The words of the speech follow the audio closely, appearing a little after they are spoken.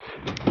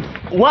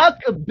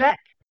Welcome back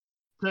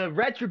to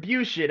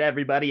Retribution,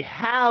 everybody.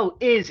 How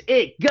is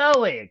it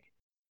going?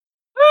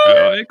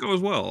 It goes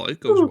well. It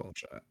goes well,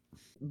 chat.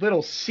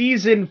 Little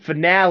season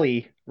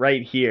finale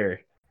right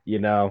here. You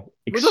know,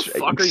 Who the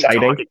fuck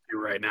exciting. are you talking to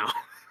right now?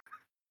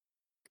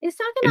 He's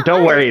talking to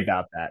Don't us. worry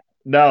about that.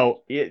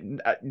 No,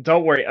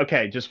 don't worry.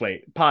 Okay, just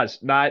wait. Pause.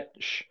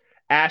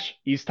 Ash,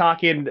 he's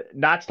talking,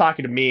 Not's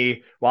talking to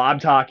me while I'm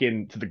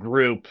talking to the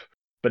group,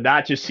 but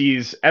Not just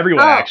sees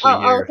everyone actually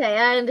here. Okay,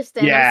 I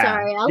understand. Yeah, I'm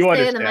sorry. I'll you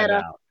stay in the understand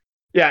middle. now.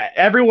 Yeah,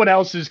 everyone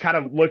else is kind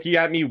of looking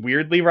at me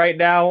weirdly right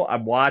now.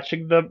 I'm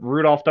watching the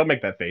Rudolph. Don't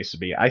make that face at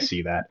me. I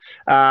see that.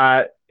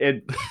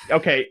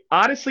 Okay,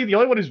 honestly, the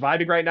only one who's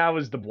vibing right now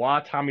is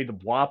Dubois, Tommy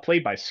Dubois,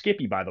 played by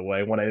Skippy, by the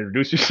way. Want to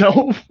introduce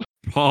yourself?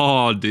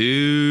 Oh,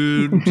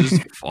 dude,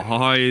 just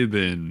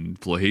vibing.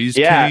 Blaze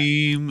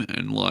came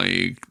and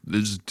like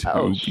this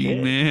Toby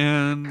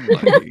man.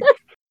 Like,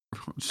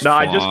 no,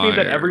 I just mean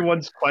that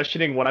everyone's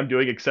questioning what I'm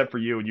doing except for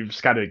you, and you've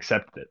just kind of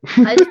accepted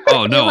it.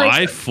 Oh no,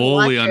 I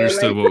fully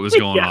understood what was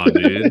going on,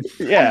 dude.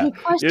 Yeah, he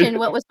questioned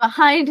what was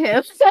behind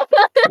him.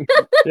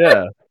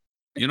 Yeah.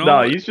 You know,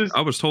 no, he's just.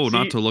 I was told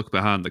not to look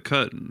behind the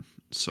curtain,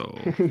 so.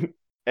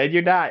 And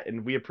you're not,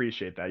 and we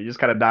appreciate that. You just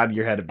kind of nodding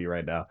your head at me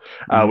right now.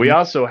 We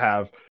also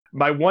have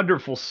my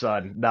wonderful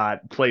son,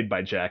 Not played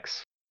by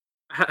Jex.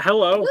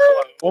 Hello.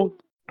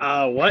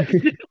 What?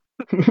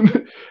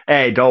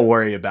 Hey, don't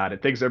worry about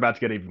it. Things are about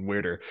to get even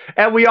weirder.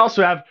 And we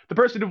also have the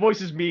person who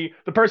voices me,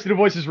 the person who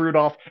voices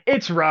Rudolph.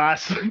 It's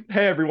Ross.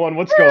 Hey, everyone,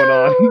 what's going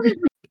on?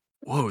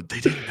 Whoa, they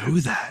didn't know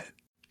that.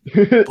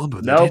 Bumbo,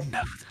 they didn't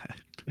know that.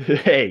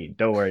 Hey,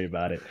 don't worry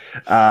about it.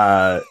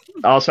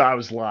 Also, I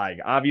was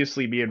lying.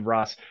 Obviously, me and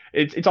Ross,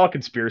 it's all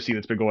conspiracy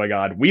that's been going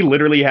on. We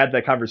literally had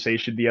that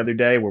conversation the other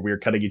day where we were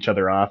cutting each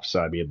other off.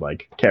 So, I mean,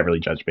 like, can't really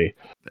judge me.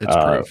 It's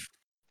proof.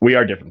 We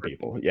are different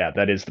people. Yeah,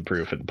 that is the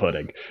proof in the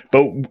pudding.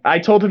 But I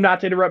told him not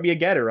to interrupt me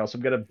again, or else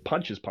I'm gonna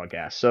punch his punk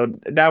ass. So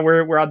now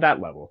we're on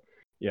that level.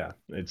 Yeah,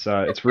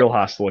 it's real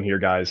hostile in here,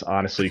 guys.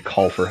 Honestly,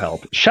 call for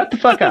help. Shut the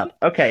fuck up.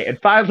 Okay, and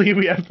finally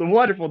we have the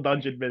wonderful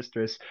dungeon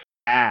mistress,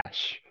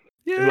 Ash,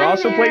 who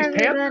also plays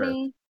Panther.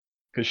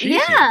 Because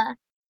she's here.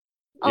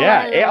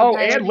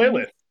 And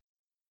Lilith.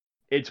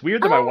 It's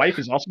weird that my wife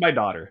is also my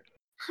daughter.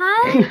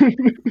 Hi.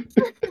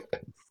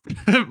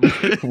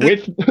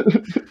 With.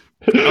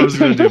 I was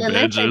gonna do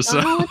ninjas.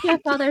 I don't know what your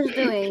father's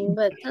doing,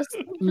 but just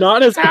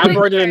not as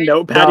handwritten a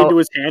notepad into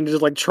his hand,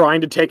 just like trying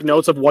to take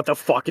notes of what the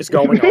fuck is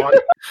going on.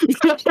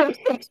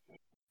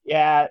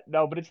 Yeah,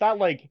 no, but it's not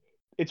like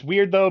it's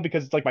weird though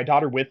because it's like my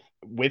daughter with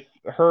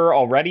her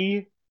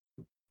already,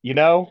 you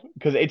know,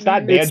 because it's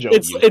not banjo.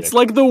 It's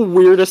like the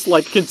weirdest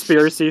like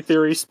conspiracy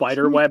theory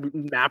spiderweb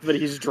map that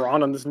he's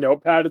drawn on this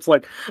notepad. It's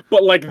like,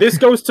 but like this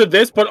goes to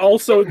this, but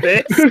also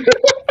this.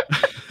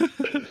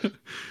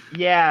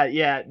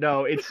 Yeah,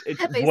 no, it's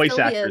voice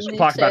actors. We'll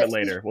talk about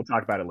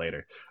it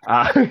later.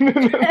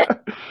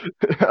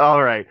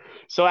 All right.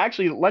 So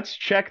actually, let's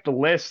check the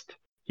list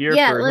here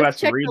for who has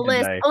to read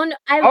today. Oh, no,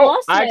 I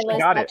lost my list,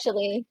 got it.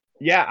 actually.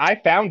 Yeah,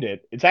 I found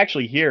it. It's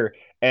actually here.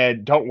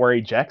 And don't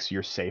worry, Jex,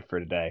 you're safe for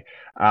today.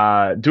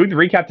 Doing the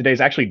recap today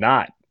is actually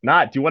not.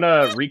 Do you want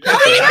to recap?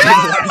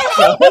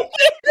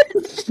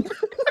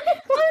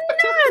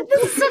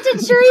 This is such a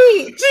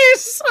treat. Jeez,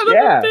 son of a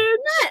bitch.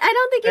 I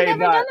don't think you've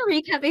ever done a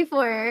recap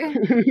before.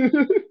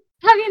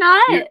 Have you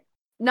not?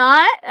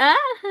 Not?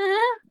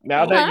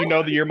 Now that you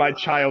know that you're my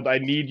child, I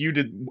need you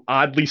to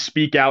oddly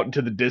speak out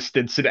into the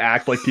distance and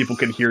act like people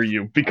can hear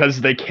you,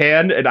 because they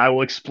can, and I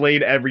will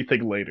explain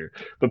everything later.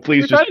 But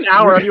please just... an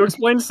hour. Have you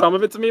explained some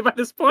of it to me by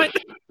this point?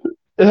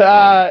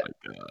 I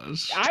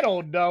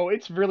don't know.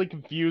 It's really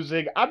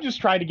confusing. I'm just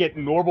trying to get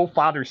normal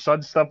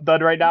father-son stuff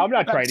done right now. I'm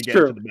not trying to get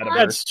into the metaverse.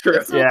 That's true.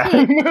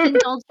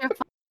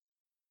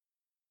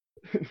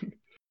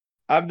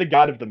 I'm the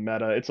god of the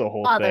meta. It's a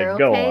whole thing.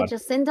 Go on.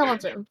 Just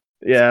indulge him.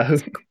 Yeah.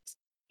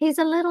 He's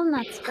a little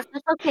nuts, but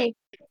that's okay.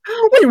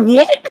 Wait,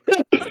 what?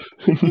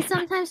 He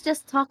sometimes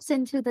just talks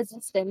into the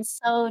distance,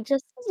 so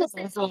just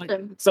indulge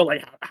him. So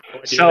like, how do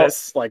I do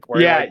this? Like,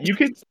 where you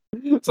could.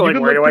 So like,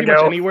 where do I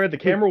go? Anywhere. The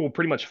camera will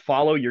pretty much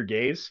follow your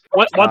gaze.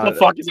 What the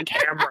fuck is a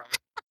camera?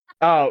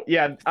 Oh,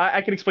 yeah,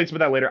 I can explain some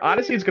of that later.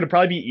 Honestly, it's going to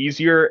probably be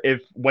easier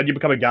if, when you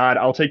become a god,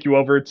 I'll take you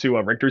over to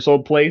Richter's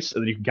old place,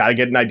 and then you can kind of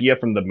get an idea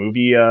from the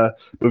movie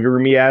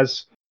room he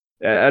has.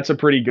 That's a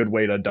pretty good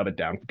way to dumb it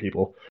down for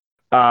people.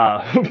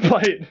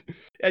 But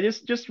yeah,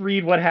 just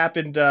read what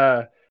happened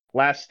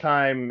last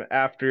time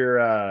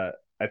after,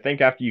 I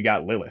think after you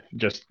got Lilith.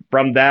 Just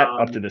from that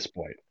up to this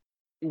point.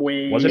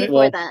 Actually,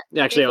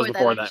 it was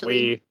before that.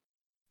 We...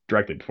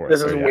 Directly before.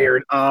 This is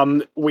weird.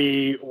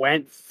 We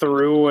went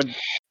through.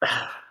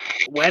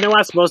 When am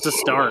I supposed to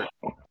start?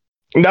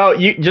 No,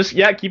 you just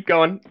keep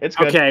going. It's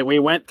good. Okay, we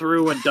went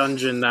through a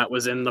dungeon that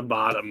was in the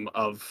bottom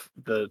of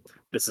the.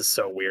 This is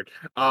so weird.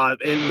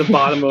 In the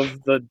bottom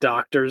of the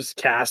doctor's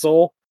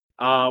castle.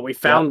 We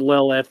found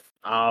Lilith.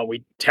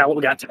 We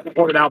got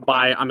teleported out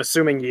by, I'm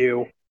assuming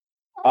you.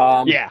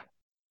 Our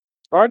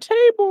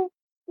table.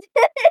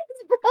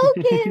 It's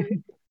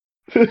broken.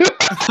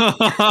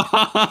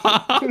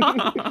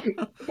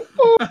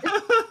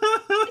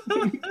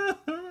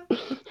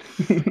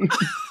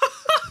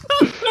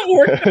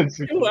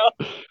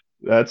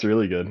 That's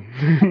really good.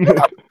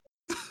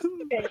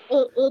 Okay,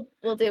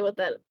 we'll deal with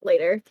that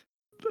later.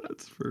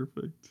 That's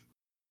perfect.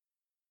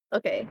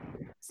 Okay,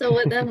 so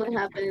what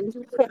happened?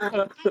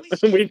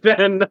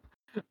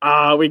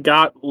 We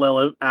got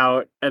Lilith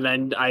out, and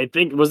then I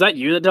think was that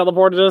you that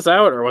teleported us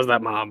out, or was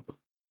that Mom?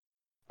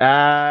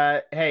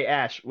 Hey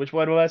Ash, which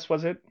one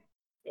was it?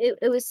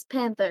 It was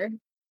Panther.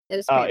 It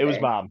was. Oh, Panther. it was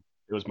Mom.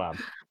 It was Mom.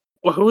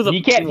 Well, who the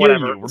He can't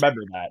whatever. hear you.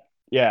 Remember that.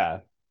 Yeah.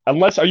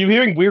 Unless, are you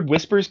hearing weird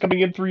whispers coming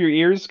in through your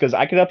ears? Because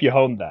I can help you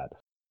hone that.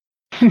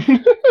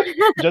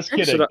 Just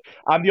kidding.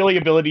 I'm the only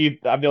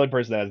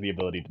person that has the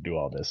ability to do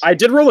all this. I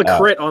did roll a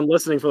crit on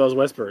listening for those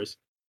whispers.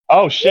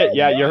 Oh shit!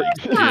 Yeah, you're.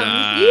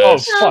 Oh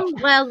fuck!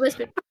 Wild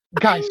whisper.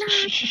 Guys,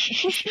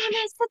 It's so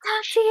nice to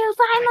talk to you.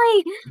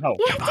 Finally. No,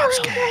 You're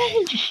doing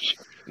great.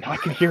 now I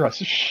can hear us.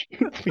 Shh,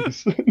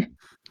 please.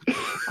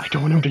 I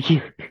don't want him to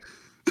hear.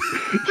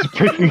 He's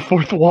breaking the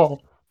fourth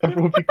wall.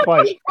 Everyone be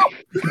quiet.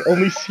 You can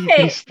only see if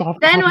you stop.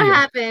 Then what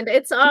happened?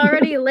 It's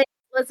already late.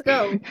 Let's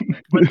go.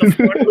 What the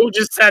fuck? Who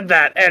just said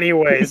that?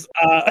 Anyways,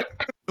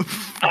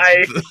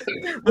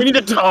 we need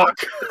to talk.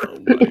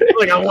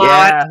 Like a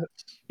lot.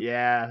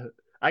 Yeah.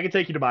 I can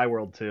take you to my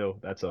world too.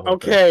 That's a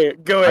okay.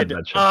 Good.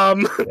 Yeah.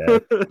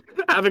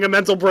 Having a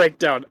mental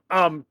breakdown.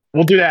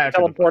 We'll do that.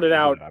 Teleported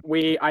out.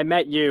 I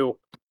met you.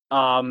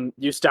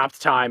 You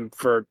stopped time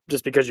for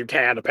just because you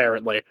can,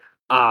 apparently.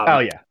 Oh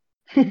yeah.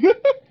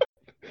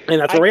 And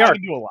that's where we are. I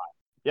can do a lot.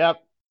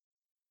 Yep.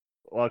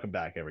 Welcome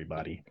back,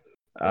 everybody.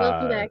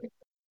 Welcome back.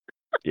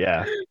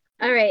 Yeah.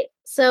 All right.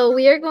 So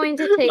we are going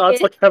to take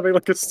It's like having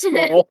like a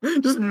small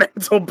just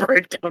mental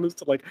breakdown as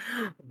to like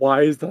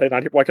why could I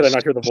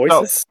not hear the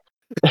voices?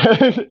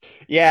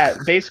 Yeah,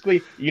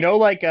 basically,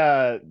 like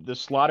the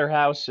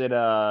slaughterhouse in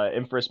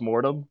Infamous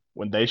Mortem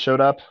when they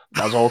showed up.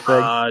 That was the whole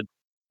thing.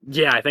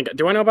 Yeah, I think.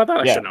 Do I know about that?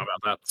 I should know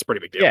about that. It's a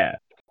pretty big deal. Yeah.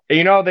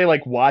 And how they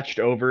watched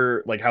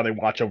over how they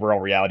watch over all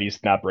realities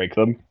to not break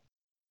them.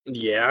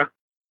 Yeah.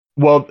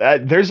 Well,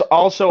 there's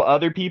also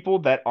other people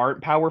that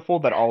aren't powerful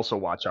that also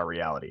watch our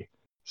reality.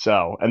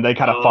 So, and they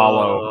kind of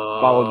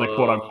follow the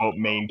quote unquote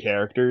main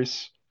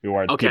characters who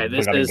are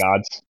becoming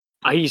gods.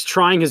 He's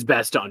trying his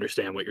best to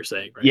understand what you're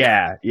saying. Right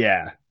now.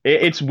 Yeah.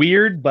 It's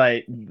weird,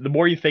 but the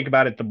more you think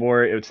about it, the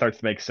more it starts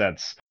to make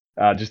sense.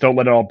 Just don't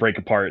let it all break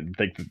apart and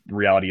think that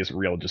reality isn't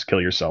real. Just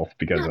kill yourself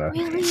because Not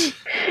really.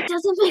 It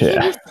doesn't make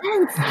any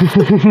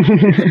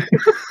sense.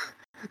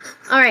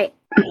 All right.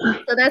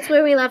 So that's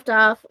where we left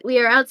off. We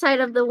are outside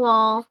of the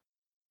wall.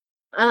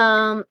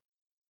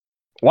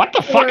 What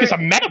the fuck is a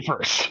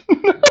metaverse?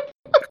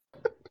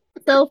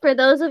 So for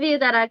those of you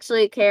that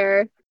actually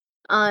care,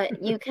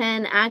 you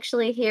can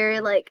actually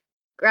hear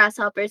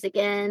grasshoppers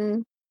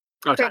again,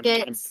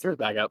 crickets,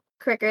 back up.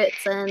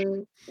 Crickets,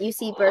 and you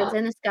see birds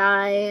in the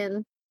sky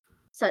and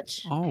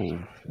such. Oh,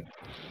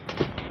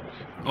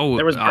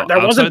 there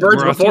wasn't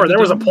birds before. There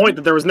was a point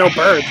that there was no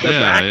birds.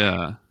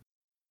 Yeah.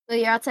 So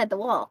you're outside the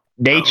wall.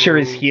 Nature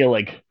is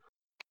healing.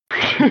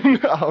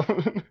 Is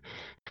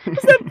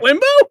that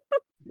Limbo?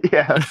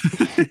 Yeah.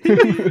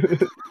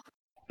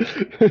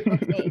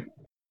 Okay.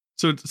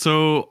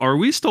 So are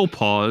we still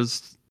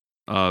paused?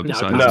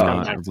 Besides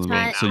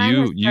no. So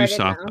you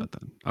stopped that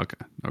then. Okay.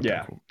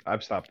 Yeah, cool.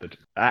 I've stopped it.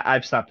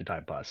 I've stopped the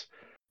time pause.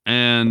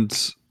 And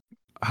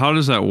how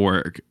does that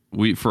work?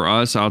 For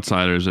us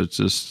outsiders, it's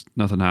just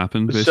nothing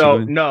happened. Basically? So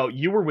no,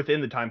 you were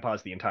within the time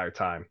pause the entire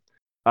time.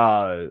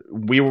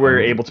 We were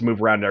able to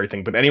move around and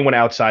everything, but anyone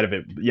outside of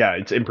it,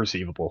 it's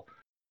imperceivable.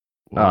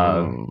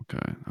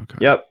 Okay.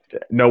 Yep.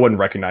 No one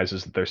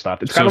recognizes that they're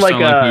stopped. It's so kind of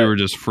like we were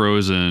just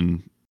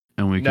frozen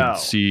and we could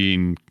see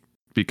and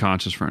be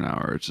conscious for an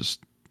hour. It's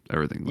just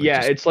everything.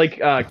 It's like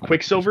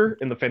Quicksilver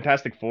in the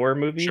Fantastic Four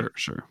movie.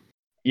 Sure.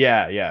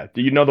 Yeah.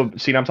 Do you know the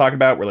scene I'm talking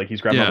about where he's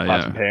grabbing all the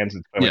pots and pans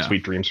and going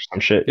sweet dreams or some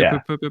shit?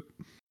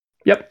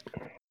 Yep.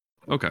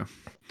 Okay.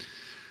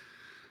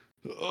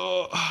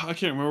 I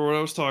can't remember what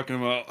I was talking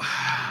about.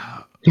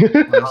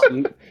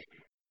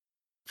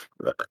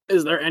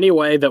 Is there any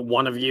way that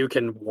one of you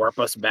can warp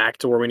us back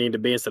to where we need to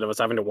be instead of us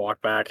having to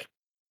walk back?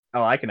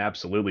 Oh, I can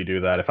absolutely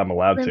do that if I'm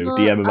allowed to.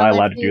 DM, am I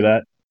allowed to do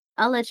that?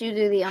 I'll let you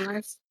do the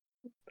honors.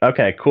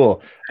 Okay,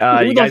 cool.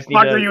 Who the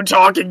fuck are you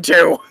talking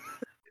to?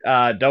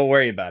 Don't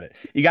worry about it.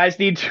 You guys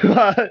need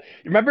to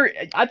remember.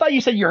 I thought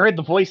you said you heard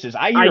the voices.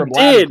 I hear them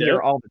loud and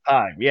clear all the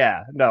time.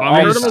 Yeah, no.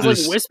 I heard them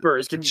as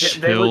whispers. They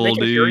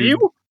can hear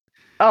you?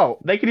 Oh,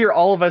 they can hear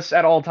all of us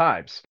at all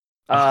times.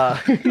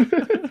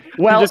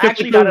 Well, just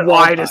actually, the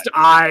widest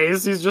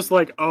eyes. He's just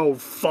like, oh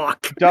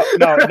fuck. Don't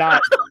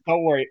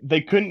worry. They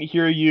couldn't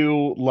hear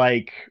you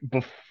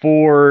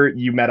before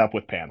you met up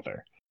with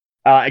Panther,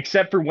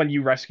 except for when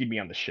you rescued me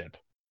on the ship.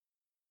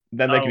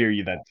 Then they can hear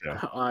you then too.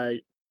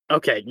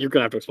 Okay, you're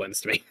gonna have to explain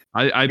this to me.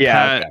 I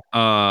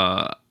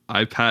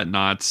pat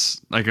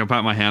Knott's, I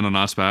pat my hand on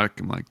Knott's back.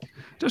 I'm like,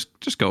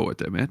 just go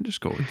with it, man.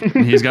 Just go with it.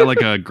 And he's got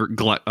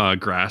a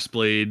grass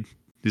blade.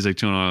 He's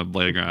chewing on a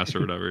blade of grass or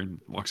whatever, and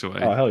walks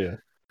away. Oh hell yeah!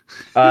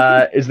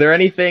 Is there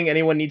anything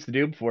anyone needs to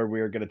do before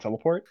we are going to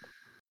teleport?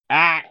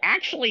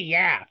 Actually,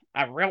 yeah.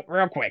 Real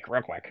quick.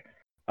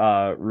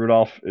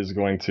 Rudolph is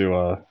going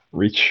to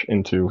reach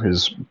into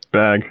his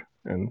bag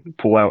and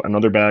pull out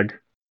another bag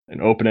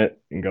and open it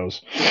and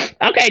goes,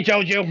 "Okay,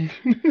 Joju."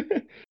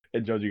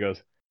 And Joju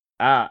goes,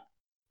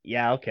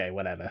 yeah, okay,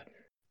 whatever.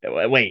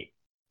 Wait,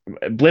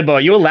 Blimbo,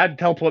 are you allowed to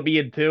teleport me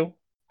in too?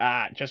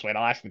 Just wait,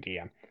 I'll ask the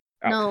DM.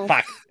 Oh, No.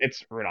 fuck,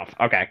 it's Rudolph.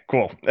 Okay,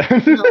 cool.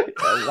 No.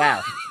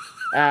 Wow.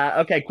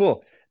 Okay,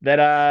 cool.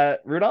 Then,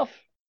 Rudolph,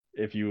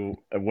 if you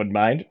wouldn't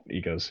mind,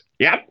 he goes,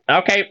 "Yep,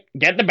 okay,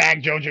 get in the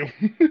bag, Joju."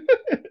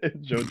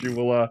 And Joju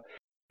will,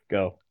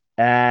 go,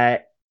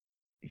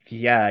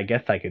 yeah, I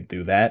guess I could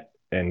do that.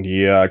 And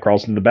he,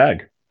 crawls into the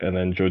bag. And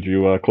then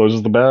Joju,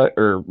 closes the bag,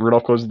 or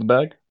Rudolph closes the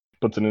bag,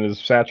 puts it in his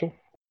satchel.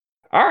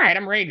 Alright,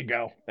 I'm ready to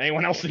go.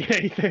 Anyone else need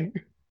anything?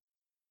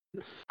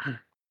 I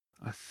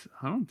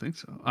don't think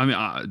so. I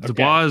mean,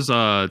 Dubois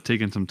is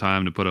taking some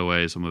time to put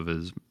away some of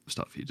his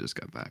stuff he just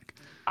got back.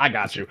 I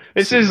got you.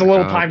 This is a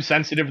little time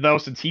sensitive, though,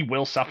 since he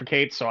will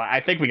suffocate, so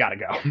I think we gotta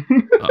go.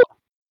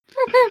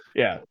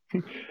 Yeah.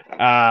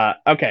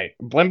 Okay,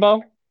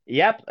 Blimbo?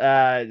 Yep,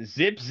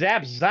 zip,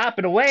 zap, zap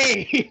it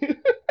away!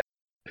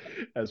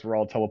 As we're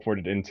all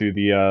teleported into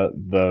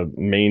the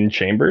main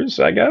chambers,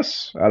 I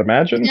guess, I'd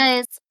imagine.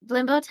 Guys,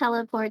 Blimbo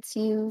teleports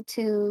you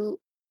to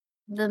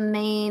the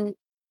main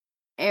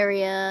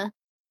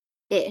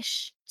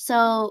area-ish.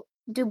 So,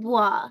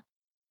 Dubois,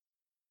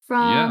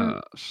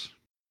 from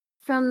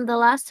the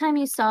last time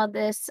you saw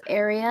this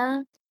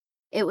area,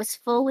 it was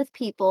full with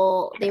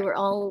people. They were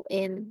all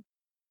in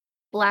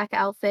black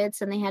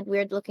outfits and they had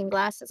weird-looking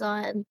glasses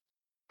on,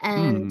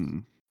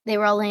 and they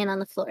were all laying on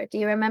the floor. Do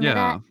you remember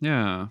that?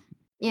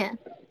 Yeah.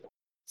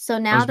 So I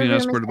now was the being room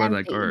escorted is by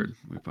empty. that guard.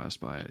 We passed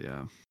by it,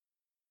 yeah.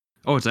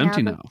 Oh, it's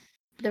empty now.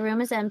 The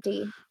room is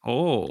empty.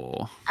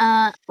 Oh.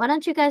 Why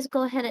don't you guys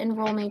go ahead and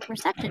roll me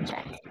perception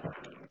check?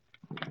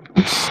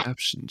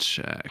 Perception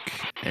check.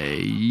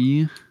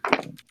 It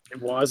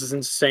was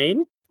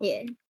insane.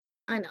 Yeah,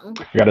 I know.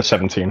 You got a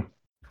 17.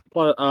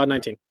 Well,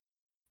 19.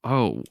 Oh,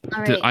 All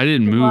right. I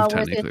didn't move Well,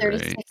 where's your technically,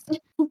 right?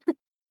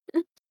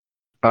 36?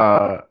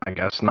 I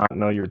guess not.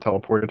 No, you were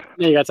teleported.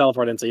 Yeah, you got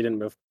teleported in, so you didn't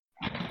move.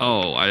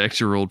 Oh, I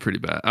actually rolled pretty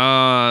bad.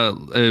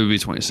 It would be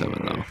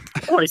 27 though.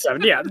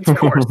 27, yeah, of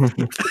course.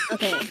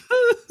 Okay.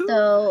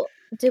 So,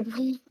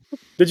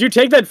 Did you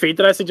take that feat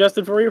that I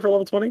suggested for you for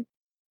level 20?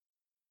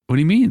 What do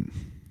you mean?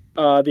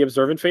 The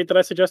observant fate that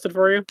I suggested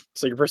for you.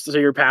 So your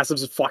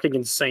passives is fucking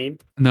insane.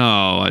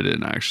 No, I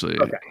didn't actually.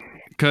 Okay.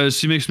 Because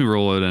she makes me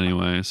roll it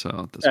anyway, so it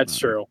doesn't That's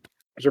matter. true.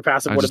 Your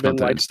passive I would have just been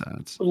got that like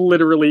in stats.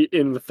 literally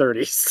in the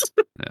 30s.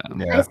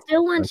 Yeah. I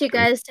still want that's you true.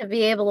 guys to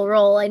be able to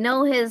roll. I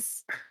know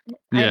his.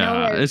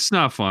 Yeah, his it's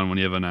not fun when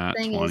you have a nat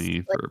thing is, 20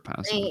 like, for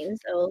passive. insane,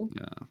 so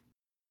Yeah.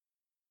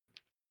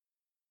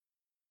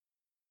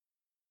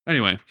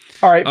 Anyway,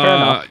 All right, fair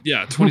enough.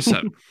 yeah,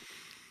 27.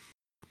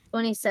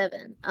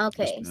 27.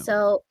 Okay, ma'am.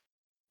 so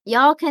you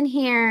all can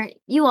hear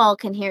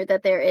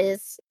that there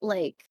is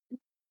like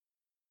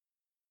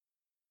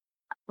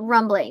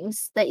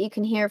rumblings that you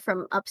can hear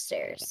from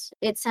upstairs.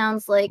 It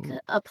sounds like Ooh.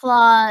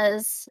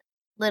 applause,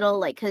 little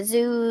like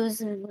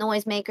kazoos and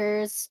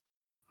noisemakers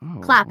Oh,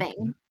 clapping.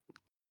 okay.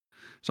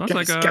 Sounds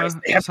like Guys,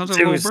 they have sounds like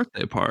a little kazoos.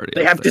 birthday party.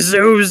 They up have there.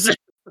 kazoos.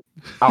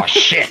 Oh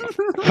shit!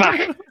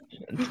 Fuck!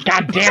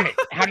 God damn it!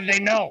 How did they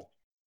know?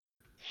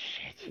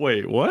 Shit!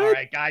 Wait, what? All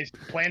right, guys.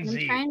 Plan I'm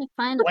Z. trying to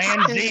find a Plan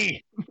picture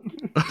Z.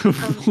 of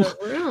the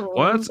room.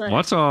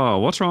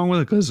 What's wrong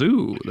with a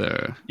kazoo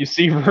there? You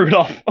see,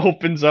 Rudolph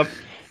opens up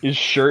his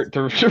shirt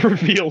to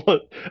reveal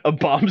a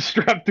bomb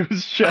strapped to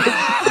his chest.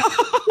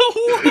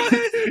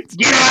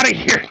 Get out of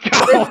here!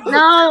 Go!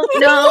 No,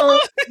 no,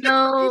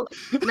 no,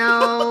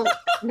 no,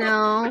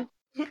 no,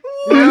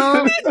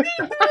 no,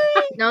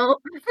 no,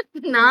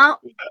 no,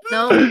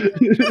 no.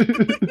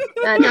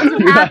 That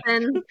doesn't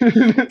happen.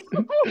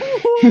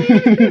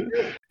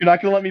 You're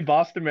not gonna let me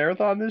Boston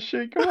Marathon this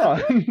shit? Come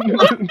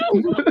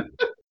on.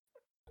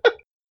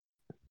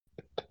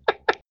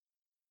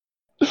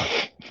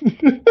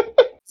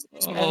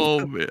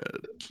 Oh man,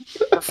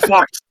 We're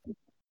fucked.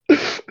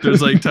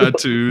 there's like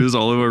tattoos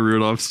all over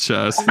Rudolph's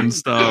chest and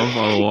stuff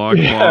on a walk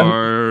Yeah.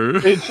 bar.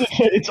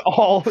 It's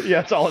all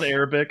in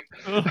Arabic.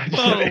 Oh Just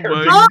an my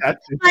Arabic Oh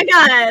tattoo. my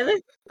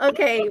god.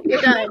 Okay,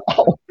 we're done.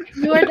 Oh.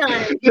 You are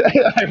done.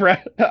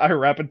 I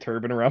wrap a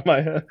turban around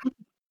my head.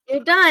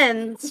 You're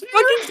done.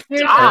 Fucking You're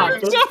stop.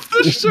 done. Rips off the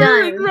It's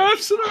shirt and done.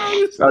 wraps it around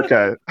his neck.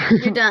 Okay.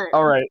 You're done.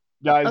 All right,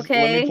 guys. Let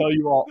Okay. me tell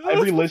you all,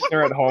 every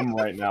listener at home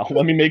right now.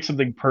 Let me make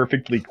something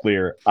perfectly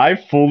clear. I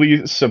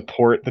fully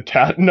support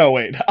the No,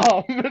 wait.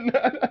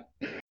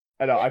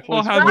 I know. I fully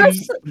Well, how support.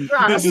 many-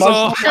 Ross, This is Must-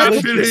 all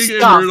happening in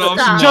Stop.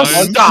 Rudolph's Stop. Just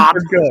mind. stop.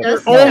 They're good.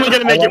 Just Only stop.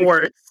 gonna make I it like-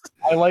 worse.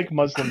 I like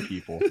Muslim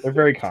people. They're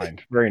very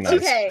kind, very nice.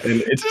 Okay.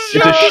 And it's Just a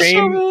shut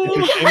shame. up. It's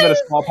a shame that a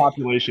small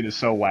population is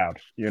so loud.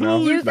 You know.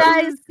 Holy You But-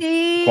 guys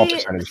see,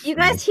 12% you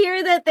guys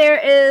hear that there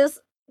is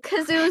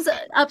kazoos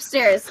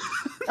upstairs.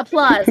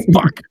 Applause,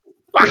 Fuck.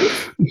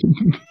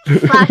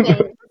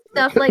 clapping,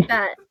 stuff like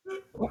that.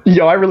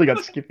 Yo, I really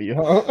got Skippy,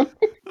 huh?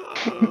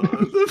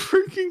 The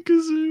freaking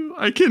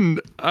kazoo.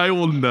 I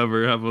will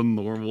never have a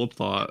normal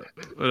thought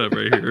whenever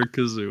I hear a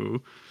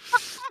kazoo.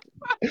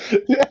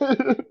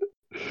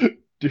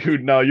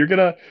 Dude, no, you're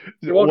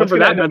welcome for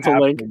that mental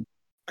link.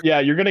 Yeah,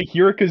 you're gonna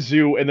hear a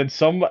kazoo, and then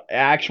some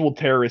actual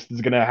terrorist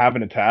is gonna have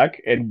an attack,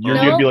 and you're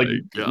gonna be like,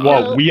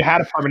 "Whoa, we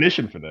had a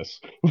premonition for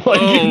this." Like,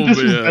 this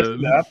is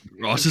destined to happen.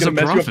 Ross is a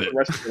prophet. The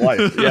rest of your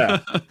life. Yeah,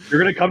 you're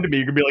gonna come to me.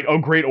 You're gonna be like, "Oh,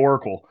 great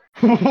oracle."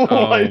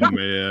 Oh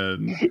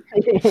man.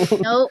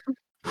 Nope.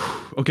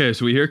 Okay,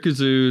 so we hear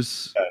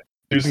kazoos.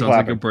 It sounds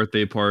like a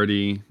birthday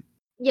party.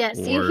 Yes,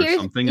 or you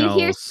something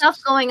hear stuff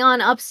going on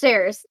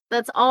upstairs.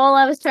 That's all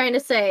I was trying to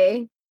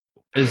say.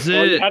 Is it?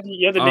 Well, you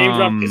had to name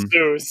drop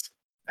kazoos.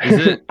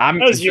 Is it?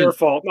 That's your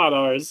fault, not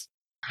ours.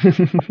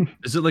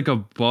 Is it like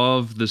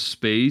above the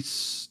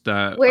space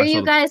that where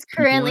you guys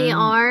currently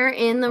are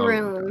in the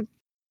room? Okay.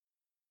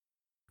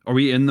 Are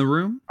we in the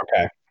room?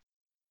 Okay.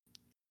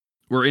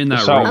 We're in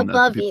that room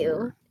above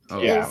you.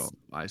 Oh, yeah.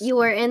 You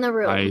are in the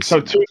room.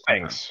 So two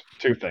things.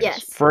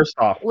 Yes. First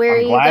off,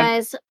 where you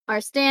guys are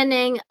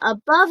standing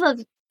above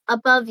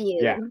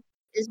you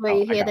is where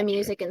you hear the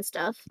music and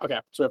stuff. Okay,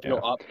 so we have to go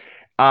up.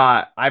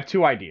 I have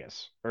two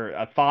ideas, or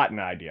a thought and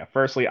an idea.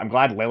 Firstly, I'm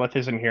glad Lilith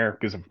isn't here,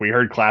 because if we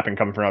heard clapping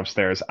coming from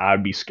upstairs,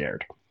 I'd be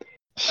scared.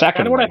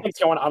 Secondly, I know what I think's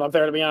going on up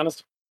there, to be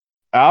honest.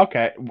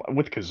 Okay,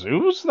 with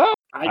kazoos though?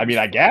 I mean,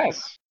 I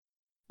guess.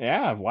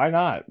 Yeah, why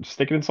not?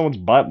 Stick it in someone's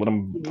butt, let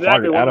them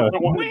fart out of.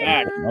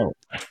 Oh.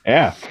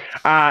 Yeah.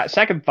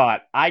 Second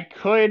thought, I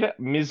could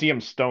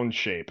Mizium stone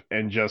shape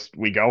and just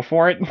we go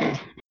for it. Tear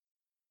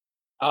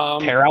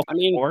out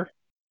the floor.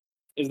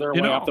 Is there a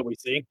way up that we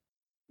see?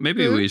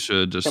 Maybe we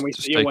should just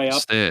see a way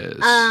up?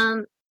 Stairs.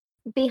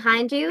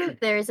 Behind you,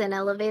 there's an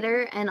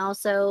elevator, and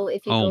also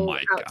if you go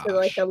out to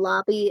like the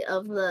lobby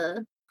of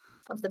the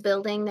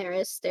building, there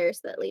is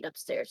stairs that lead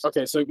upstairs.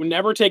 Okay, so we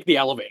never take the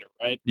elevator,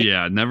 right?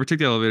 Yeah, never take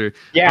the elevator.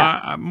 Yeah,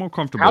 I'm more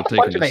comfortable taking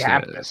the stairs.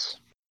 How do they have this?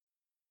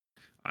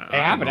 They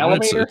have an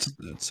elevator.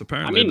 It's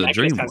apparently the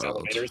dream world.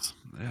 Elevators.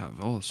 They have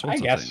all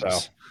sorts I guess of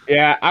things. So.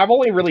 Yeah, I've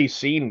only really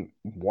seen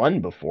one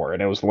before,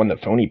 and it was the one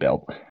that Phony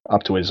built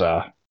up to his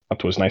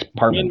nice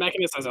apartment.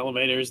 Mechanist has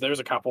elevators. There's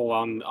a couple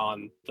on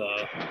the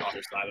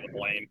other side of the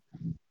plane.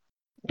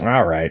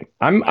 All right,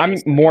 I'm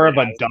more of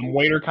a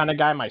dumbwaiter kind of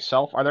guy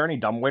myself. Are there any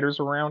dumbwaiters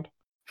around?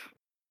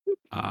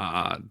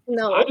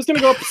 No. I was gonna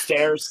go up the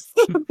stairs.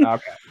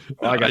 Okay.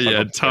 Well, I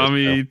guess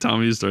Tommy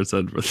starts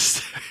heading for the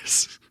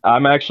stairs.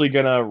 I'm actually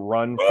gonna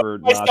run for.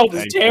 My stealth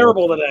is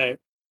terrible today.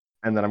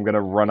 And then I'm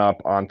gonna run up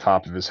on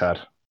top of his head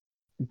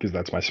because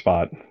that's my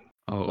spot.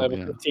 Oh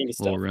yeah,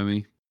 little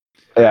Remy.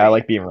 Yeah, I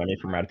like being Remy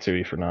from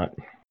Ratatouille for not.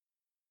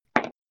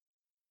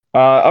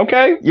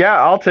 Okay, yeah,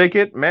 I'll take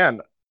it,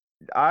 man.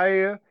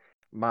 My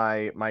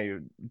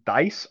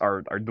dice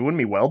are doing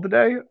me well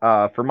today.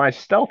 For my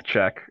stealth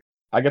check,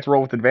 I get to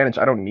roll with advantage.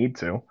 I don't need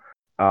to.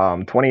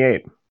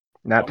 28,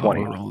 not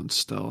 20. Rolling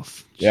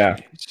stealth. Yeah.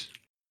 Jeez.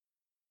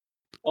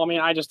 Well, I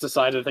mean, I just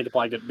decided to think it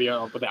probably could be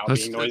without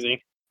being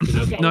noisy.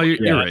 No,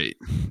 you're right.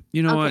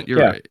 You know what? You're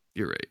right.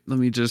 You're right. Let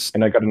me just.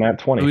 And I got a nat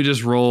 20. Let me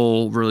just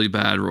roll really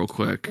bad, real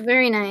quick.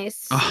 Very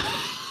nice.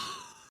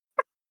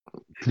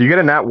 Did you get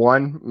a nat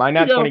 1? My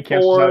nat 20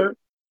 cancels out.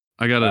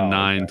 I got a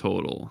 9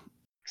 total.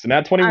 So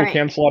nat 20 will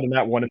cancel out a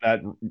nat 1 in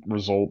that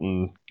result,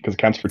 and because it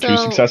counts for 2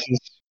 successes.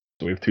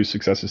 So we have 2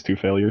 successes, 2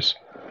 failures.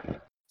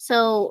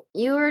 So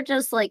you were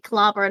just like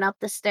clobbering up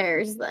the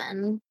stairs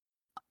then.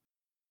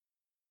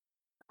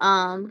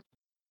 You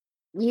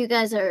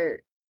guys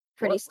are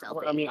pretty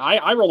stealthy. I mean,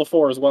 I roll a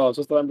 4 as well. It's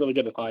just that I'm really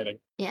good at hiding.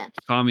 Yeah.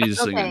 Tommy's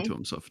singing to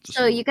himself.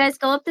 So you guys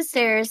go up the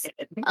stairs.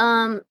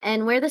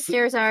 And where the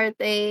stairs are,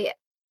 they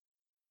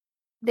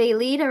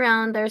lead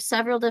around. There's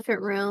several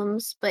different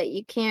rooms, but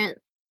you can't.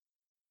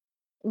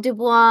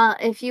 Dubois,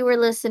 if you were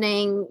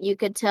listening, you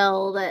could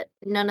tell that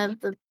none of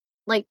the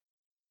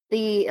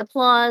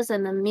applause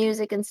and the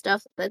music and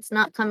stuff that's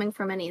not coming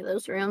from any of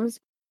those rooms.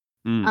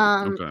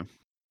 Okay.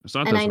 It's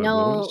not. And I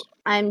know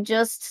I'm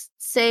just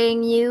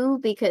saying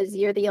you because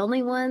you're the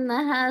only one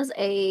that has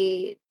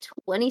a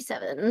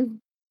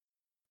 27.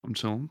 I'm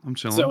chilling.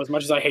 So as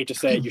much as I hate to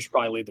say it, you should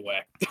probably lead the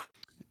way.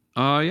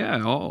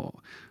 Yeah.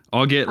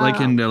 I'll get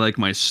into like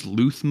my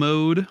sleuth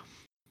mode,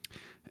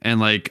 and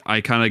like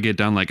I kind of get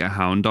down like a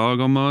hound dog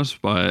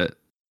almost, but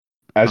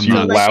as you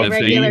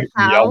loudly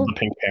yell the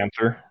Pink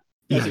Panther.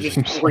 As he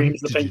just screams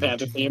the Pink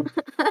Panther theme.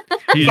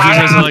 He just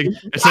has like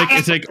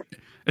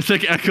it's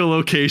like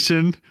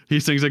echolocation. He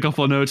sings a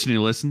couple of notes and he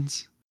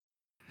listens.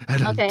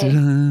 Okay.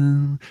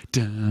 And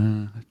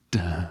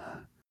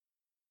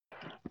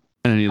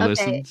then he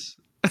listens.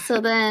 So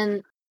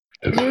then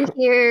you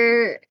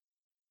hear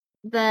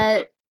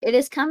that it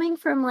is coming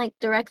from like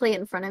directly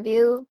in front of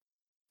you.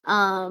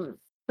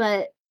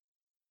 But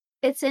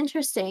it's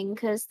interesting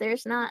because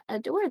there's not a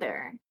door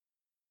there.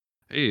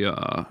 Hey,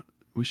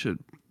 we should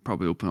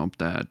probably open up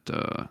that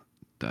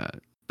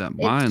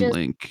mind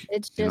link.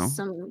 It's just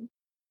some.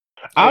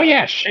 Oh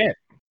yeah, shit.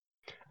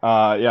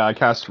 Yeah, I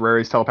cast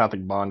Rary's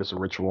telepathic bond as a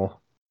ritual.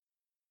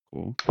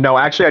 Cool. No,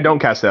 actually, I don't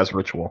cast it as a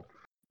ritual.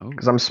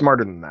 because I'm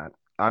smarter than that.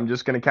 I'm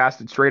just gonna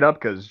cast it straight up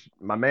because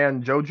my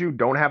man Joju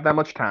don't have that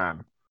much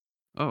time.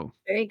 Oh.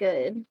 Very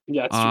good.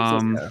 Yeah, it's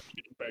true.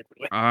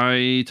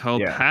 I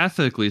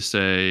telepathically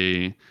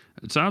say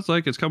it sounds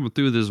like it's coming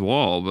through this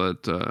wall,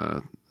 but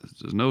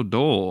there's no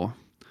door.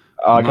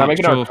 I'm Can I not make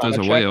an sure if Arcana there's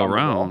a check way on the wall?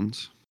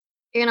 around.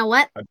 You're gonna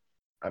what?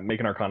 I'm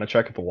making Arcana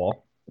check at the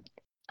wall.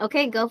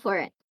 Okay, go for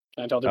it.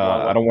 Can I tell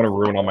I don't want to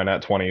ruin all my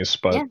nat 20s,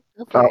 but Yeah,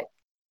 go for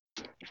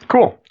it.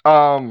 cool.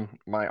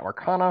 My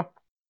Arcana,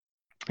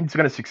 it's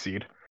gonna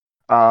succeed.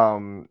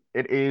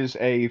 It is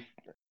a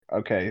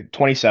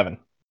 27.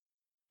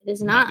 It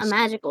is not Nice. a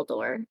magical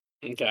door.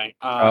 Okay.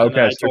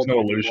 Okay, so there's no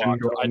illusion I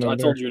going on told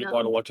there? you to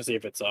No. look to see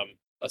if it's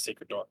a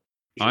secret door.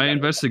 You should I better-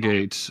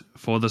 investigate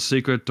for the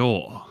secret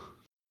door.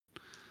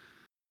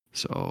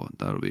 So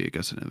that'll be, I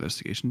guess, an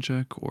investigation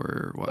check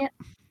or what? Yeah.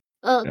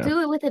 Oh, Yeah. do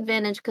it with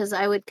advantage because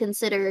I would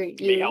consider Me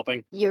you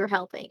helping. you're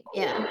helping.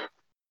 Yeah.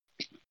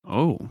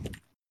 Oh.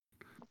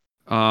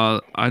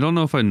 I don't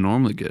know if I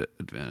normally get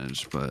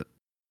advantage, but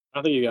I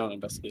don't think you got on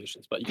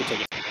investigations, but you can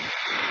take it.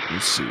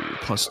 let's see,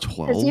 plus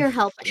 12. Because you're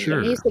helping.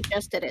 Sure. You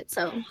suggested it,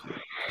 so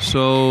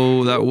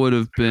So that would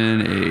have been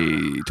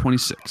a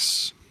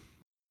 26.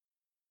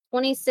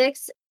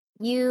 26.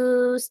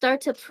 You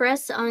start to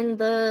press on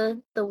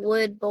the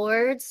wood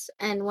boards,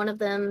 and one of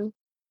them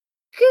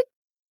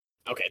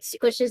Okay, it's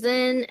pushes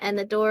in, and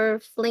the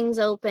door flings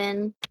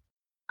open.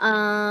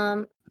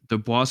 The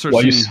boss are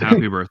Well, you singing see-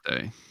 happy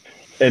birthday.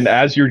 And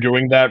as you're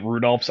doing that,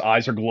 Rudolph's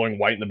eyes are glowing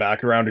white in the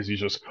background as he's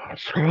just.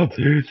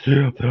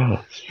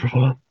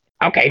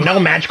 Okay, no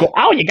magical.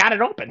 Oh, you got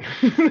it open.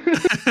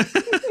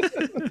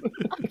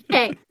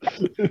 Okay.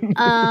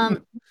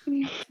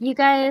 You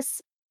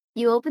guys,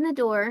 you open the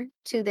door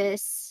to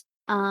this.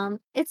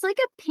 It's like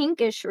a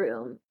pinkish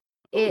room.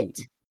 It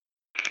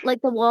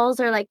like the walls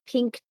are like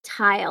pink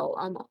tile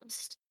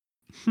almost.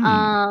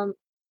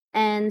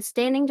 And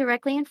standing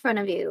directly in front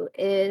of you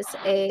is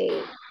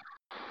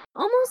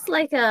almost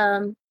like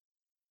it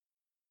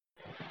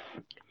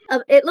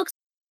looks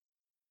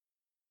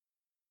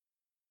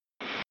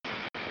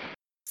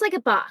it's like a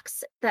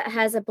box that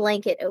has a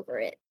blanket over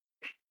it.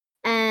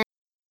 And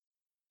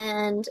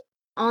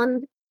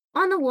on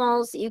the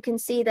walls you can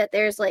see that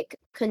there's like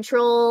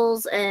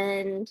controls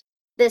and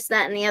this,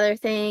 that, and the other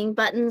thing,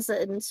 buttons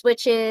and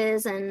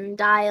switches and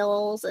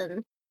dials,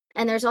 and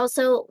there's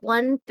also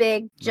one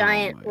big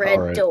giant my red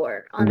Alright.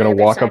 door on I'm the gonna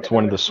other walk side up to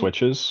one of the room.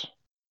 switches.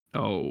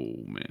 Oh,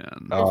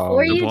 man.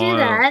 Before The you do boy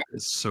that,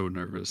 is so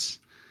nervous.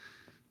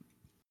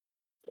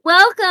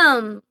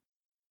 welcome.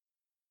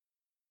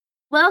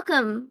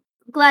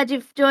 Glad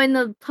you've joined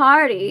the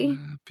party.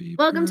 Happy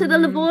Welcome to the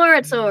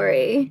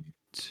laboratory.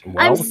 birthday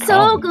I'm to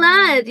so you.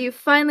 glad you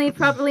finally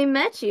properly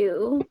met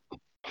you.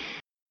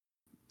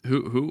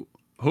 Who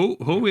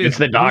is It's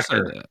the who said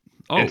doctor. that?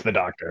 Oh, It's the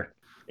doctor.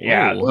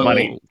 Yeah, oh,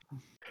 buddy.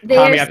 They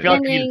Tommy, are I feel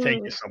like we need to take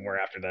standing. you somewhere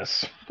after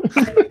this.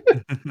 hello.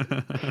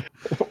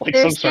 Like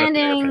They're some sort of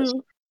therapist.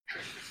 standing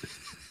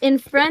in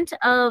front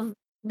of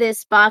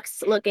this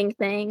box-looking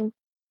thing,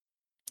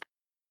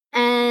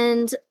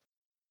 and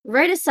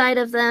right aside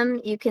of them,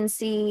 you can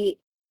see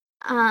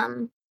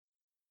one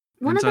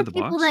Inside of the the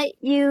people box? that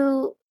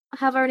you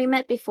have already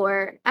met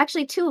before.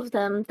 Actually, two of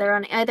them. They're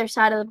on either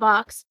side of the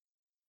box.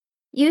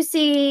 You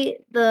see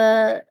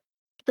the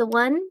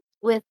one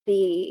with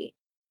the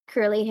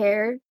curly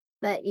hair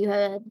that you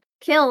had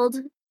killed,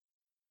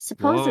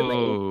 supposedly,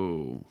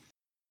 Whoa.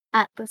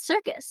 at the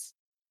circus.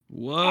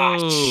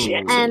 Whoa.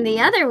 shit. And the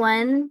other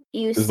one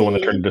you This is the one that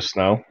see turned into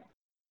snow.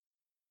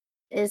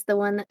 is the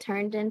one that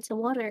turned into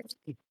water.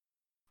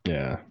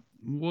 Yeah.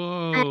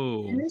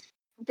 Whoa. And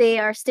they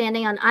are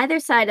standing on either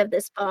side of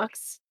this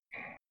box.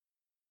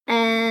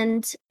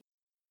 And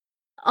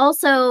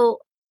also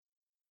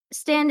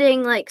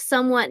standing like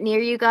somewhat near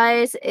you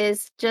guys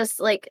is just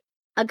like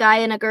a guy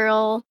and a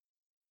girl.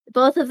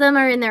 Both of them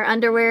are in their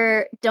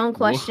underwear. Don't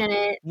question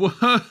it. Whoa.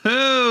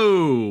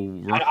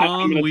 I'm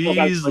Ron gonna feel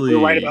bad, 'cause, like, Weasley. we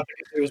were right about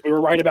the kazoos. We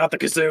were right about the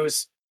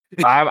kazoos.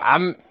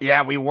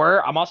 Yeah, we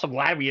were. I'm also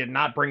glad we did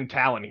not bring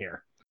Talon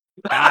here.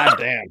 God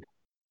damn.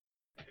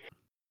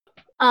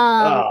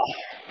 Oh,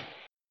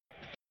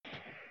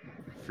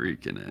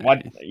 Freaking A.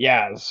 what?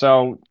 Yeah.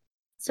 So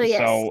So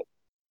yes.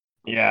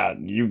 yeah.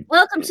 You.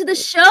 Welcome to the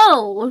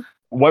show.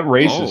 What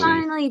race Oh. is he?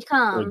 Finally Are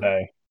come.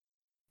 they?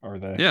 Are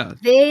they? Yeah.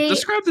 They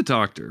Describe the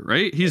doctor,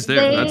 right? He's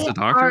there. they That's the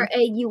doctor. are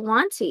a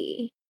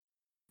Yuanti.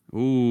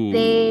 Ooh.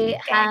 They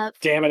God have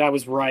damn it, I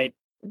was right.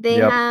 they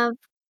Yep. have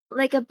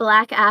like a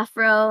black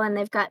afro, and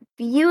they've got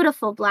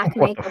beautiful black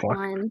What the makeup fuck?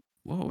 on.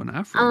 Whoa, an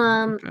afro.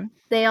 Okay.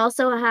 They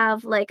also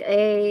have like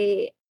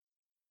a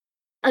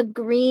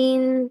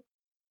green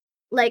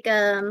like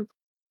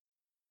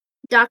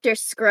Dr.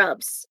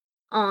 Scrubs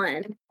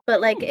on,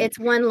 but like it's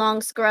one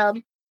long scrub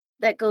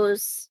that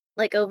goes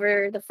like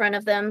over the front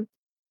of them,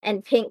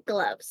 and pink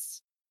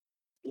gloves.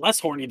 Less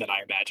horny than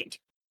I imagined.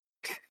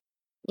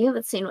 You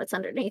haven't seen what's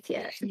underneath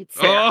yet.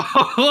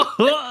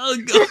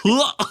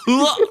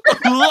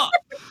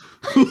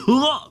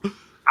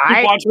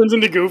 Watchman's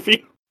into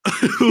Goofy.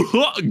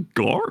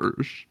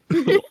 Gosh.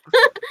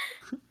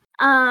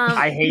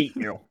 I hate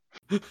you.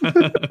 Who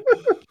are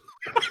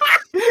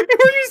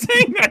you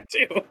saying that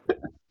to?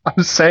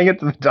 I'm saying it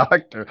to the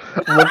doctor.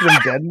 I'm looking him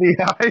dead in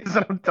the eyes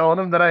and I'm telling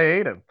him that I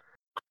hate him.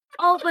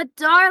 Oh, but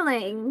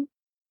darling,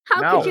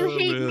 how No. could you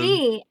hate man.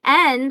 me?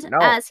 And No,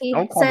 as he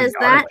don't call me says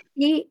that,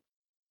 darling.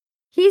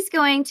 he's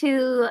going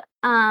to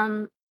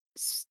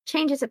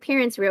change his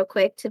appearance real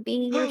quick to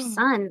be your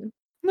son.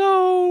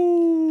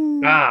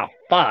 No. Ah,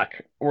 fuck.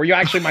 Were you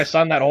actually my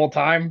son that whole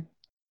time?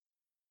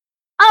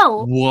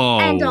 Oh, Whoa.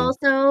 and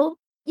also,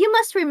 you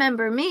must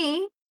remember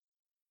me.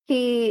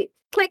 He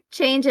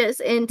changes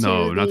into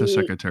No, not the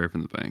secretary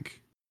from the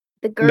bank.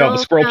 the girl No, the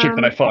squirrel chick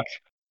from that I fucked.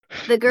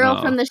 the girl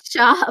No. from the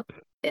shop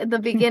at the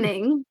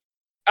beginning.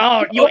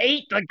 Oh, you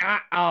ate the guy.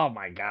 Oh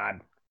my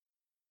god.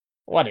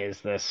 What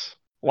is this?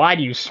 Why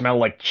do you smell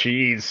like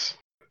cheese?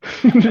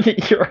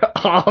 You're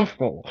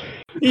awful.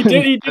 He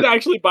did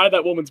actually buy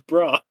that woman's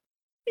bra.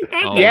 He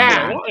had Oh that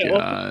Yeah. for a my while.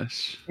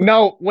 gosh.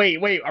 No,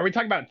 wait. Are we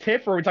talking about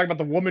Tiff or are we talking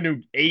about the woman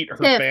who ate her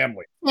Tiff.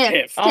 family?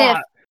 Tiff.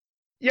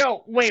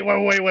 Yo, wait.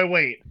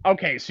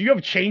 Okay, so you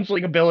have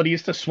changeling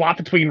abilities to swap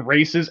between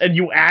races and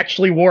you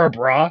actually wore a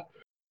bra?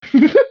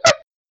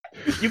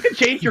 You can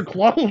change your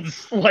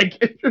clothes,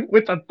 like,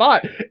 with a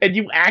thought, and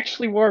you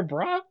actually wore a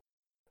bra?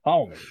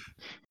 Oh,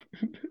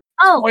 man.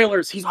 Oh,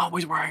 Spoilers, he's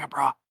always wearing a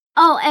bra.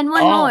 oh, and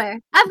one Oh. more.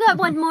 I've got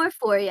one more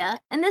for you,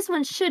 and this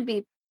one should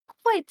be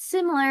quite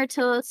similar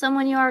to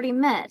someone you already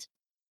met.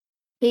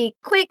 He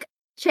quick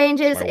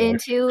changes My wife.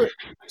 into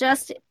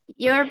just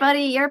your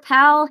buddy, your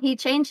pal. He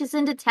changes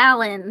into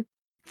Talon.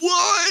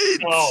 What?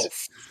 Oh,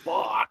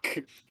 fuck.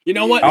 You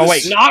know what? Oh,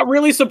 wait. Not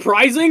really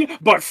surprising,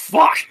 but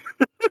fuck.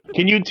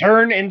 Can you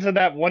turn into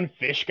that one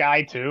fish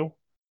guy, too?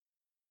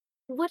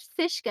 What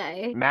fish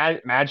guy?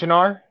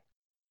 Maginar?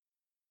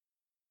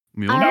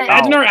 Mjolnir?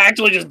 Adner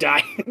actually just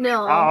died.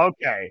 No. Oh,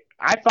 okay.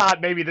 I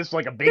thought maybe this was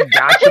like a big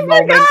gotcha I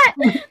moment. forgot.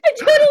 I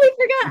totally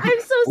forgot.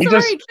 I'm so We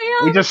sorry, just-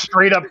 Cam. We just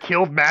straight up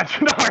killed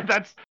Maginar.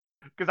 That's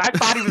because I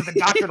thought he was the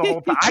doctor the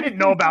whole time. I didn't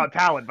know about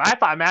Talon, but I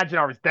thought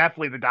Maginar was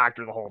definitely the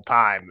doctor the whole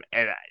time.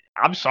 And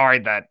I'm sorry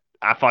that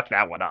I fucked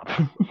that one up.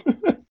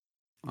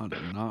 I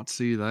did not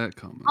see that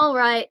coming. All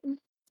right.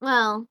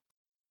 Well,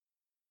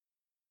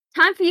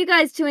 time for you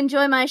guys to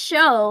enjoy my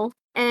show,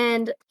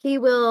 and he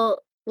will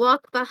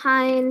walk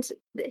behind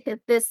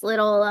this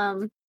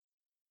little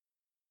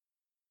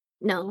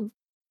no.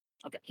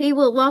 Okay. He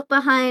will walk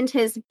behind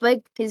his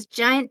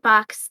giant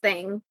box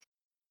thing,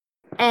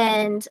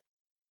 and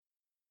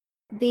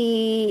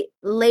the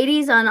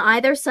ladies on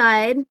either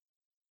side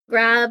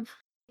grab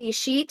the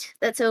sheet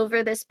that's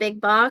over this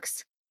big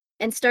box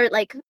and start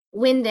like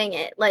winding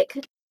it,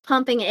 like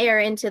pumping air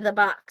into the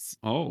box.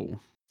 Oh.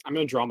 I'm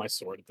gonna draw my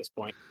sword at this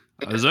point.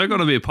 Is there going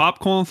to be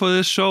popcorn for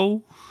this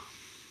show?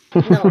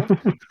 No.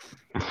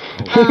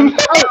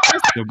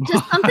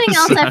 Just something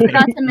else I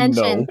forgot to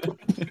mention.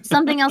 No.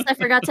 Something else I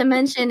forgot to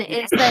mention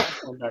is that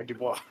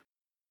Dubois.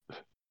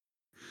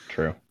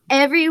 True.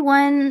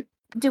 everyone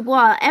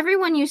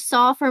you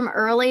saw from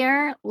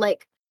earlier,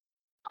 like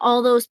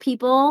all those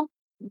people,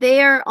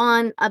 they're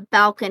on a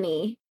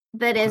balcony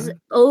that is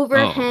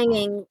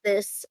overhanging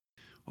this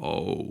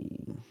Oh.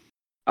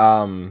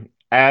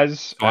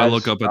 As I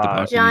look up at the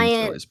balcony giant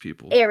and kill these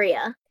people.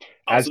 area.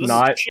 As this is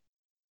not- a shit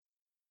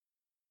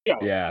show.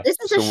 Yeah. This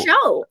is a so-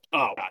 show.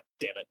 Oh, god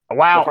damn it.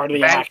 Wow. We're part of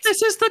the man, act.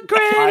 This is the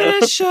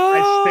greatest show.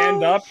 I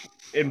stand up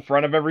in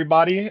front of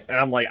everybody and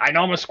I'm like, I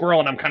know I'm a squirrel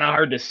and I'm kind of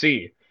hard to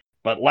see,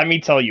 but let me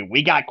tell you,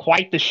 we got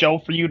quite the show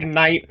for you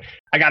tonight.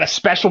 I got a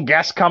special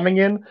guest coming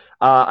in.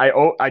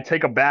 I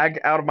take a bag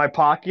out of my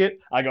pocket.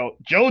 I go,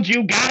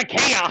 Joju got a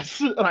chaos,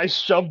 and I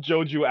shove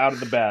Joju out of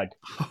the bag,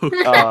 Oh,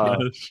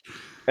 gosh.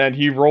 and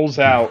he rolls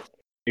out.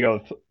 He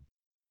goes,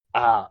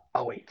 oh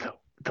wait,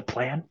 the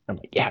plan? I'm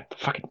like, yeah,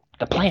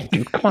 the plan,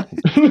 dude. Come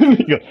on.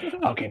 He goes,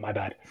 okay, my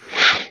bad.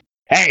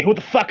 Hey, who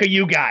the fuck are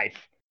you guys?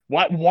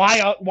 What?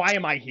 Why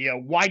am I here?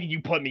 Why did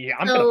you put me here?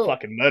 I'm gonna So-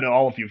 fucking murder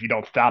all of you if you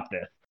don't stop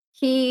this.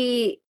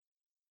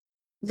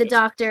 The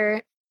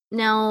doctor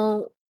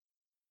now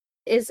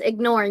is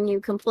ignoring you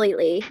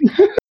completely.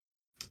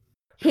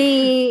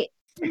 It's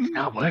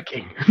not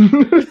working.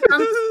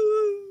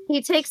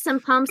 He takes some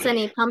pumps and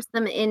he pumps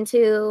them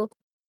into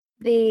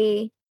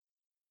the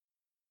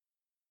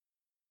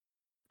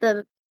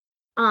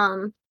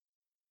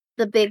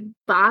big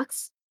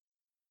box,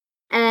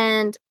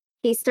 and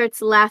he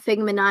starts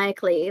laughing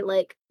maniacally,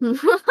 like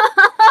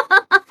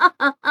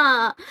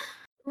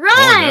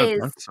rise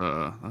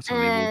That's an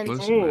And- evil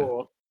person. man.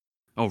 Ooh.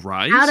 Oh,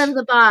 rise? out of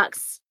the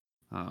box.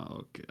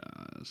 Oh,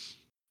 gosh.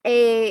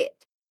 A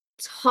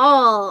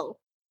tall,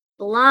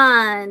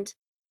 blonde,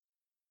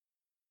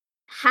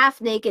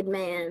 half-naked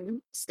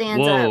man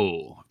stands up,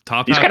 Whoa.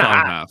 Top He's half, kinda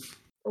bottom hot.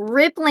 half.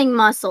 rippling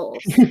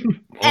muscles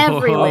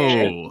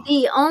everywhere. Oh.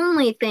 The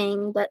only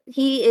thing that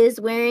he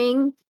is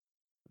wearing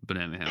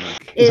Banana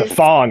hammock. It's a is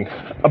thong.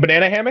 A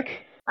banana hammock?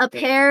 a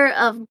pair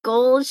of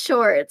gold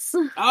shorts,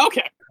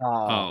 Okay.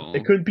 Oh.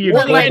 It could be a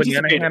More gold than I banana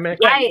anticipated. hammock.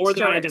 Yeah, Tight more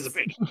than I shorts.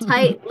 anticipated.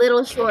 tight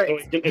little shorts. So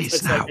it's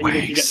He's like not anything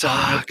wearing you get thrown at.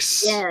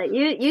 socks. Yeah,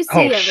 you see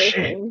Oh, shit.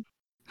 everything.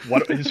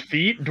 What his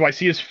feet? Do I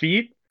see his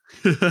feet?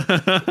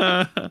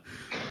 How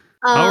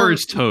are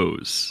his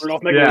toes?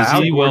 Rudolph, Yeah, Is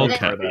how he well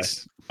gorgeous are they?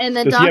 kept? And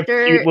the Does he have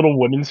doctor, cute little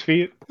women's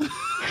feet?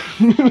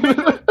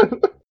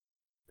 the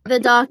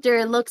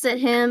doctor looks at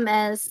him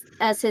as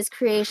his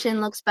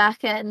creation looks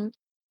back at him.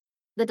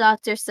 The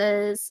doctor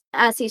says,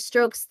 as he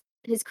strokes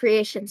his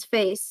creation's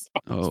face,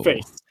 Oh.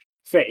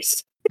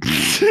 Face.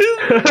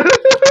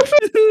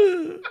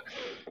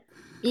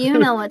 you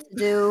know what to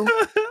do.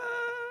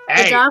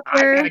 Hey,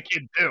 doctor- I got a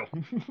kid too.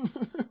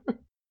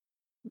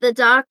 The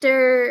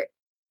doctor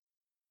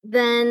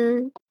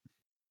then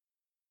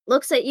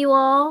looks at you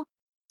all,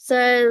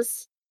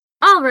 says,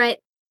 "All right,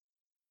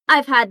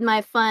 I've had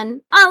my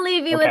fun. I'll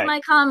leave you with Okay. my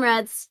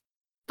comrades.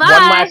 Bye."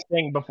 One last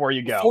thing before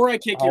you go. Before I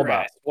kick Hold your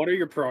up. ass, what are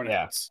your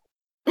pronouns?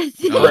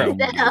 True.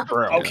 Down.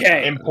 True.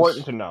 Okay.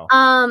 Important to know.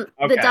 The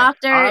Okay.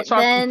 doctor I saw some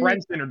then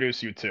friends to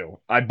introduce you to.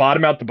 I bought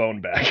him out the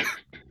bone bag.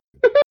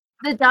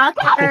 the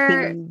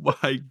doctor Oh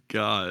my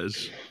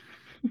gosh.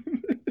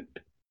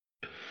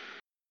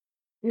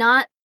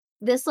 not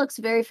this looks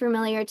very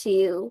familiar to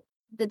you.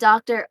 The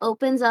doctor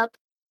opens up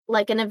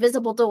like an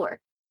invisible door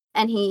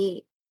and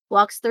he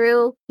walks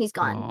through. He's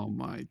gone. Oh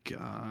my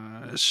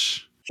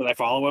gosh. Should I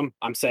follow him?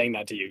 I'm saying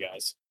that to you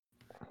guys.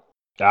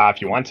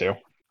 If you want to.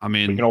 I We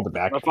mean, can hold it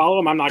back. If I follow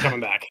him, I'm not coming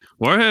back.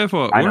 we're here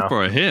for I know.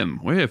 him.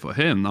 We're here for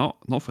him, not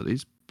for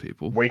these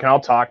people. We can all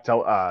talk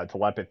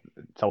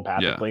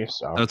telepathically.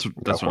 So That's go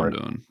what for I'm it.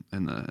 doing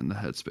in the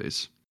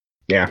headspace.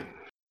 Yeah.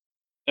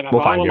 If I We'll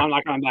follow find him, you. I'm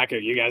not coming back here.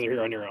 You guys are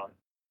here on your own.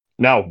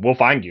 No, we'll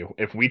find you.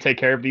 If we take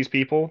care of these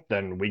people,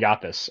 then we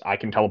got this. I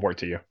can teleport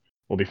to you.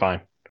 We'll be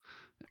fine.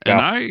 And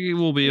Go. I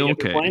will be Can you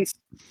get through okay. planes?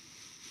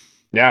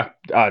 Yeah.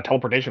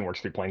 Teleportation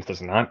works through planes,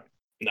 does it not?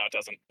 No, it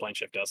doesn't. Plane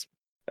shift does.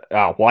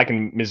 Oh, well, I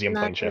can museum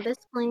Not plane for shift. this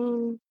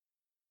plane.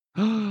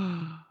 You I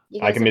guys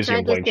can have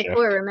museum tried this plane shift.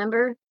 before,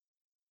 remember?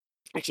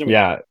 Actually, we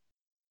Yeah.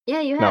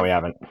 Yeah, you have. No, we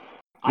haven't. I No,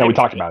 we haven't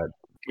talked tried about it.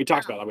 We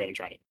talked about it. We haven't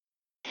tried it.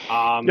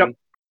 Yep.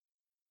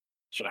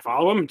 Should I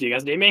follow him? Do you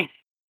guys need me?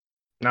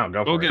 No,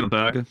 go Go for get it. him,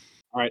 Packer.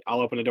 All right,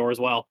 I'll open a door as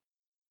well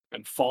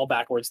and fall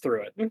backwards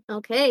through it,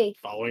 Okay,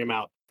 following him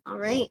out. all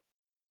right.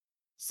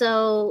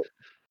 So,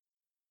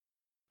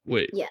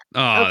 Wait. Yeah.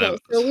 Oh, okay,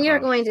 so we are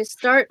going to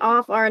start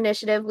off our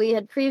initiative. We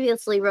had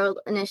previously wrote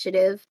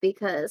initiative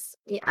because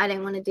I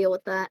didn't want to deal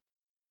with that.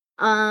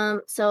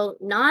 So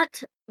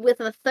not with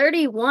a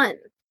 31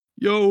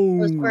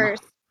 was Yo.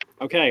 first.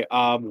 Okay,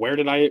 where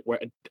did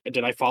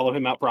I follow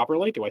him out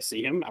properly? Do I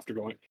see him after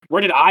going?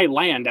 Where did I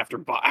land after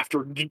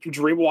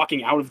dream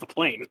walking out of the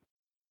plane?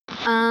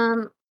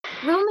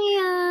 Roll me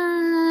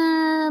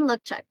a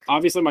luck check.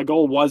 Obviously, my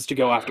goal was to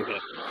go after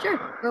him.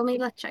 Sure, roll me a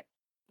luck check.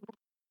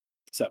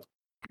 So,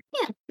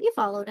 Yeah, you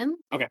followed him.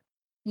 Okay.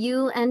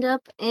 You end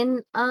up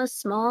in a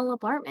small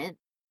apartment.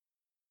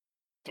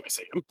 do I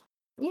see him?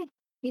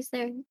 He's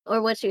there,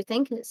 or what you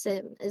think is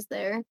him is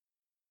there.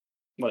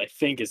 What I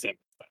think is him.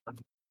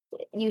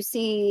 You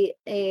see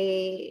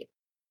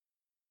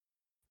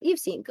You've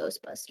seen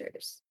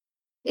Ghostbusters.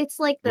 It's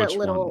like that Which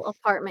little one?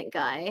 apartment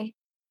guy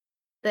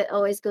that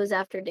always goes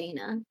after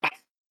Dana.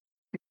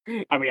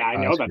 I mean, I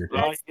know that's that.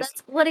 weird.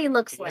 That's what he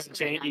looks He like.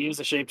 he used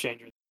a shape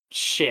changer.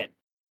 Shit.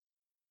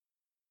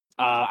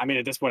 I mean,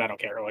 at this point, I don't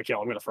care who I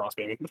kill. I'm gonna frost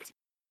beam him.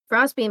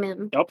 Frostbeam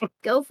him. Nope.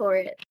 Go for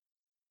it.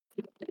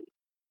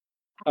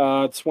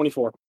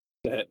 24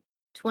 to hit.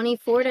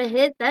 24 to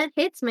hit. That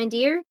hits, my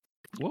dear.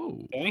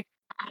 Whoa. Okay.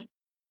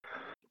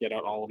 Get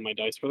out all of my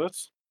dice for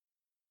this.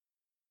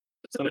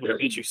 Son of a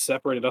bitch, you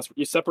separated us.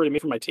 You separated me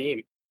from my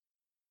team.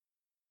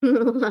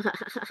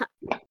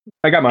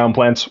 I got my own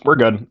plans. We're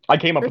good. I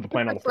came up with the That's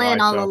plan on the plan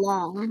fly. all So.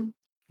 along.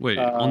 Wait,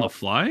 on the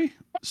fly?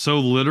 So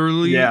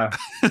literally. Yeah.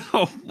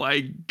 Oh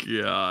my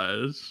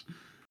gosh.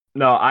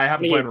 No, I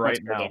have a 28 plan right points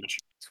per now. damage.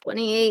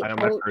 28. I know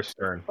my Oh, first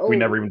turn. oh. We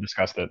never even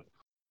discussed it.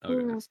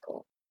 Okay. that's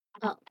cool.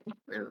 Oh,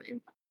 never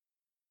mind.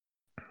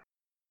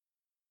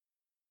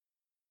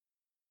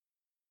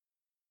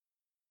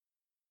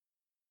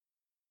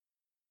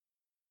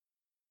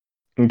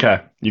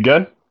 Okay. You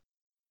good?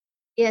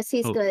 Yes,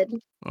 he's Oh. good.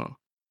 Oh.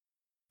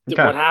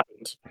 Okay. What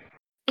happened?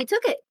 He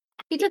took it.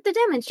 He took the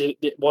damage.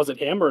 Was it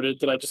him, or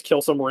did I just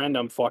kill some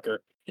random fucker?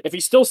 If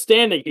he's still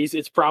standing,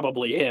 it's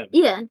probably him.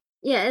 Yeah,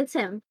 it's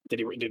him. Did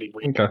he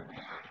Okay.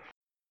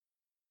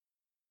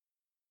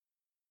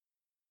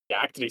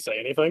 react? Did he say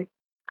anything?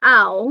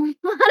 Ow.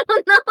 I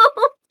don't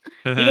know.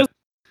 He doesn't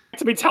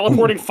to be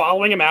teleporting,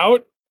 following him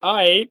out.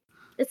 Alright.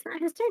 It's not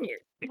his turn yet.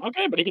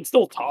 Okay, but he can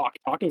still talk.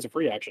 Talking's a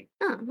free action.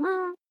 Oh,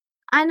 well,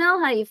 I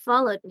know how you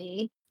followed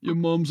me. Your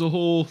mom's a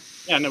hole.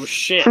 Yeah, no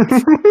shit.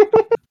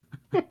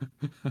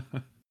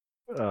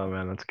 Oh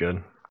man, that's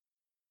good.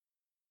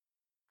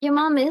 Your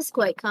mom is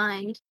quite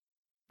kind.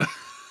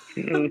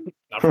 Not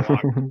for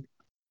long.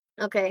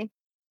 Okay.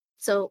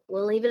 So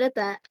we'll leave it at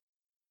that.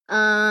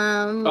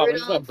 Oh,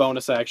 there's a Rudolph-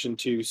 bonus action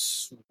to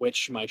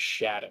switch my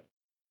shadow.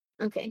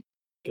 Okay.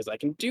 Because I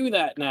can do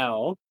that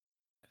now.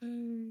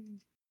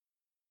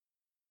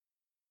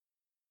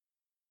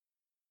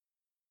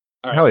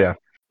 Alright, Hell yeah.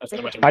 that's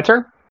my turn. My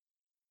turn?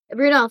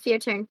 Rudolph, your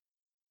turn.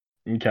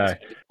 Okay.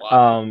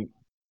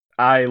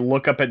 I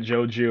look up at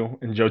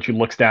Joju, and Joju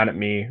looks down at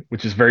me,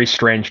 which is very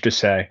strange to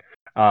say,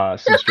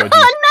 since Joju's pretty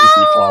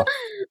tall.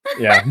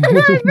 Yeah. I forgot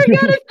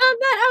about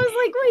that. I was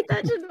like, wait,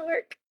 that shouldn't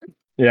work.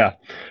 Yeah.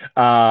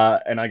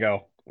 And I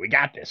go, "We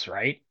got this,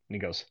 right?" And he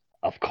goes,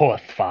 "Of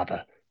course,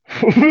 father."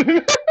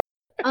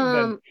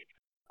 Then,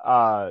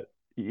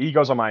 he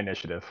goes on my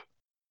initiative.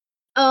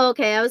 Oh,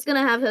 okay. I was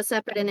gonna have a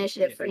separate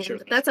initiative for him,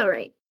 but that's all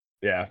right.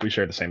 Yeah, we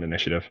share the same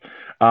initiative.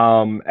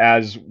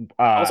 As Also,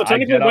 I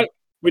technically, get up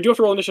we do have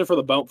to roll initiative for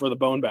the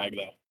bone bag,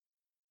 though.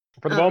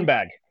 for the bone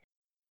bag.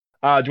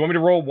 Do you want me to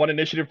roll one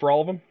initiative for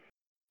all of them?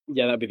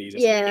 Yeah, that'd be the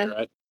easiest.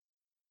 Yeah.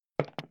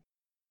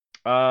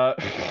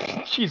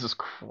 Right? Jesus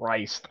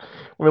Christ.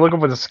 Let me look up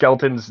what the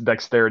skeleton's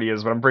dexterity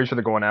is, but I'm pretty sure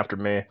they're going after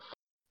me.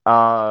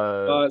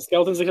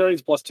 Skeleton's dexterity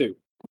is +2.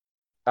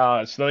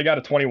 So they got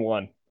a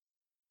 21.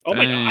 Oh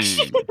my gosh.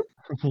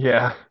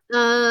 Yeah.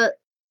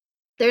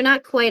 They're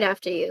not quite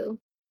after you.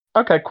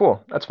 Okay,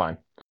 cool. That's fine.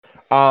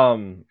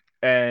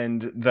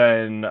 And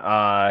then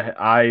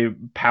I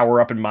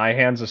power up in my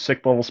hands a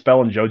 6th level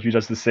spell, and Joju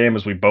does the same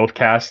as we both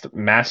cast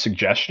Mass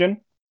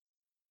Suggestion.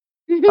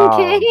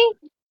 Okay.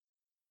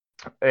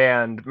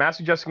 And Mass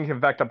Suggestion can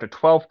affect up to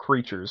 12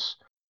 creatures.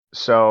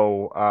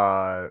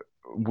 So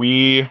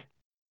we,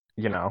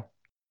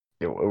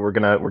 we're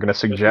gonna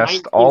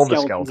suggest all the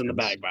skeletons in the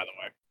bag, by the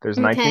way. There's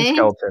 19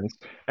 skeletons,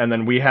 and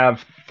then we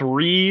have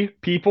 3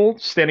 people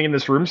standing in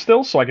this room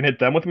still, so I can hit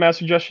them with Mass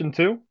Suggestion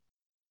too.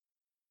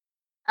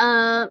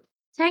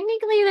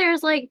 Technically,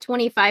 there's like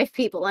 25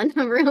 people in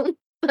the room.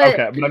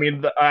 Okay, but I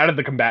mean, out of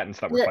the combatants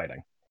that we're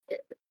fighting,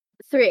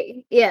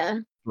 3, yeah.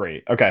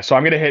 3. Okay, so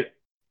I'm gonna hit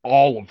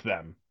all of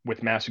them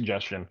with Mass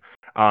Suggestion.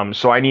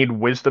 So I need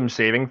Wisdom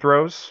saving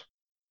throws.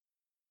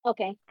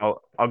 Okay.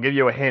 I'll give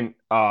you a hint.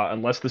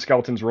 Unless the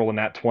skeletons roll a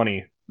nat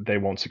 20, they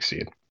won't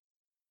succeed. I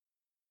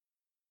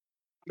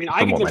mean, I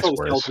can control the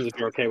skeletons if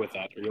you're okay with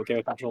that. Are you okay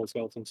with controlling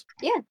skeletons?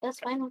 Yeah, that's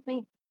fine with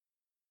me.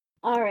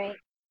 All right.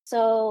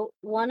 So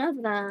one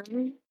of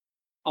them.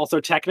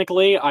 Also,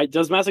 technically,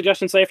 does Mass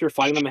Suggestion say if you're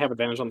fighting them, they have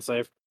advantage on the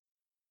save?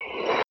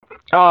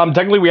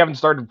 Technically, we haven't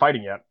started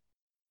fighting yet.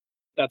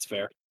 That's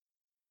fair.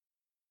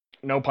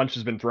 No punch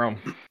has been thrown.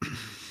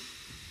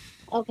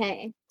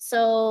 Okay,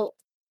 so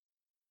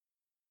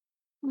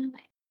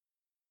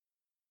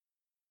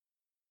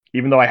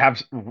even though I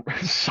have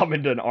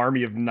summoned an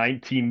army of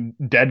 19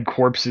 dead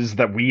corpses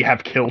that we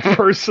have killed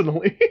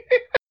personally.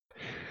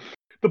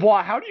 The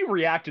Blah, how do you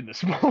react in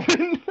this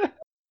moment?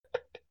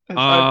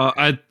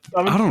 I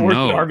don't know. An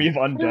army of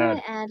undead. What do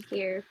I add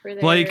here for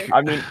their...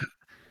 I mean,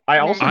 I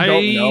also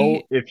don't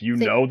know if you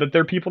know that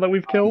they're people that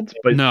we've killed,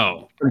 but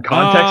from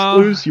context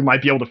clues, you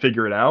might be able to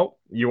figure it out.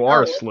 You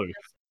are a sleuth.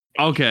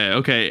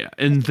 Okay.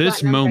 In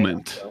this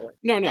moment.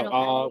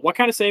 No. What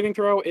kind of saving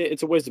throw?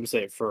 It's a wisdom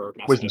save for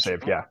wisdom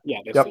save, yeah. Yeah.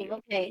 Yep.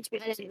 Okay, I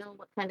didn't know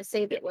what kind of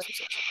save it was.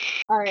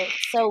 All right,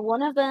 so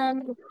one of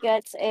them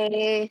gets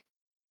a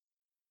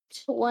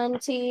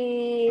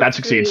 20. That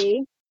succeeds.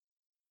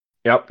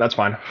 Yep, that's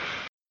fine.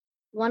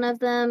 One of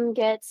them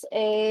gets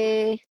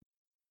a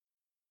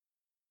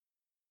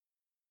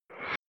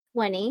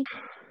 20.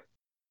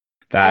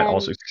 That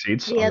also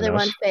succeeds. The other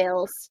one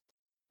fails.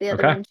 The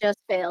other one just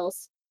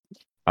fails.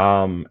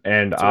 And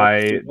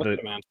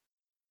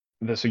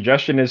the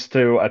suggestion is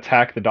to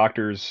attack the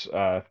doctor's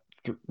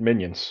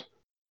minions.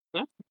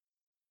 Huh?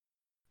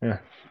 Yeah.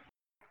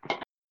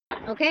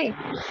 Okay.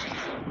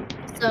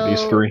 So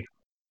these 3.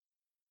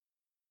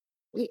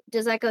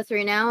 Does that go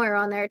through now or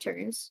on their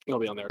turns? It'll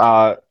be on their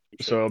turns.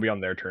 So it'll be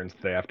on their turns.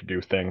 They have to do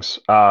things.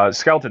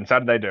 Skeletons, how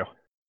did they do?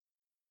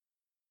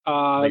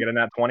 They get a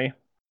nat 20?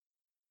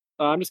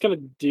 I'm just gonna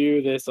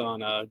do this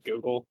on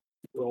Google.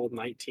 Roll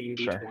 19d20.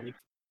 Sure.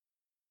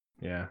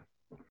 Yeah.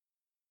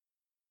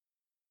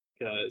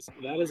 Because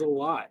that is a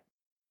lot.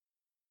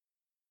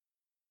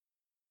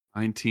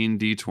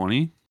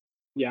 19d20?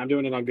 Yeah, I'm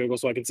doing it on Google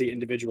so I can see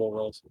individual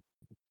rolls.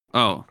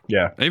 Oh.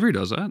 Yeah. Avery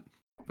does that,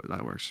 but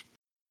that works.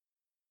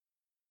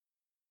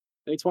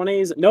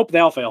 A20s? Nope, they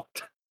all fail.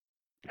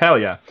 Hell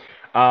yeah.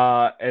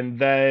 And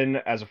then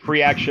as a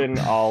free action,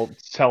 I'll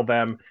tell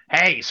them,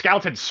 hey,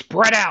 skeletons,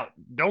 spread out.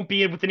 Don't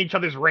be within each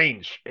other's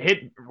range.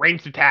 Hit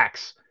ranged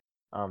attacks.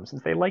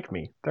 Since they like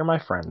me. They're my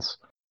friends.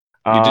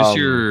 You just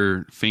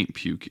your faint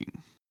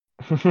puking.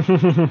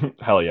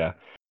 Hell yeah.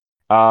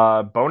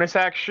 Bonus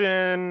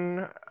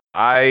action,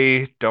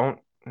 I don't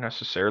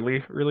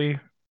necessarily really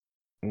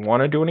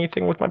want to do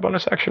anything with my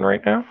bonus action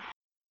right now.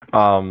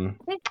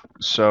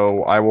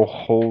 So I will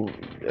hold.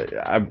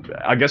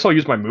 I guess I'll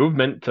use my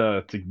movement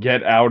to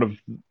get out of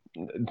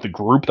the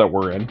group that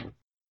we're in.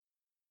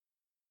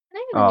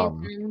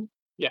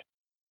 Yeah.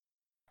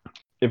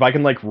 If I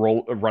can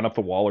run up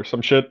the wall or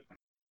some shit.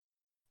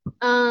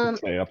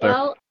 Stay up there.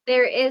 Well,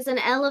 there is an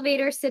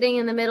elevator sitting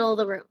in the middle of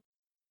the room.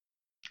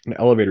 An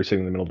elevator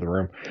sitting in the middle of the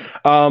room.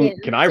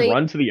 Can I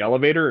run to the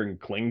elevator and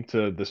cling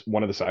to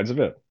one of the sides of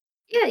it?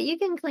 Yeah, you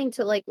can cling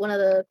to one of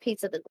the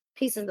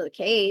pieces of the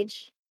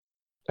cage.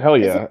 Hell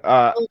yeah.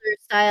 Older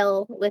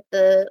style with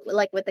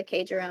the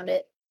cage around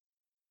it.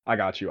 I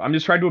got you. I'm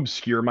just trying to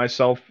obscure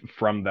myself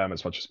from them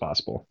as much as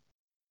possible.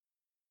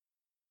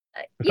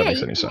 If that Yeah, makes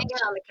you any can hang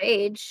sense. out on the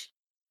cage.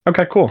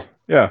 Okay, cool.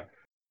 Yeah.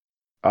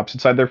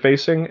 Opposite side they're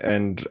facing,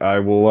 and I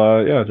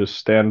will just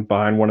stand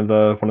behind one of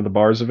the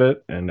bars of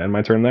it and end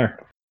my turn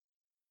there.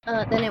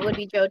 Then it would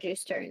be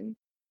Joju's turn.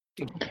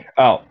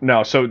 Oh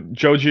no, so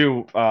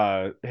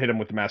Joju hit him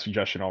with the mass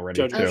suggestion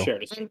already Jojo too.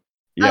 shared his.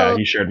 Yeah, Oh.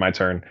 he shared my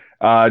turn.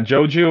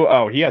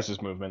 Joju, he has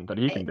his movement that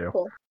he Okay, can do.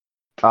 cool.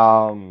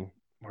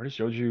 Where does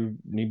Joju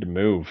need to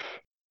move?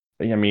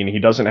 I mean, he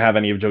doesn't have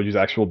any of Joju's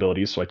actual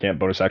abilities, so I can't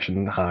bonus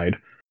action hide.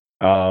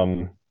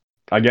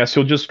 I guess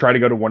he'll just try to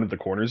go to one of the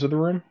corners of the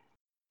room.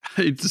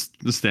 He just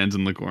stands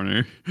in the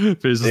corner,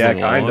 faces Yeah, the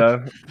wall.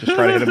 kinda. Just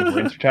try to hit him with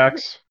range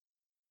attacks.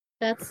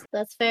 That's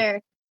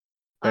fair.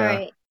 All Yeah.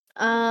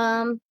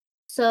 right.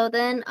 So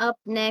then up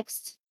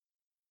next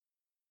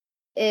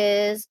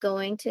is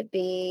going to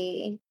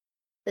be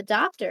the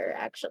doctor,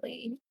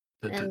 actually.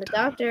 And the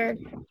doctor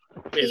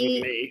Is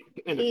with me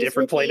in a he's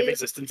different with plane of you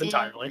existence in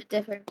entirely. a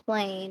different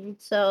plane.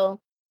 So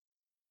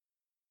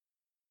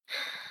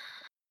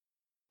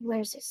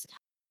where's his stuff?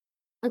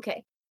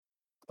 Okay.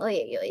 Oh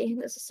yeah,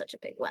 this is such a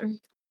big one.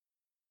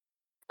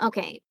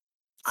 Okay.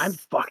 I'm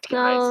fucked,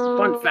 guys.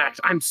 Fun fact: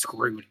 I'm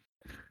screwed.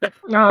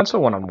 No, it's a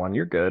one-on-one.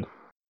 You're good.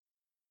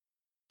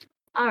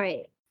 All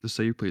right. Just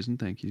say your please and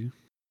thank you.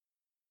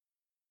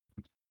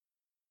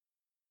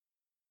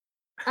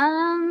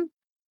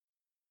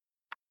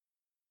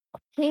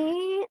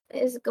 He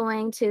is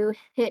going to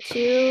hit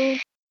you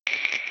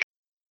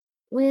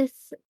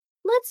with,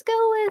 let's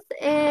go with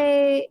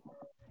a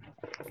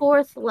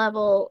 4th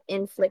level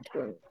inflict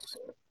wounds.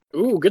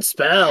 Ooh, good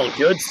spell.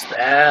 Good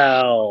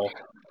spell.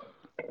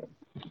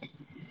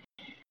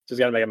 Just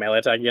gotta make a melee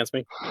attack against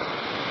me.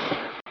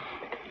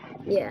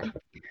 Yeah.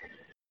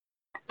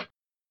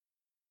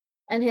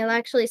 And he'll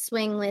actually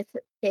swing with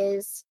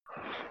his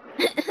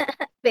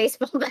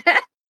baseball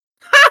bat.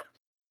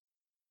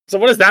 So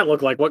what does that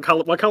look like? What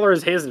color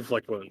is his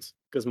inflict wounds?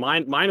 Because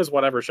mine is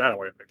whatever shadow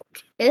wave.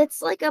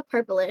 It's like a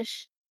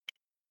purplish.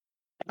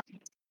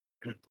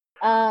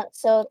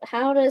 So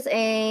how does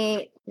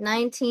a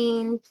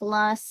 19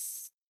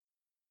 plus?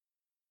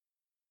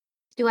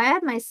 Do I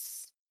add my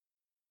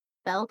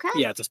spell cast?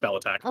 Yeah, it's a spell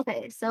attack.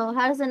 Okay, so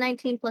how does a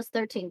 19 plus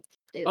 13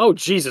 do? Oh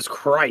Jesus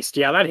Christ!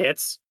 Yeah, that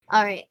hits.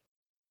 All right.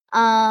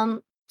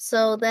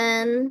 So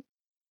then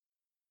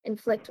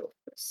inflict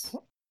wounds.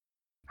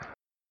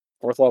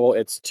 4th level,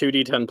 it's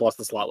 2d10 plus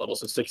the slot level,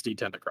 so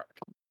 6d10 necrotic.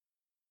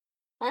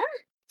 Huh?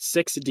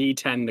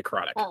 6d10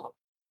 necrotic. Oh.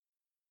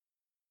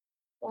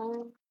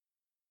 1,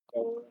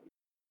 2,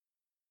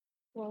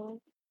 3,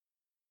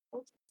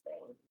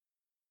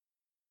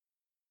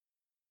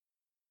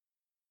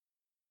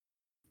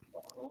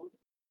 4,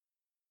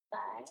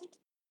 5,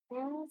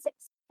 and 6.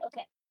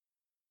 Okay.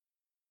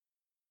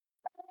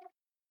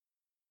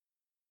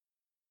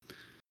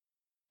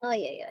 Oh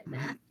yeah,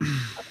 math.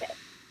 Okay.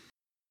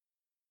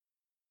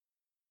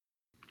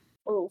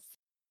 Oof.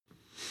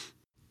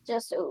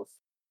 Just oof.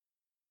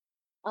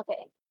 Okay.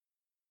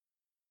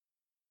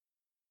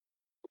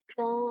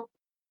 That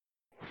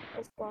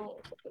is going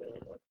to be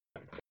that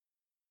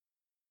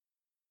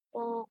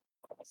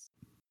plus.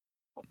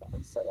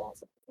 Okay, so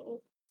that's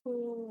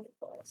 18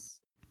 plus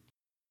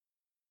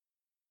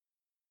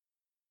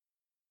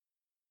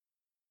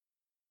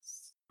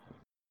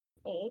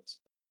 8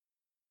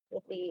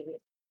 would be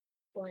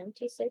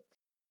 26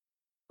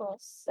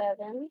 plus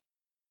 7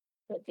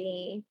 would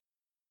be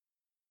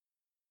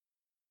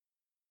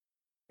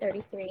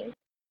 33,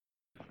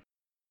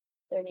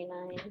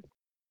 39,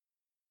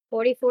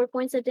 44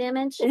 points of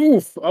damage.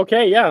 Oof.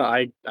 Okay,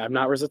 yeah, I'm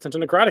not resistant to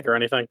necrotic or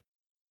anything.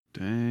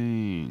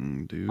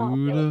 Dang, dude.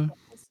 Oh,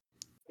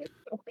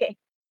 okay.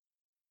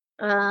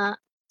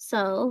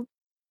 So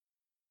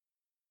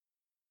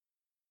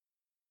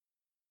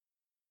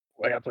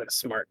I gotta play this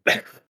smart.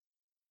 I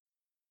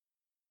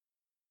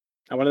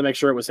wanted to make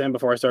sure it was him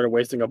before I started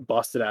wasting a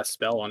busted ass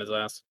spell on his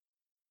ass.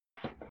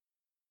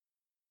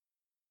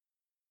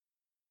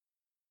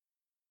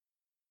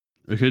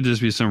 It could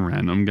just be some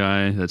random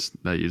guy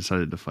that you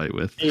decided to fight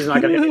with. He's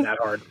not gonna hit me that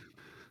hard.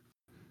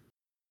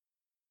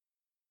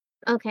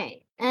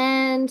 okay,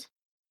 and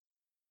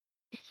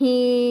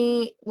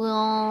he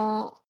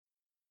will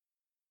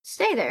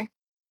stay there.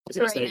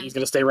 He's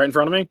gonna stay right in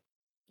front of me?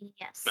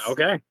 Yes.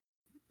 Okay.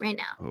 Right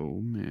now.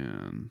 Oh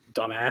man.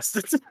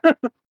 Dumbass.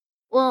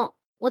 Well,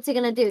 what's he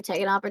gonna do?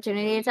 Take an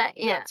opportunity attack?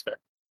 Yeah. That's fair.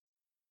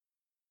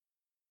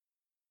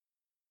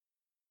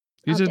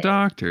 He's Okay. a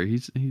doctor.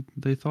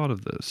 They thought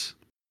of this.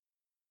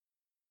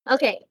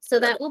 Okay, so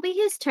that will be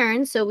his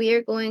turn. So we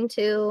are going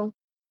to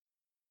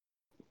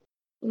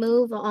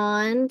move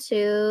on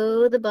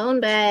to the bone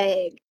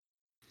bag.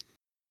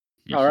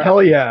 All right.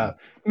 Hell yeah.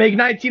 Make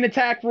 19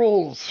 attack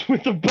rolls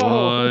with the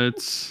bow.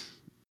 What?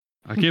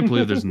 I can't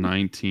believe there's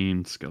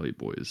 19 Skelly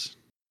boys.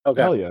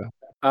 Okay. Hell yeah.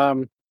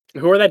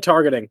 Who are they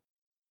targeting?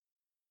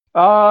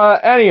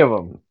 Any of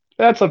them.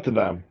 That's up to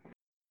them.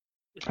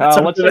 That's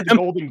up Let's to say the them.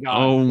 Golden God.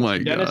 Oh Let's my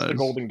say Dennis, the gosh.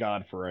 Golden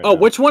God for right Oh, now.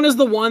 which one is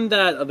the one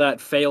that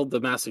failed the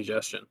mass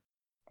suggestion?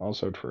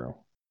 Also true.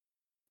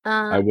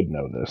 I would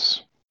know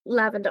this.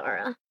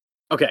 Lavendara.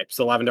 Okay,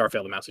 so Lavendar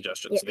failed the mouse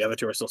suggestion, Yes. so the other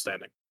two are still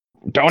standing.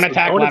 Don't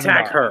attack Lavendar.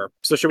 Attack her.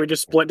 So should we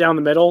just split down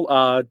the middle?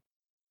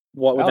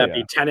 What would that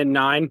be? 10 and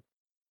 9?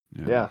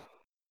 Yeah.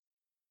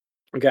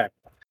 Okay.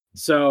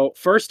 So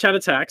first 10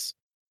 attacks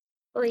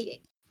Oh, yeah.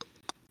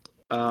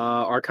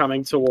 are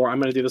coming toward. I'm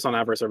going to do this on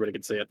average so everybody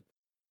can see it.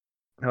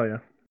 Hell yeah.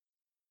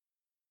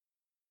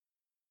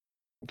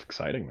 It's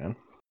exciting, man.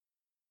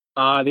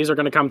 These are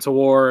going to come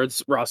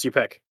towards Ross. You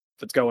pick.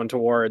 If it's going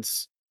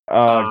towards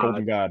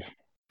Golden God.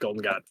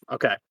 Golden God.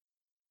 Okay.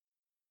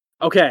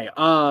 Okay.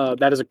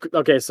 That is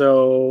okay.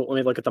 So let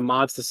me look at the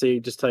mods to see.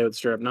 Just tell you what the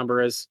straight up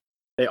number is.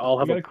 They all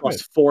have a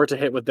 +4 to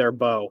hit with their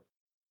bow.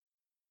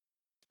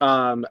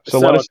 So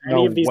let us if any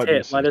know of these what hit,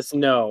 this let is. us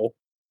know.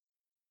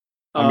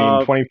 I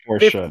mean, 24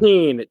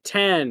 15, should.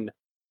 10,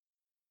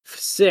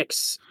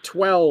 6,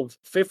 12,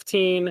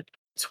 15,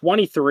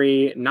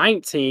 23,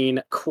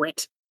 19,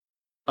 crit,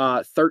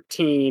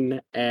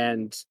 13,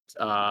 and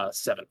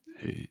 7.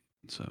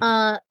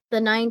 The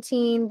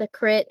 19, the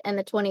crit, and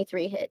the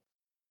 23 hit.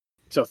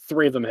 So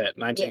 3 of them hit.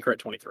 19, crit,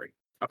 23.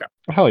 Okay.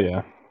 Hell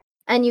yeah.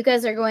 And you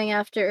guys are going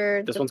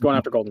after... This one's going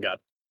after Golden God.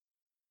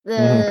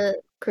 His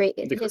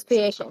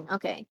creation.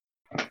 Okay.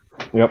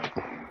 Yep.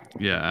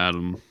 Yeah,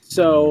 Adam.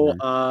 So,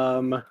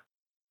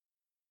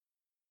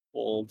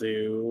 we'll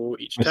do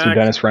each Mr. attack.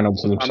 Dennis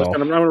Reynolds himself.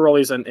 I'm gonna roll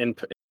these in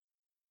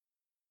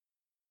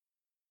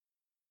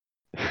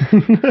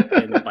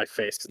my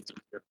face.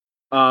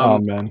 Oh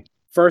man.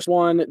 First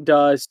one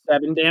does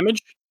 7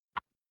 damage.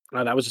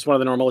 That was just one of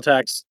the normal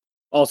attacks.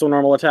 Also a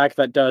normal attack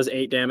that does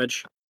 8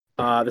 damage.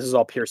 This is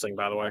all piercing,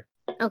 by the way.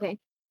 Okay.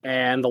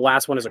 And the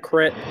last one is a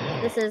crit.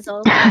 This is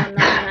also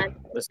not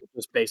This is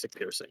just basic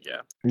piercing,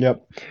 yeah.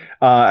 Yep.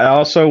 I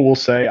also will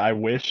say I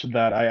wish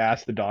that I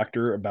asked the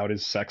doctor about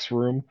his sex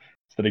room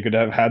so that he could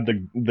have had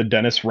the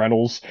Dennis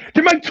Reynolds.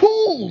 They're my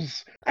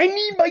tools! I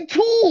need my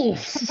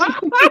tools!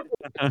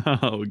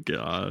 Oh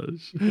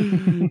gosh.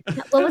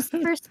 What was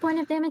the first point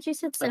of damage you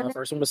said? 7?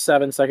 First one was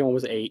 7, second one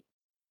was 8.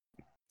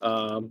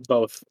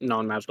 Both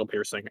non-magical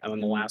piercing. And then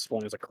the last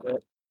one is a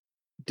crit.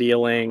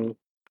 Dealing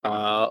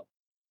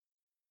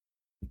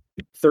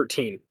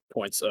 13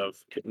 points of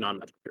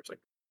non-magical piercing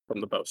from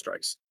the bow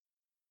strikes.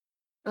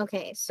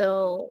 Okay,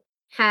 so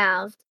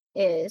halved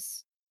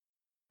is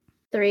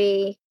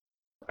 3.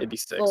 It'd be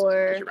 6.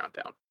 4 you round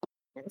down.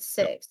 And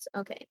 6.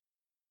 Okay.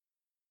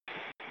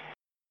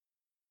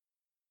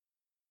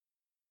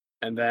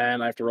 And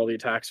then I have to roll the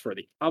attacks for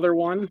the other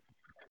one,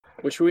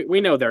 which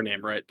we know their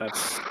name, right?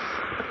 That's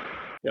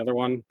the other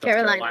one. That's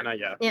Carolina.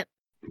 Yeah. Yep.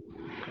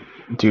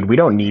 Dude, we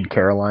don't need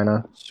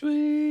Carolina.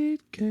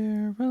 Sweet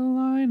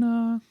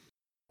Carolina.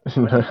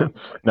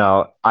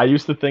 No, I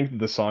used to think that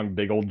the song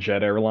 "Big Old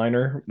Jet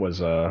Airliner"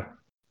 was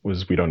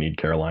 "We Don't Need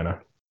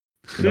Carolina."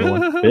 You know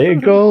what?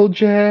 Big old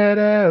jet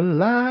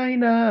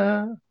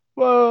airliner.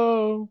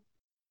 Whoa.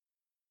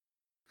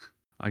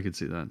 I could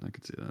see that.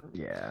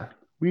 Yeah.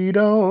 We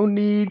don't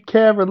need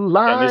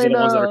Carolina. Yeah, these are the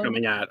ones that are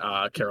coming at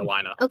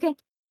Carolina. Okay.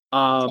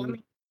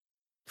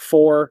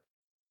 4.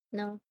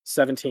 No.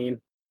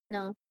 17.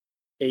 No.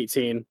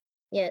 18.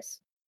 Yes.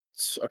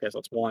 Okay, so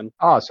that's 1.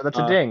 Oh, so that's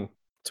a ding.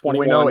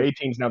 21. We know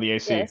 18 is now the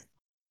AC. Yes.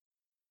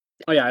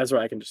 Oh yeah, that's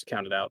right. I can just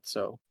count it out.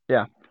 So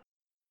yeah,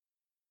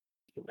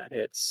 that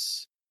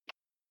hits.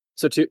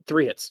 So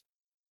 3 hits.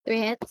 3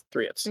 hits.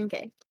 3 hits.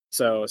 Okay.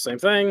 So same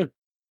thing.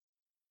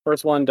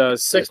 First one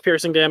does 6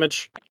 piercing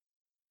damage.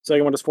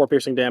 Second one does 4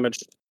 piercing damage.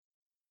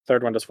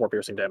 Third one does 4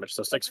 piercing damage.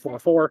 So 6, 4,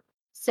 4.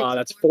 6,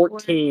 That's 4,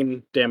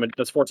 14 damage.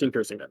 That's 14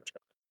 piercing damage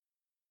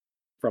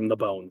from the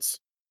bones.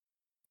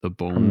 The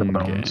bone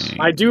bones. gang.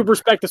 I do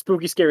respect the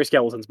spooky, scary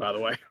skeletons, by the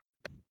way.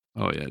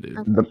 Oh yeah, dude.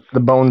 The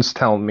bones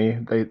tell me.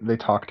 They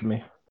talk to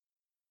me.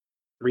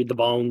 Read the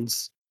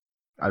bones.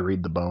 I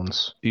read the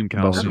bones. Team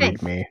Bones Calcium.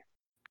 read me.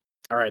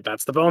 All right,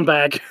 that's the bone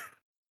bag.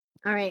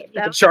 All right.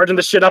 You've been charging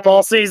the shit up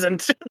all season.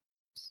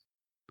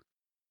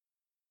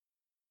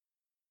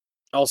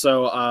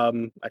 Also,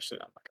 actually,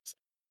 no, I'm not gonna say.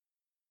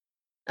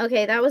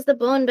 Okay, that was the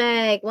bone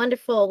bag.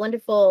 Wonderful,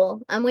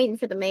 wonderful. I'm waiting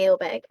for the mayo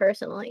bag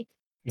personally.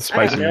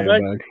 Spicy mayo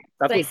mayo bag.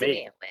 That's Spicy me.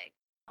 mayo bag.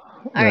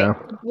 All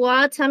right,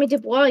 Dubois, Tommy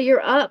Dubois,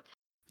 you're up.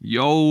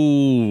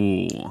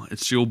 Yo,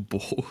 it's your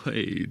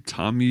boy,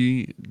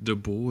 Tommy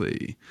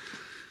DeBoy.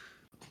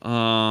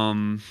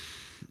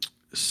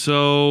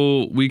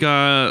 So we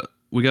got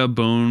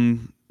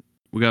Bone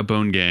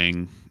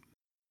Gang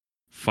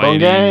fighting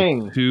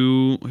Gang.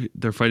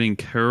 They're fighting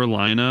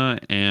Carolina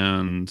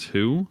and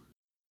who?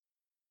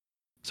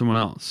 Someone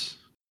else.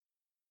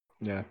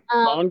 Yeah.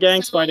 Bone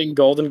Gang's fighting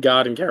Golden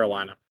God in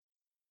Carolina.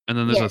 And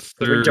then there's a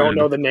third. We don't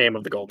know the name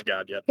of the Golden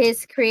God yet.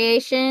 His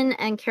creation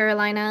and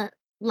Carolina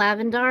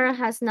Lavendar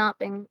has not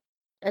been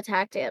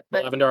attacked yet,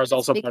 but Lavendar is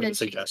also part of the because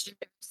she's suggestion.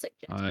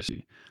 under I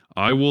see.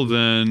 I will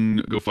then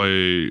go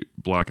fight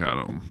Black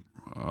Adam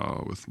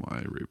with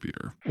my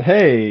rapier.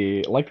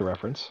 Hey, like the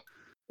reference.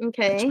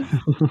 Okay.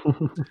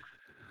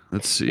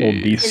 Let's Little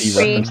see. DC His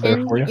reference there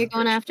creation for you. you're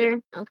going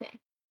after? Okay.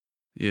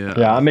 Yeah.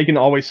 Yeah, I'm making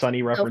Always Sunny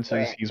for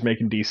references. it. He's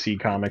making DC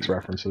Comics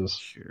references.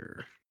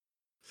 Sure.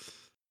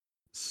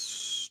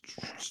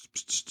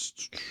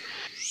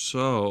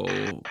 So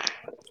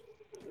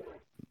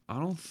I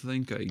don't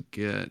think I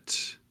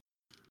get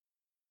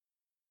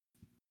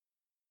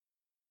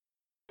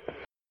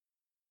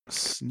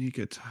sneak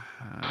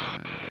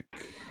attack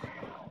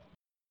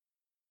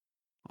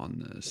on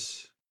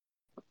this.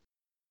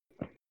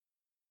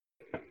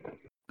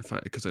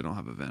 Because I don't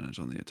have advantage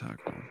on the attack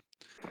roll.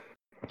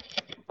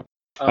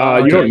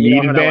 You don't need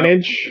have an ally-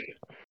 advantage.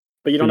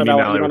 but you don't You have mean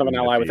you don't have within an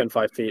ally 5 within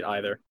 5 feet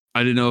either.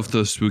 I didn't know if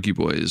those spooky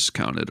boys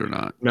counted or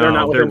not. No, They're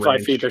not within 5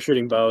 ranged. feet. They're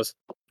shooting bows.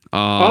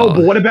 Oh,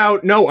 but what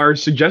about our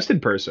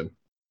suggested person?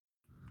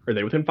 Are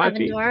they within 5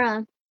 feet?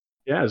 Lavendora.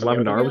 Yeah, is Are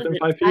they Lavendar within within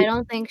 5 5 feet? I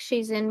don't think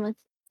she's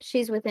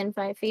within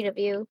 5 feet of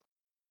you.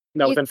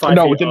 No, You- within 5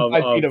 No, feet within of,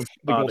 5 feet of the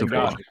the Golden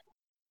creation. God.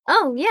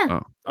 Oh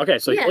yeah. Okay,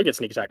 so Yeah. we'll get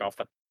sneak attack off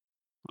then.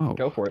 Oh,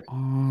 Go for it.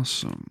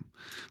 awesome.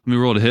 Let me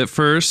roll to hit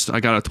first. I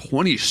got a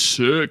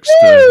 26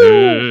 to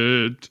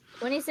hit.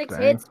 26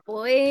 Dang. hits,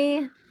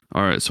 boy.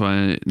 All right, so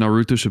I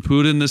Naruto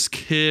Shippuden this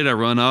kid. I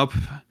run up,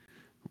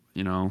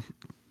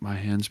 my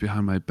hands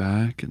behind my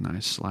back, and I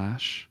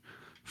slash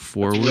It's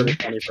forward. really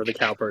funny for the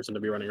cow person to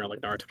be running around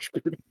like Naruto.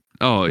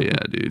 Oh yeah,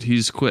 dude,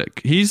 he's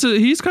quick. He's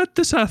got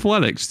this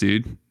athletics,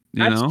 dude.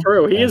 That's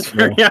true. He is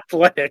very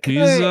athletic.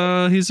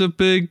 He's a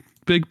big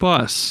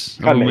bus.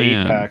 Got Oh an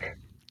man. 8-pack.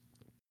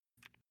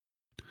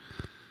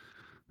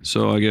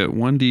 So I get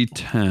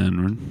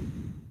 1d10.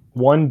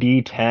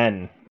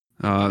 1d10.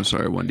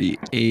 Sorry,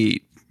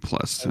 1d8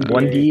 plus 10.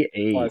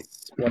 1d8.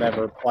 Plus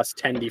whatever, plus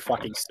 10d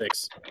fucking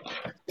 6.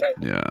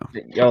 Yeah.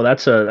 Yo,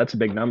 that's a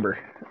big number.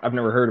 I've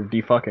never heard of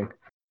d-fucking.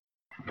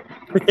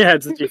 Yeah,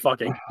 it's a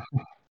fucking.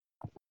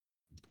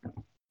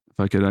 If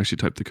I could actually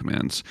type the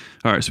commands.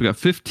 All right, so we got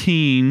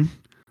 15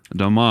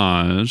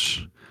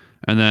 damage,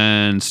 and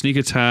then sneak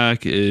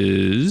attack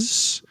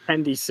is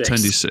 10d6.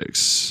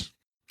 10d6.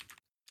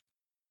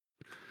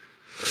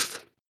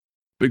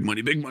 Big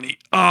money, big money.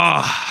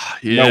 Ah,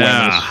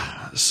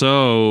 yeah.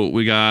 So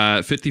we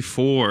got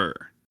 54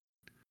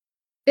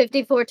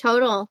 54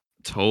 total.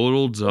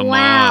 total damage.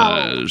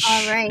 Wow.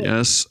 All right.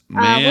 Yes,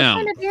 What ma'am.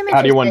 kind of damage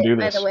How do you is wanna it, do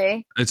by this? the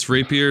way? It's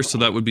rapier, so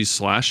that would be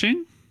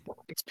slashing.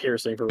 It's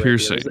piercing for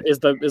Piercing. rapier. Is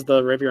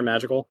the rapier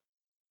magical?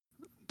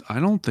 I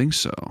don't think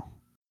so.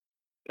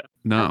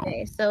 No.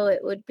 Okay, so it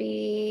would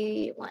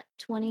be what,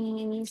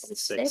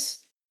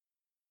 26?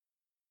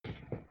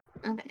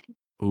 Okay.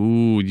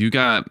 Ooh, you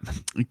got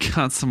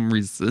some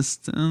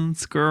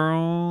resistance,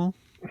 girl.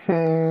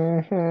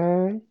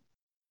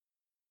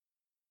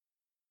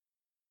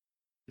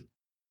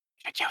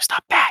 Should use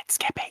the bat,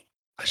 Skippy.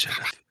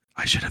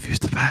 I should have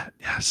used the bat.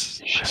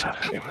 Yes.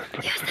 It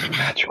would be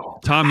magical.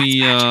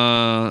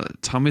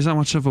 Tommy's not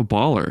much of a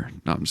baller.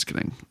 No, I'm just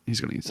kidding.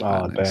 He's gonna use the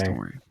bat Oh, next.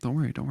 dang. Don't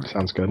worry.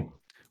 Sounds good.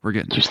 We're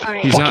getting Just it. All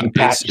right. He's not. fucking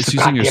bat. It's Just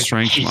using your goddamn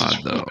strength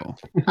Jesus. mod though.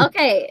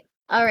 Okay.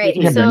 All right.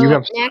 Yeah, so but you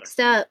have- next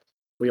up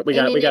We got In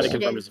to initiative.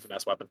 confirm it's a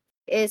finesse weapon.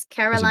 is As a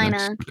Carolina.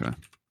 next- Okay.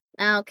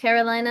 Now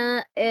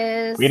Carolina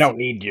is We don't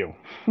need you.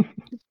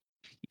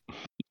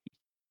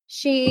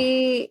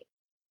 she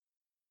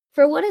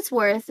for what it's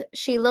worth,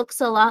 she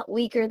looks a lot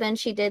weaker than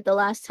she did the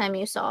last time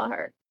you saw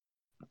her.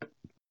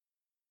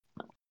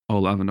 Oh,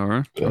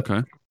 Lavendara. Yeah.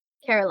 Okay.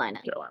 Carolina.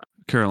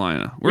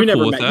 Carolina. We're You never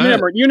cool with met.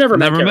 that. You never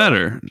met met Carolina.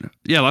 her.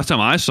 Yeah, last time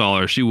I saw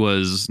her, she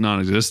was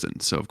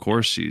non-existent. So of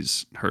course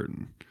she's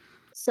hurting.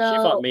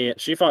 So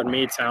She fought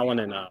me, Talon,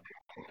 and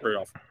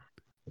Rudolph.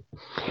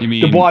 You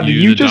mean Dubois, did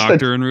you you the just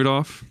doctor and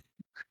Rudolph?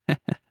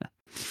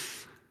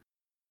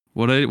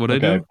 What I Okay.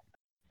 do?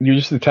 You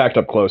just attacked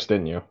up close,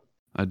 didn't you?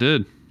 I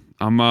did.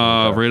 I'm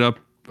Okay. right up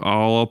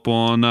all up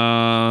on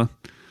the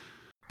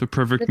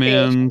perfect The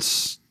creation.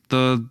 man's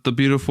the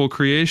beautiful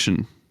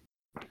creation.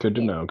 Good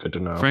to know. Good to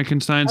know.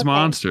 Frankenstein's Okay.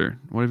 monster.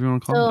 Whatever you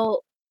want to call it.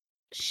 so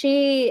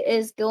she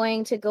is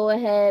going to go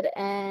ahead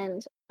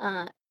and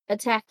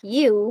attack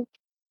you.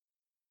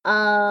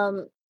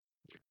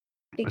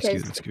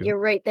 Because that's cute. you're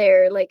right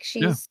there, like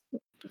she's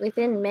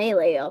within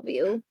melee of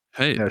you.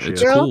 Hey, Yeah, she it's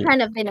is. You're cool. all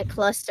kind of in a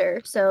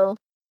cluster, so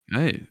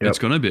Hey, Yep. it's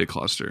gonna be a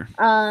cluster.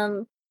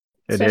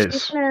 It so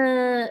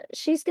is.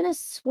 she's gonna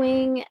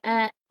swing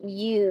at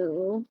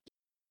you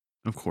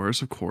Of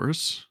course.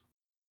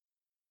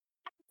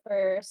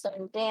 for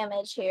some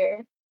damage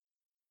here.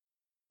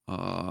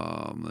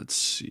 Let's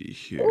see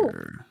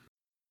here.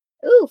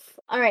 Oof.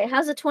 All right,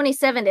 how's a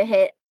 27 to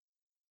hit?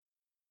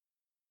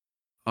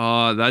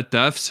 That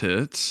death's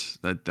hit.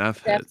 That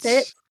death Death's hits.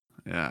 hit?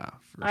 Yeah,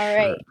 for All sure.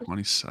 right.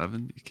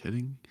 27. You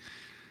kidding?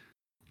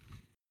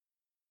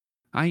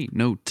 I ain't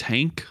no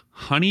tank,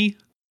 honey.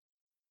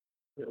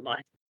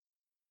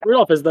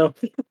 Rudolph is though.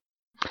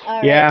 All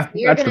right, Yeah, so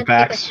you're that's the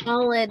gonna take a facts.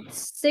 solid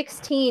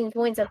 16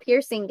 points of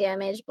piercing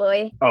damage,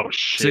 boy. Oh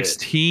shit.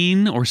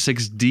 16 or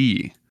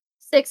 6D?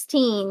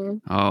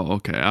 16. Oh,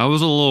 okay. I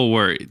was a little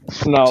worried.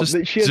 No,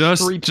 Just- she has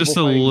just- 3 just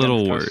people a fighting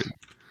little against us. worried.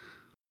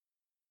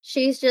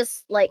 She's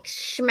just like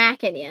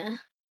smacking you.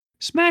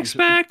 Smack. Okay.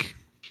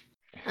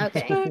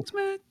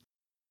 Smack.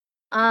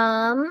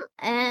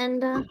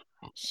 And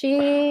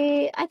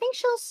I think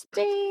she'll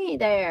stay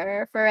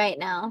there for right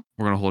now.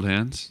 We're gonna hold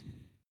hands.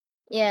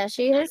 Yeah,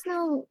 she has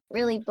no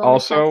really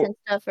bonus checks Also, and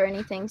stuff or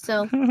anything.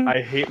 So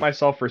I hate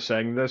myself for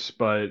saying this,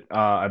 but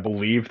I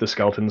believe the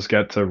skeletons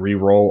get to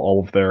re-roll all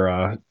of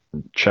their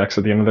checks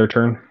at the end of their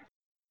turn.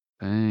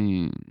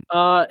 Dang.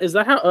 Is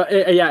that how?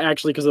 Yeah,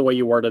 actually, because of the way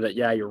you worded it,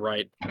 yeah, you're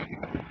right.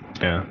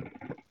 Yeah.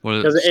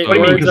 What Because it what do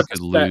you mean? words you up could the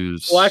spell.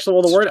 lose. Well,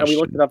 actually, the word we suggestion.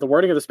 looked it up. The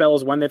wording of the spell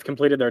is when they've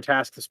completed their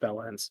task. The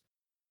spell ends.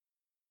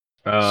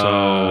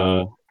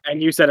 So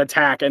And you said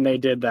attack, and they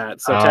did that.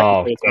 So Oh,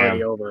 technically, it's damn.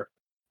 already over.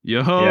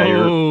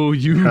 yo,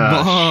 you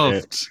Ah,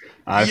 shit. buffed.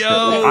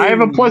 I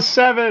have a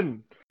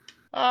 +7.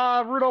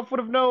 Rudolph would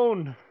have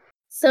known.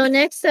 so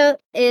next up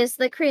is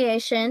the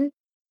creation,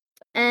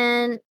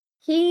 and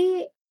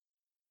he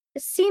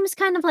seems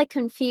kind of like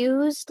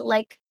confused,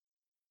 like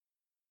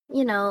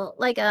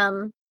like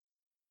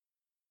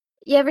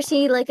you ever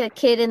see like a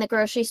kid in the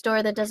grocery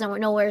store that doesn't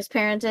know where his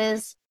parent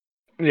is?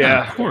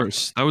 Yeah, of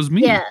course. That was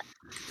me. Yeah,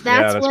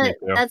 that's that's me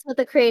what too.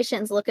 the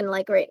creation's looking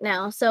like right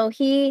now. So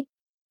Daddy.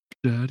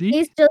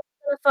 he's just gonna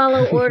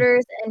follow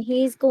orders, and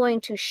he's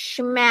going to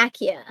smack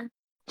you.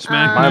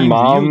 Smack My me real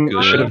mom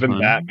good, should have been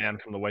hun. Batman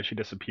from the way she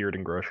disappeared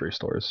in grocery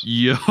stores.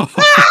 Yo.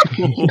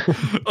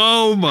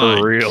 Oh my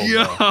For real,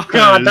 bro.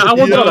 God, that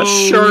was on a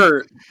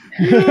shirt.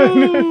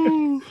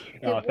 Yo.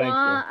 Oh, thank you.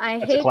 I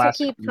That's hate to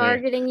classic keep for me.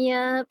 targeting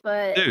you,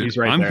 but Dude, He's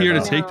right I'm there, here to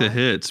though. take the No,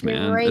 hits, you're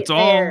man. right It's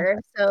all there.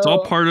 it's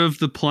all So part of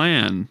the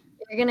plan.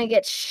 you're gonna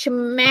get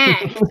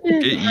smacked Get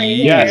right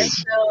here. Yes,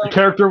 So the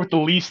character with the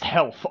least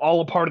health,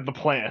 all a part of the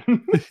plan.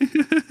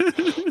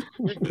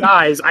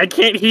 Guys, I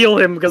can't heal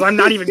him because I'm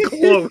not even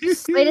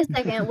close. wait a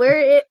second,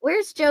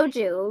 where's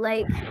Joju?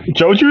 Like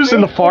Joju's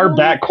in the far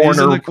back He's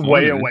in corner, the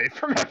way corner. away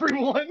from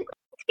everyone.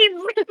 He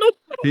ran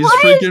He's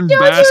Why is freaking Jojo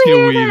basket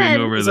here weaving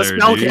then? over He's a there,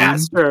 dude.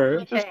 spellcaster.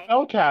 He's a Okay.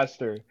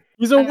 spellcaster.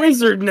 He's a Alright,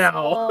 wizard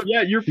now. so,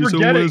 Yeah, you're He's a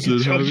forgetting.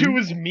 wizard, Joju honey.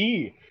 is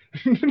me.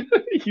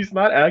 He's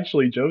not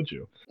actually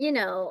Joju.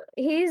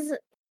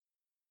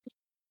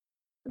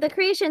 the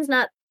creation's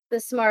not the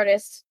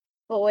smartest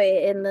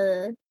boy in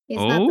the. He's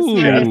not the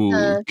smartest.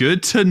 Oh,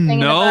 good to in the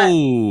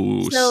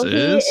know, So he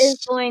is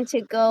sis. going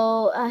to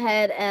go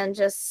ahead and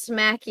just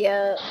smack you,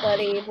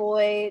 buddy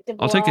boy.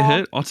 I'll take a Dubois.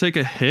 hit. I'll take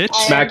a hit.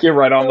 I Smack you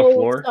right on the so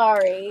floor.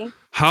 Sorry.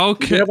 How You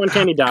can have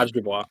uncanny dodge,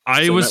 Dubois.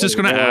 I So was that just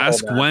way gonna we'll hold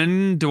ask, that.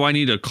 when do I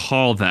need to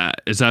call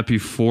that? Is that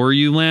before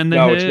you land the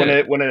No, hit?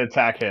 it's when an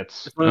attack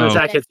hits. When an Oh.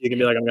 attack hits, you can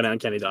be like, I'm gonna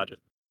uncanny dodge it.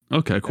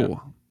 Okay,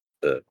 cool.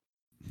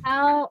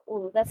 How?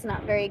 Ooh, that's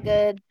not very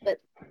good, but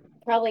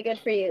probably good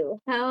for you.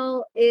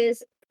 How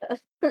is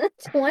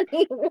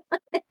 21?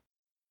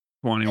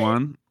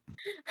 21.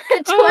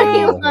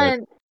 21. Man,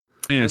 it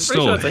pretty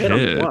still sure it's a hit on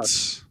the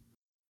hits.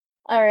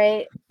 All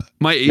right.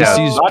 My Yeah,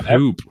 AC's not ev-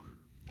 poop.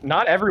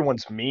 Not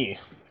everyone's me.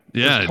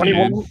 Yeah,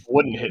 21 dude.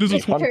 wouldn't hit. This me.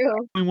 is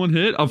True. 21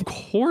 hit? Of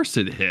course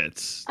it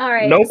hits. All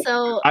right. Nope.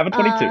 So I have a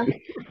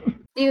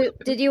 22.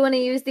 did you want to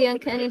use the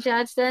uncanny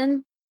dodge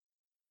then?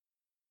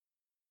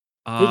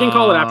 You can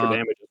call it after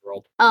damage is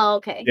rolled. Oh,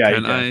 okay. Yeah,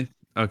 Can you can.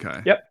 I?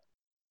 Okay. Yep.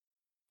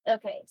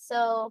 Okay.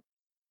 So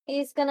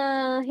he's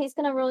gonna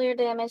roll your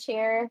damage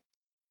here.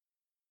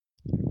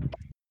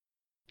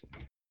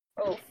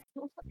 Oh.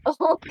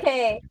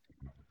 Okay.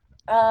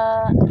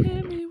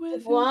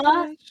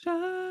 Dubois?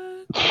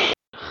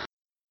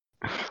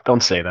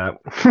 Don't say that.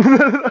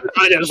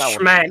 I get Not what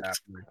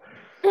smacked.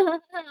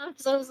 happened. I'm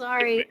so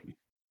sorry.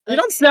 You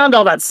don't sound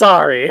all that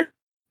sorry.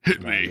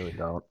 Hit No, I me. really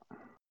don't.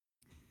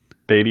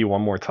 Baby,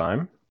 one more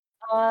time.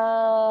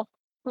 Hold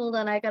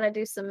on, I gotta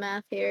do some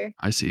math here.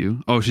 I see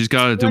you. Oh, she's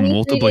got to do 23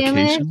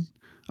 multiplication?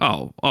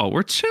 Oh,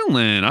 we're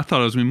chilling. I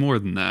thought it was me more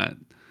than that.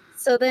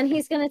 So then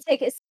he's gonna take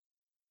his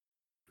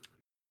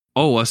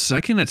Oh, a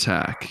second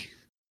attack.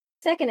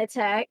 second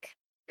attack.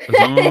 As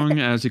long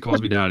as he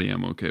calls me daddy,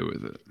 I'm okay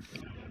with it.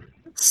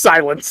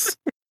 Silence.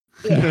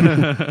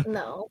 Yeah.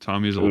 No.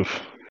 Tommy's a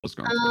Oof. Let's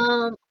go.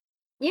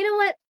 You know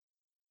what?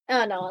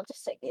 Oh no, I'll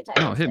just take the attack.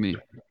 No, hit me.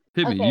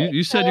 Hit me. Okay,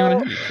 You said you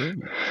want to hit me. So hit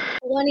me.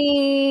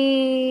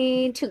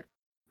 22.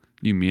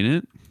 You mean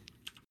it?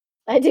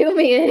 I do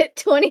mean it.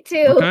 22.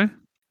 Okay.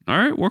 All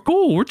right, we're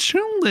cool. We're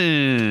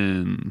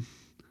chilling.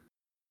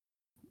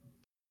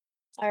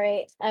 All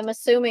right. I'm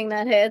assuming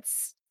that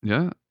hits.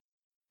 Yeah,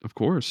 of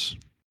course.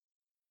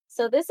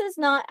 So this is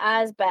not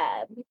as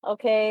bad.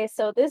 Okay.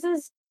 So this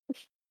is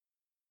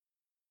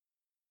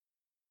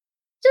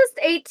just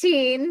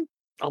 18.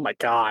 Oh my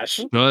gosh.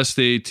 Just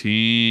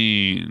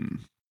 18.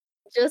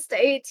 Just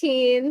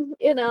 18,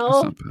 you That's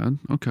know. not bad.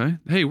 Okay.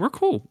 Hey, we're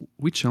cool.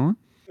 We chilling.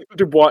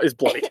 Dubois is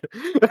bloody.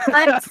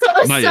 I'm so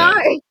Not yet.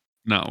 sorry.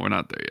 No, we're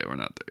not there yet. We're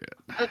not there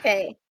yet.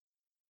 Okay.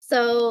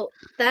 So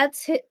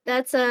that's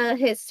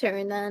his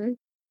turn then.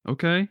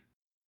 Okay.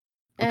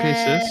 Okay,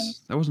 And sis.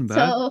 That wasn't bad.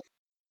 So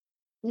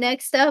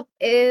next up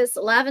is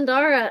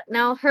Lavendara.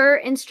 Now her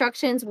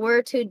instructions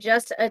were to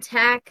just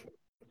attack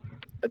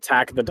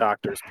Attack the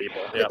doctor's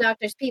people. the Yeah.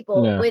 doctor's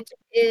people, Yeah. which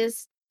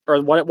is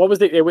Or what was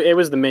the it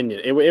was the minion.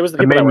 It was the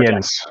The people that were attacking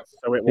minions. us.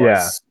 So it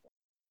was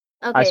Yeah.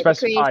 Okay, I the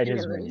specified creation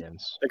his and then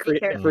minions. The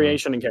Carolina.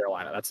 creation in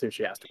Carolina. That's who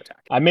she has to attack.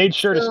 I made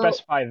sure to So-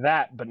 specify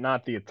that, but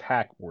not the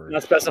attack word.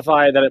 Not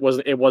specify that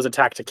it was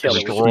attack to kill.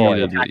 It was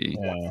Destroy. attack.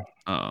 Repeatedly. Yeah.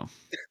 Oh.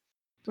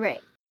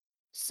 Right.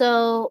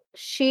 So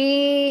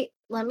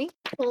let me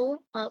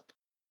pull up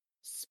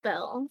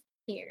spell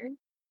here.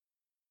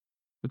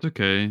 It's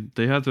okay.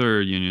 They have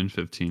their Union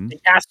 15. He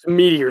cast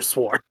Meteor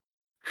Swarm.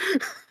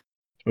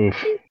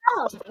 Oof.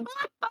 Oh,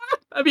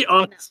 That'd be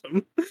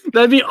awesome.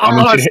 That'd be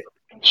awesome.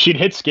 She'd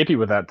hit Skippy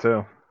with that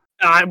too.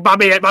 I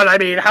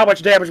mean, how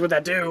much damage would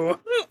that do?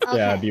 Yeah,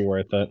 okay. it'd be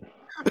worth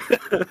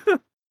it.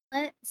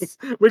 Let's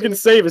We can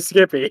save a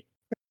Skippy.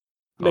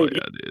 Oh Maybe.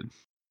 yeah, dude.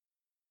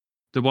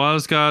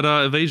 Dubois got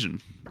evasion.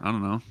 I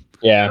don't know.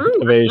 Yeah,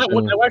 Ooh, evasion.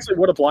 that actually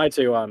would apply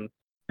to It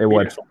Meteor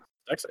would. Swarm.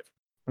 Deck save.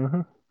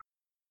 Mm-hmm.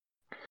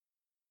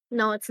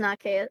 No, it's not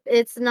chaos.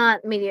 It's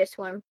not meteor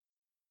swarm.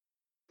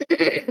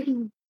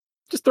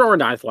 Just throw a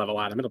 9th level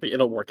at him.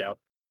 It'll work out.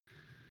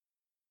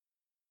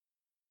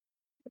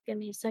 Give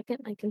me a second.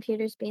 My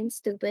computer's being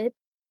stupid.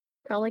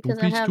 Probably because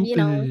I Don't be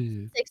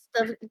have,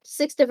 stupid.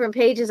 six different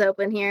pages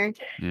open here.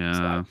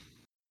 Yeah.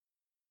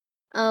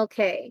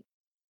 Okay.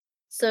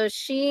 So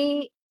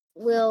she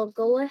will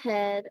go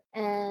ahead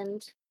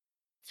and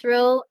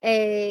throw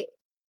a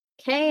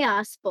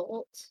chaos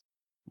bolt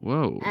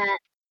Whoa.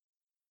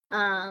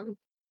 at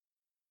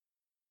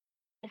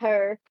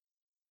her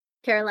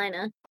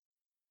Carolina.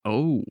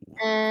 Oh.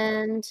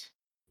 And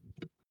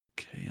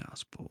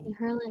Chaos Bolt.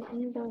 her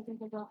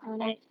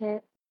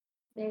hit.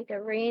 Make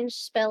a ranged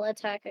spell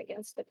attack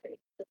against the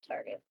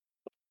target.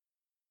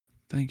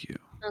 Thank you.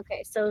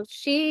 Okay, so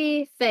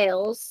she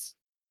fails.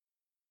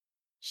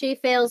 She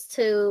fails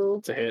to.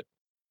 It's a hit.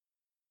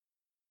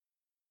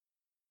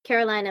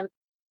 Carolina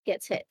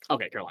gets hit.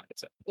 Okay, Carolina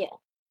gets it.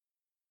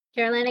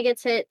 Carolina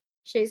gets hit.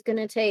 She's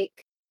gonna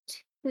take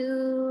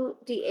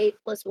 2d8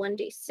 plus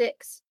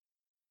 1d6.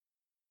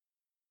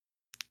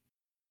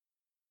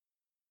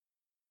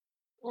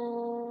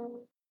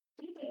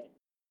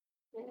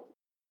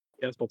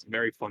 Chaos Bolt's a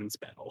very fun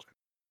spell.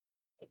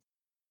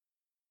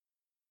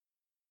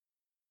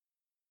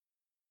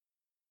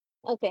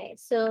 Okay,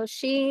 so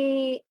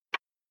she.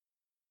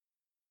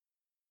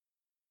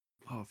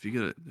 Oh, if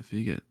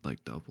you get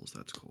like doubles,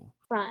 that's cool.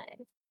 5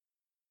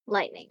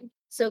 lightning.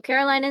 So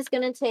Carolina's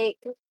gonna take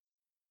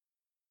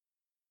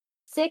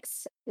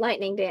 6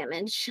 lightning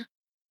damage.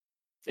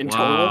 In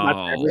total, that's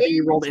Wow. everything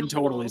you rolled in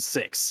total is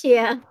 6.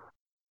 Yeah,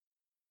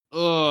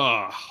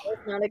 Ugh.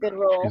 that's not a good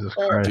roll. Jesus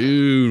But Christ.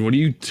 Dude, what are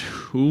you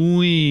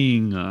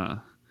doing?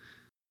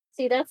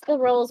 see, that's the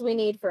rolls we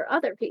need for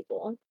other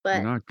people. You're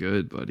But not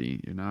good,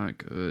 buddy. You're not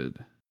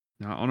good.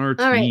 Not on our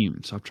All right.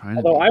 team. Stop trying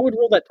to Although be. I would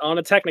rule that on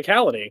a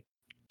technicality,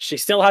 she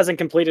still hasn't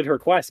completed her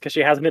quest because she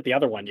hasn't hit the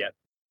other one yet.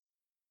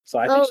 So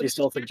I think Oh, she's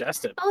still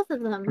suggested. both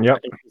of them. Yep.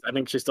 I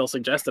think she's still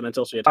suggested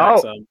until she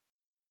attacks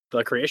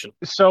the creation.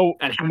 So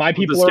And my the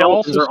people are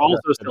skeletons also are also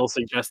suggested. still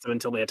suggested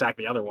until they attack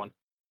the other one.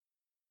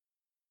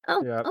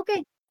 Oh, Yep.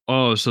 okay.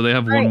 Oh, so they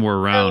have All right, one more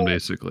round, so-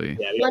 basically.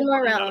 Yeah, One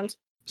more round.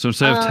 So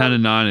instead of 10 Um,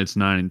 and 9, it's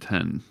 9 and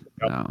 10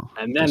 Yep. now.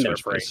 And They then they're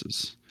switch free.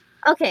 places.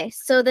 Okay,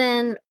 so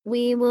then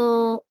we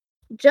will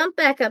jump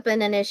back up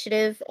in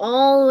initiative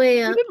all the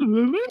way up.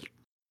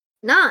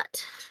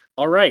 Not.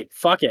 All right,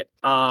 fuck it.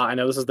 I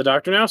know this is the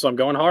doctor now, so I'm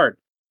going hard.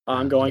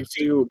 I'm going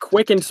to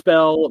quicken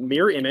spell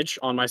mirror image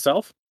on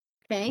myself.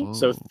 Okay. Whoa.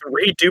 So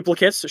 3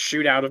 duplicates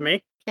shoot out of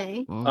me.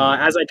 Okay. Whoa.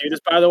 As I do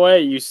this, by the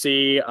way, you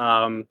see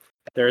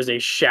there's a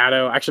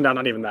shadow. Actually, no,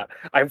 not even that.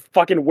 I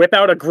fucking whip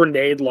out a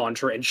grenade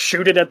launcher and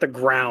shoot it at the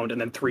ground, and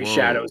then 3 Whoa.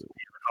 shadows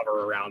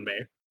hover around me.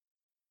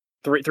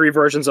 Three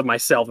versions of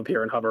myself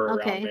appear and hover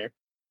Okay. around me.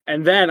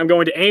 And then I'm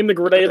going to aim the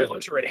grenade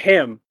launcher at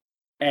him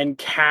and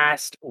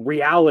cast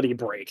Reality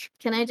Break.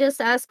 Can I just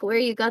ask where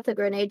you got the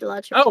grenade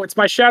launcher? Oh, it's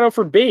my shadow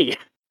for B.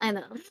 I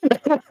know.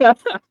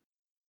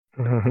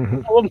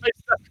 All of my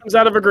stuff comes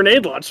out of a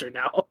grenade launcher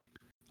now.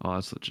 Oh,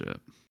 that's legit.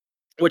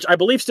 Which I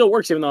believe still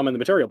works even though I'm in the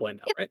material plane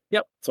now, right?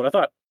 Yep, that's what I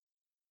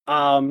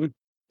thought.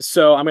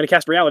 So I'm gonna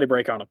cast Reality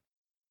Break on him.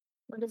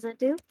 What does that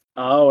do?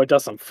 Oh, it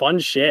does some fun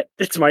shit.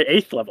 It's my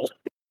 8th level.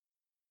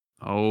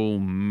 Oh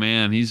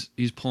man, he's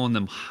pulling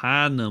them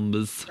high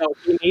numbers. So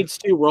he needs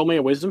to roll me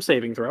a wisdom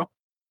saving throw.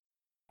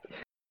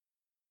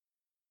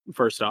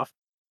 First off.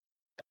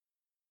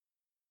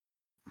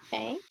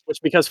 Okay.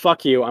 Which, because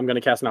fuck you, I'm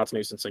gonna cast Knott's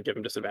Nuisance and give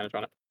him disadvantage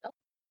on it.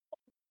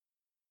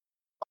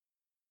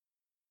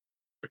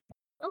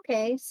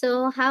 Okay,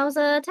 so how's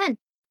a 10?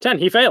 10,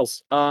 he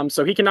fails.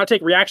 So he cannot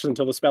take reaction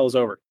until the spell is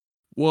over.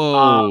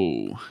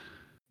 Whoa.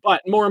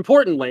 But more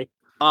importantly,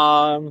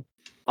 on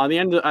the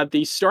end at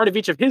the start of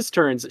each of his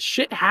turns,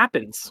 shit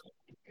happens.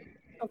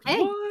 Okay.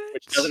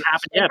 Which doesn't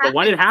happen Shit yet, but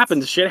when it happens.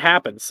 happens, shit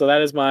happens. So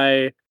that is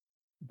my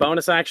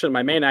bonus action,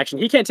 my main action.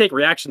 He can't take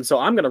reaction, so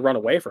I'm gonna run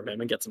away from him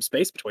and get some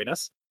space between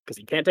us because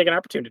he can't take an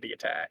opportunity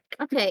attack.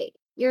 Okay,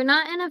 you're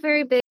not in a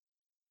very big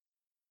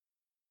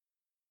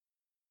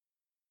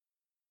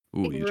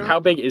Ooh, big you room. dropped. How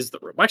big is the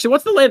room? Actually,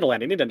 what's the lay of the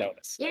land? I need to know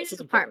this. You're in This an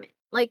is important. apartment.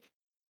 Like,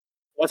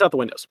 What's out the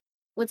windows?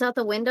 what's out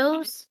the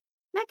windows?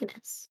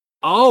 Mechanus.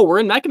 Oh, we're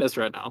in Mechanus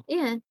right now.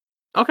 Yeah.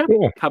 Okay.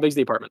 Cool. How big's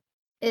the apartment?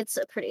 It's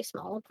a pretty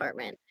small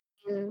apartment.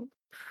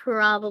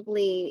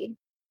 Probably,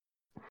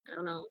 I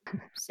don't know,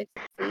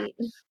 60 feet.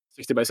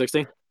 60 by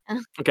 60? Yeah.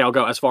 Okay, I'll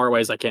go as far away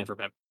as I can from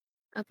him.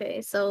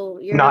 Okay, so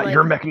you're Not like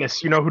your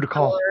mechanist. You know who to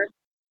call.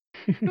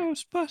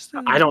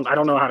 Ghostbusters. I don't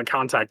know how to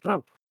contact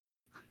them.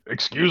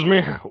 Excuse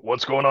me.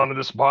 What's going on in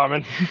this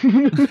apartment?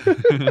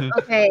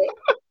 Okay,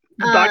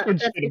 Doc would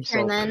that's shit your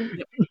turn himself. then.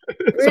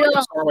 As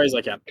Rudolph, far away as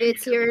I can.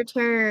 it's your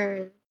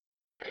turn.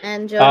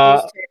 And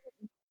Joju's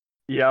turn.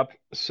 Yep.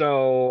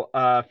 So,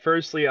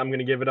 firstly, I'm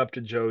gonna give it up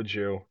to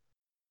Joju.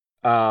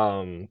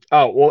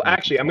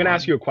 Actually, I'm gonna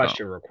ask you a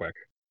question real quick.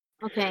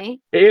 Okay.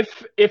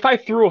 If I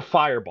threw a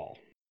fireball,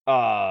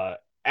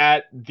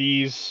 at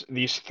these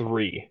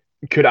three,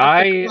 could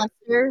I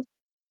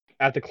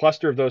at the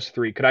cluster of those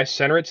three, could I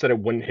center it so that it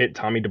wouldn't hit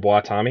Tommy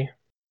Dubois? Tommy.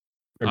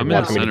 I'm in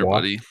the center,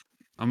 buddy.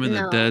 I'm in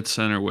the dead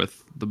center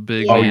with the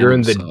big man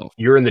himself.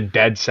 You're in the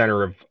dead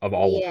center of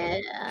all of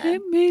them.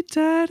 Hit me,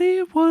 daddy,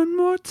 one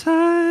more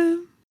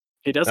time.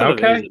 He does have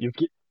evasion.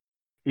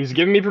 He's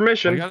giving me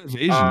permission. I got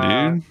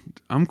evasion, dude.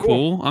 I'm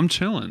cool. I'm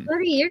chilling.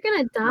 Buddy, you're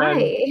gonna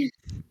die.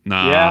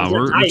 Nah,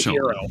 we're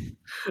chilling.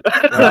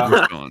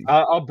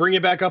 I'll bring you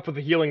back up with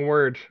a healing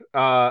word.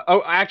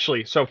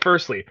 Actually, so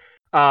firstly,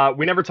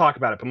 we never talk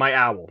about it, but my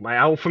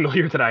owl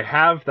familiar that I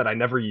have that I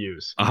never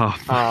use.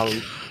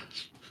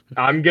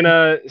 I'm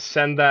gonna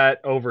send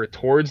that over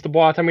towards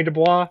Tommy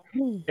Dubois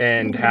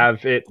and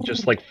have it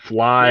just like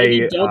fly.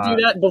 Maybe don't do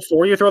that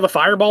before you throw the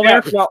fireball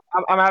there. No,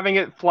 I'm having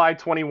it fly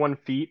 21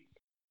 feet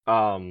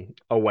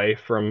away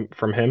from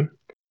him.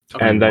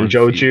 And then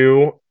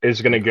Joju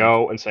is gonna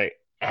go and say,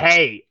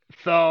 "Hey,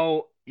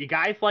 so you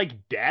guys like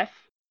death?"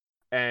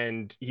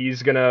 And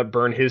he's gonna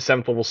burn his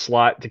 7th level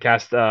slot to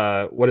cast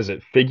what is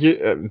it?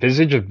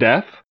 Visage of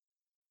Death.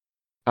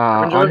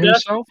 On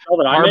himself.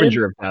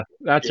 Harbinger of Death.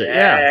 That's it.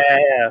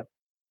 Yeah.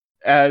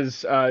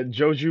 As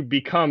Joju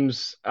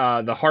becomes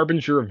the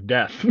Harbinger of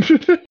Death.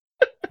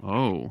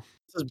 Oh.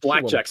 This is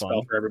blackjack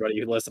spell for everybody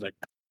who's listening.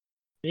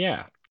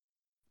 Yeah.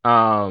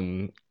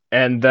 And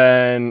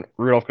then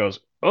Rudolph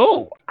goes,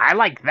 "Oh, I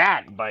like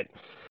that, but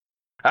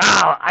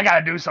I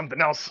gotta do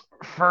something else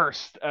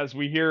first." As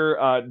we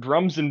hear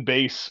drums and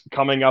bass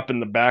coming up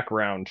in the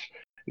background.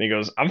 And he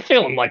goes, "I'm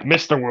feeling like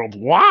Mr.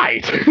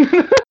 Worldwide."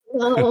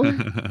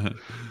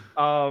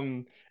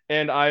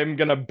 And I'm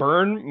gonna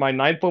burn my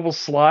 9th level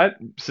slot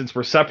since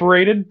we're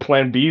separated.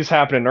 Plan B is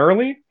happening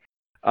early.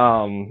 So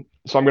I'm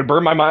gonna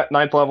burn my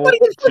 9th level. What are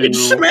you fucking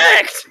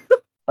smacked?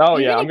 Oh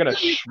yeah, I'm gonna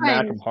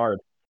smack him hard.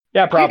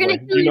 Yeah, probably.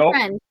 Do you know?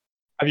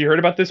 Have you heard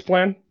about this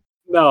plan?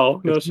 No,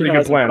 it's a pretty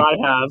good plan. I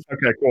have.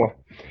 Okay, cool.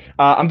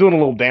 I'm doing a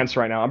little dance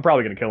right now. I'm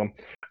probably gonna kill him.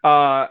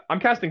 I'm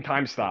casting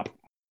Time Stop.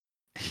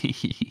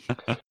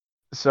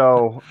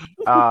 So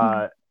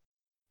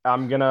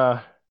I'm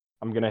gonna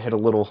hit a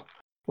little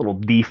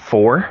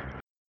D4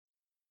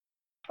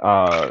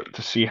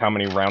 to see how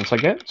many rounds I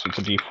get. So it's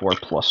a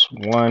D4 plus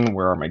 1.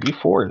 Where are my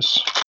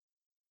D4s?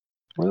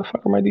 Where the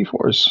fuck are my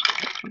D4s?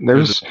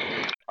 There's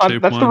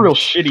that's the real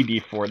shitty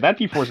D4. That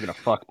D4 is gonna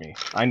fuck me.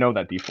 I know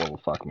that D4 will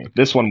fuck me.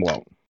 This one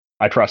won't.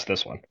 I trust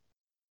this one.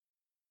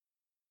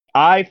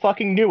 I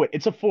fucking knew it.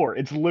 It's a 4.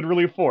 It's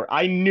literally a 4.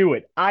 I knew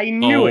it. I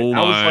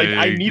was like,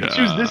 I need to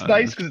choose this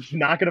dice because it's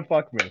not gonna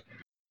fuck me.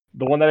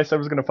 The one that I said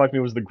was gonna fuck me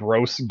was the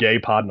gross gay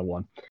Podna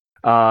one.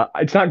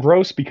 It's not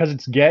gross because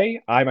it's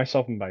gay. I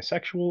myself am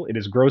bisexual. It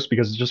is gross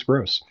because it's just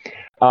gross.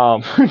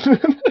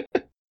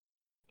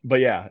 But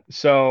yeah,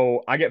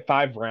 so I get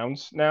 5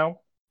 rounds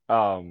now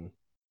to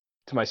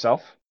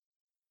myself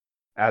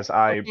as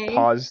I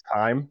pause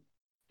time.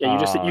 Yeah,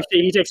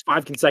 he takes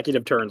 5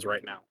 consecutive turns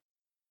right now.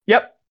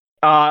 Yep.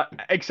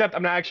 Except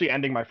I'm not actually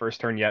ending my first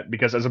turn yet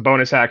because as a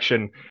bonus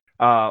action,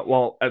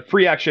 a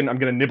free action, I'm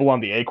gonna nibble on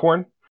the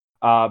acorn.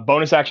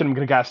 Bonus action, I'm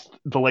gonna cast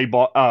delay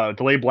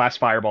blast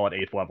fireball at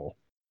 8th level.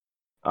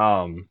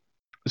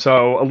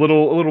 So a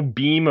little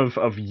beam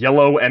of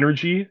yellow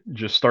energy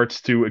just starts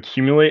to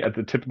accumulate at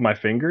the tip of my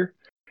finger.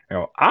 I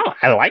go, "Oh,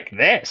 I like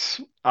this."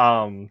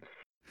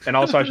 And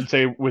also I should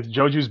say with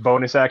Joju's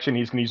bonus action,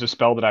 he's gonna use a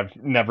spell that I've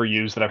never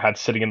used that I've had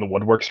sitting in the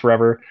woodworks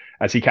forever,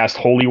 as he casts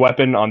Holy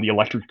Weapon on the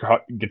electric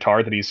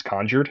guitar that he's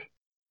conjured.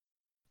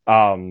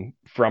 From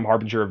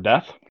Harbinger of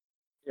Death.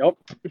 Yep.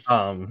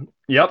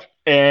 Yep.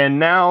 And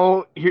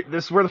now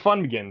this is where the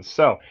fun begins.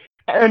 So,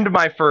 end of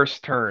my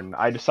first turn,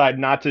 I decide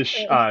not to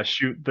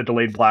shoot the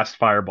delayed blast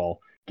fireball,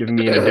 giving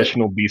me an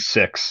additional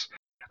B6.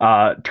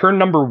 Turn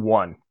number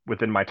 1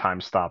 within my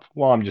time stop.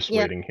 While I'm just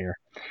waiting here.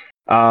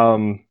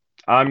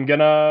 I'm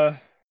gonna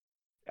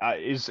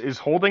is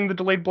holding the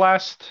delayed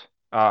blast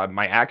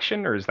my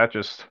action, or is that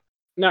just?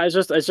 No, it's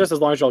just as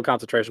long as you hold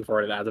concentration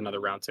for it, it adds another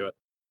round to it.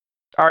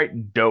 All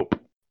right, dope.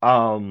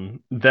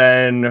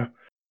 Then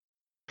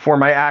for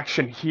my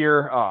action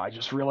here, I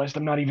just realized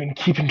I'm not even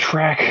keeping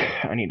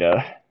track. I need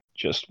to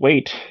just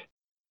wait.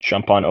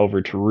 Jump on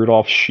over to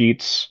Rudolph's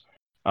sheets,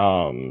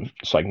 so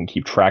I can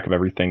keep track of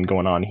everything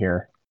going on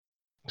here.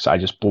 So I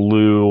just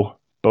blew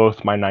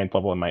both my 9th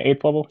level and my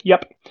 8th level.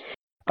 Yep.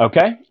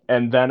 Okay,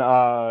 and then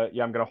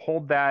I'm gonna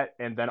hold that,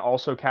 and then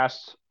also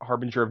cast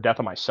Harbinger of Death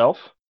on myself.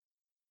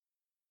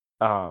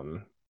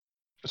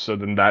 So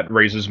then that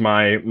raises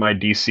my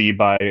DC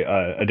by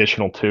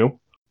additional 2,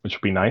 which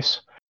would be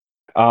nice.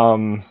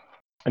 And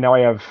now I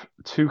have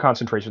 2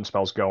 concentration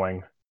spells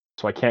going,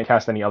 so I can't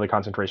cast any other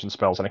concentration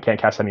spells, and I can't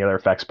cast any other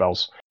effect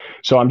spells.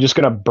 So I'm just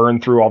gonna burn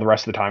through all the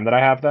rest of the time that I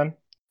have then.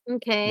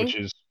 Okay. Which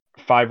is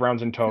 5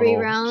 rounds in total.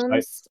 3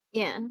 rounds.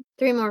 Yeah,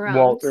 3 more rounds.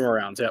 Well, 3 more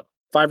rounds. Yep.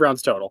 5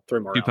 rounds total. 3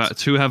 more rounds.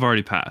 2 have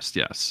already passed.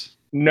 Yes.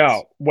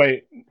 No,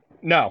 wait.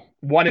 No,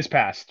 1 is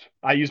passed.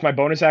 I used my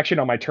bonus action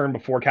on my turn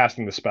before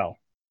casting the spell.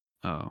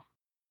 Oh.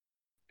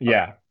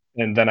 Yeah,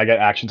 and then I get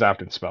actions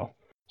after the spell.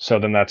 So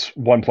then that's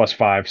 1 plus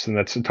 5, so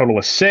that's a total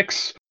of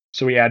 6.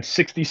 So we add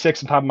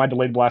 66 on top of my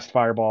delayed blast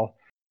fireball,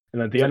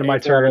 and at the end of my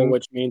turn,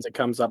 which means it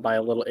comes up by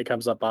a little. It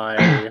comes up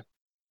by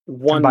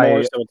 1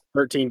 more, so it's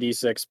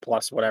 13d6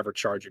 plus whatever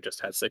charge you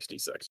just had,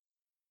 66.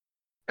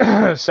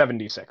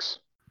 76.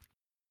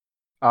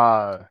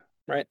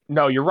 Right.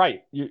 No, you're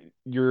right.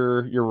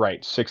 You're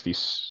right. 60.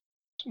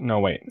 No,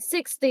 wait.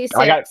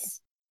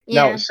 66.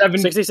 No,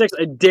 66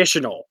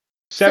 additional.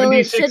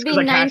 76 so because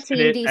I casted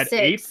it 19d6. at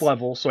 8th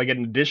level, so I get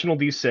an additional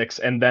d6,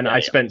 and then I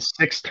spent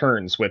 6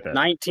 turns with it.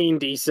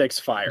 19d6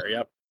 fire.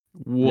 Yep.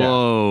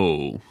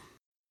 Whoa. Yeah.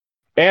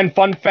 And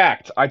fun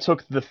fact, I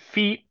took the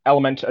Feat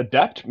Element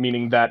Adept,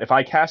 meaning that if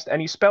I cast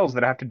any spells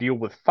that have to deal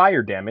with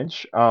fire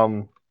damage,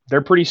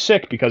 they're pretty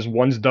sick because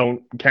 1s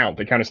don't count;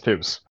 they count as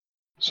 2s.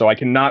 So I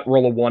cannot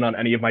roll a 1 on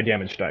any of my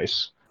damage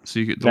dice.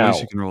 So the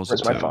least you can roll is a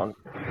 2. My phone?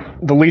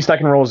 The least I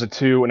can roll is a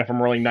 2, and if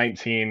I'm rolling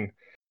 19,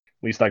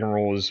 least I can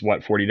roll is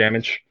 40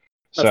 damage.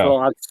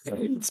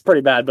 It's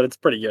pretty bad, but it's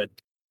pretty good.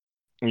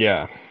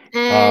 Yeah.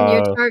 And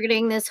you're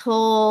targeting this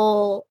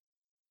whole.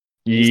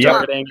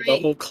 Targeting the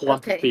whole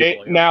clump of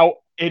people. Now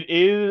it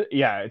is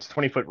it's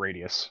 20-foot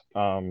radius.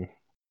 Roll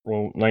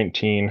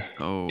 19.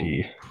 Oh.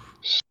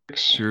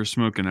 D6. You're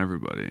smoking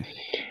everybody.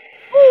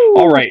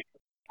 All right.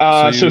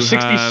 So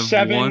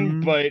 67,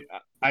 1, but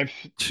I've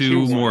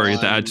 2 more. You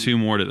have to add 2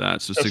 more to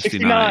that, so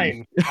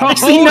 69.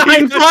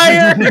 69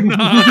 fire.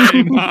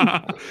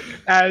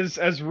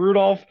 As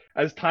Rudolph,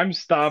 as time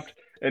stopped,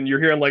 and you're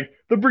hearing like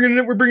we're bringing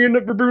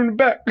it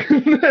back,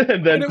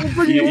 and then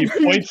he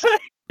points.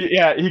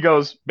 Yeah, he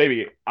goes,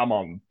 "Baby, I'm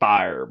on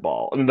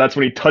fireball," and that's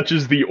when he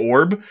touches the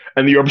orb,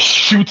 and the orb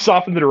shoots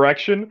off in the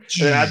direction, and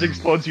then as it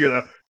explodes, you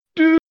hear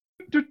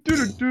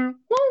the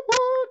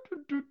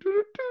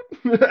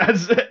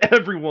as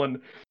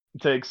everyone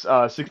takes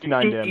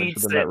 69 damage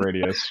within that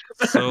radius.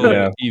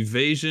 So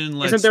evasion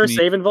lets Isn't there a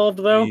save involved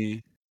though?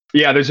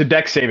 Yeah, there's a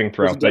dex saving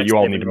throw that you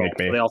all need to make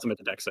me. The ultimate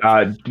dex save.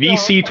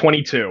 DC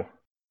 22.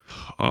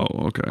 Oh,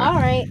 okay. All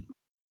right.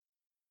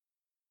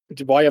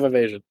 Why have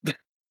evasion?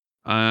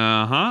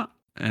 And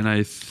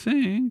I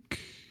think.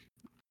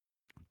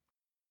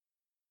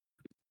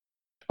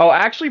 Oh,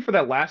 actually, for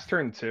that last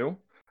turn too,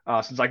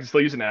 since I can still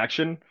use an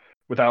action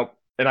without,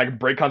 and I can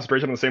break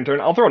concentration on the same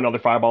turn, I'll throw another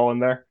fireball in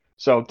there.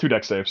 So 2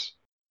 dex saves.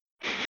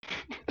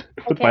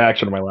 With my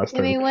action on my last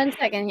turn. Give me 1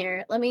 second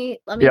here. Let me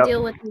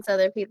deal with these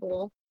other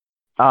people.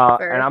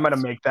 And I'm gonna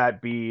make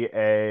that be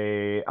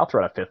I'll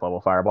throw out a 5th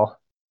level fireball.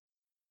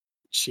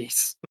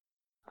 Jeez.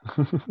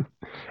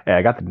 Yeah,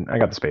 I got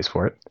the space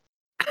for it.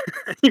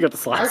 You got the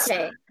slots.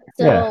 Okay.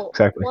 So yeah,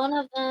 exactly. One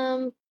of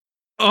them.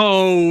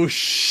 Oh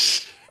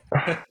shh.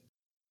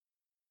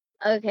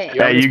 Okay.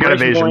 Yeah, you got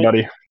evasion,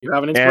 buddy. You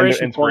have an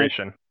inspiration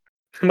point.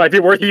 Might be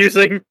worth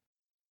using.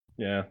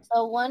 Yeah.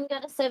 So 1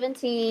 got a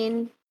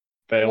 17.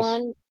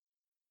 Fails.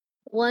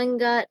 One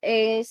got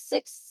a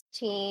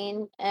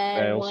 16,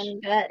 and Fails. 1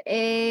 got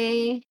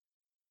a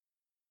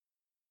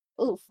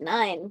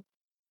 9.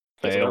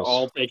 So they're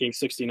all taking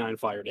 69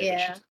 fire damage.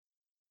 Yeah.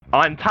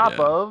 On top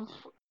of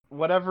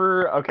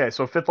whatever. Okay,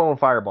 so 5th level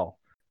fireball.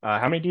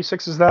 How many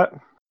d6 is that?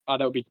 That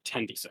would be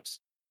 10d6.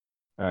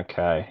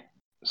 Okay,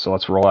 so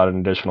let's roll out an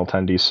additional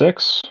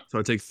 10d6. So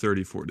I take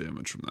 34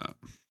 damage from that.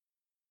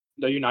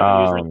 No, you're not going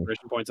to use your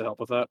inspiration points to help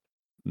with that?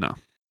 No.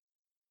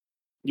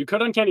 You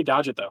could uncanny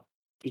dodge it, though.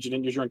 Because you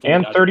didn't use your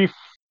uncanny dodge. And 30...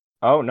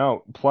 Oh,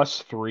 no.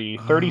 Plus 3.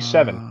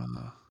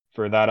 37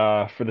 for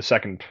that, for the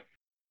second.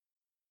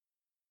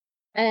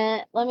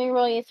 Let me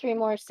roll you 3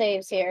 more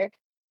saves here.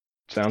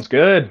 Sounds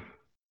good.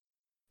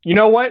 You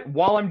know what?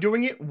 While I'm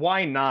doing it,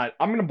 why not?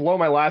 I'm going to blow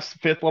my last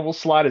 5th level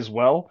slot as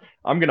well.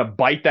 I'm going to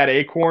bite that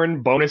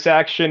acorn, bonus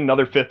action,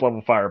 another 5th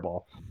level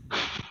fireball.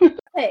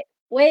 Hey,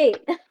 wait.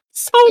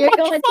 You're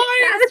going fire!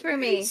 too fast for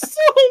me. So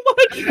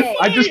much fire!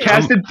 I just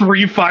casted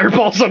 3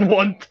 fireballs on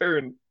 1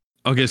 turn.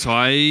 Okay, so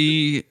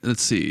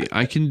let's see.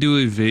 I can do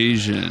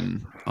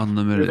evasion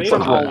unlimited. There's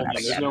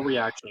no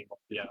reaction.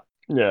 Yeah.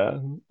 Yeah.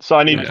 So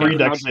I need 3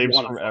 dex saves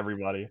from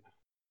everybody.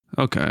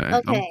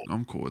 Okay.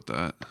 I'm cool with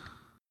that.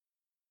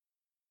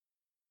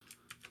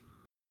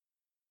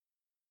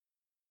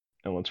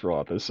 And let's roll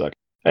out this second.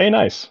 Hey,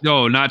 nice.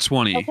 No, not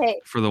 20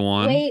 for the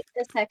 1. Wait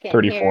a second.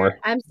 34. Here.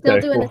 I'm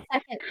still doing the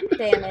second.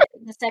 Damn it!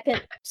 The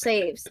second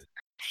saves.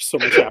 So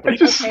much happening. I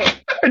just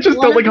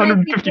dealt like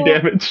 150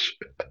 damage.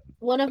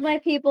 One of my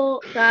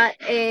people got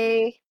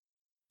a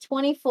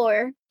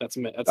 24. That's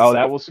a Oh, save.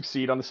 that will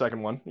succeed on the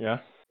second one. Yeah.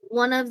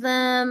 One of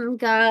them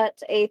got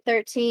a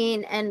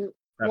 13, and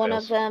That one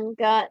fails. of them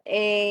got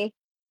a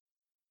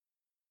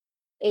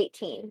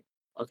 18.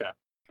 Okay.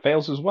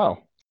 Fails as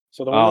well.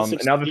 So the one that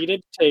and now the-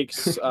 succeeded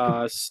takes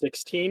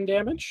 16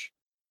 damage.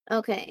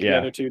 Okay. The Yeah.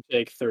 other two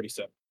take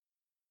 37.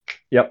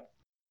 Yep.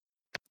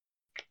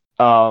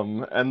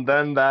 And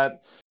then the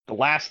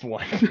last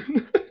one.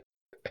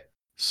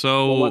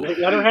 So Well,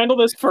 let her handle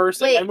this first,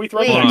 Wait, and then we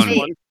throw the wait, next wait.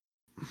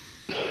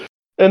 one.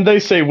 And they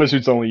say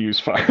wizards only use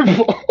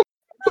fireball.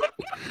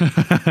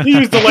 You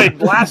use delayed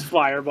blast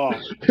fireball.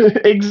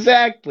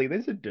 Exactly.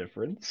 There's a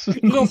difference.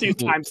 You also use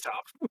time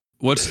stop.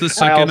 What's the I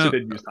second? also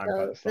did use time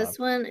So stop. this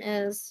one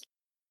is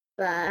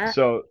that.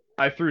 So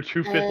I threw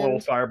two 5th level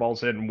And-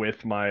 fireballs in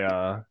with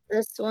my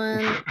This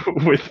one.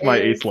 with my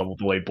is- 8th level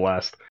delayed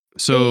blast.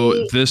 So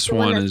the- this the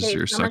one that is saves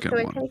your how much second do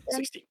I one. take then?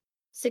 16.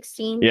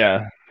 16.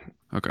 Yeah.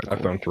 Okay, I've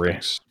cool. thrown 3.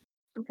 Thanks.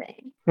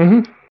 Okay.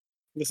 Mm-hmm.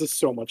 This is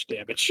so much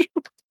damage.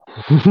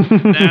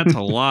 That's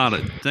a lot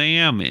of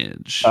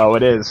damage. Oh,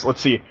 it is.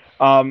 Let's see.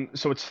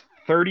 So it's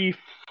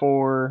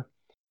 34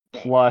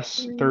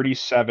 plus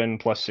 37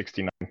 plus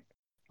 69.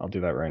 I'll do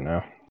that right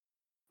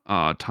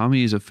now.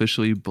 Tommy is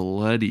officially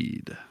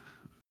bloodied.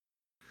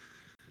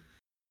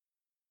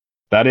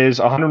 That is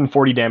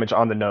 140 damage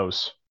on the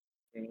nose.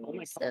 Oh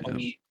my Seven.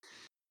 gosh.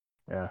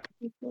 Yeah.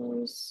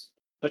 Equals-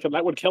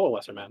 That would kill a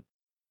lesser man.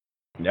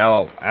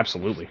 No,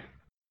 absolutely.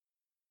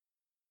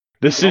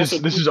 This You is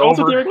can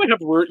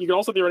over. You can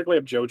also theoretically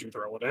have Joju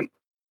throw it in.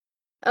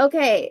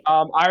 Okay.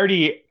 I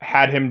already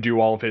had him do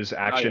all of his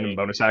action yeah. and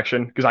bonus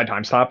action because I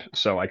time stopped,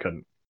 so I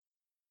couldn't.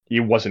 He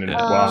wasn't in.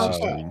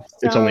 Okay.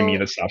 It's only me So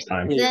that stops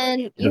time. then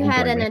you doesn't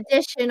had join an me.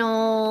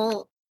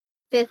 additional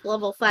 5th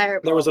level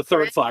fireball. There was a third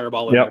correct?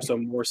 fireball in Yep. there, so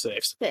more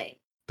saves. Okay.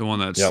 The one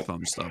that's Yep.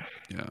 thumbs up.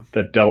 Yeah.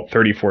 That dealt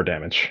 34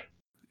 damage.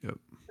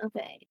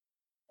 Okay.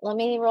 Let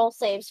me roll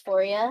saves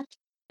for you.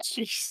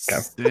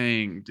 Jeez.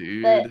 Dang,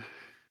 dude. But-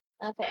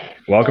 Okay.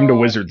 Welcome to so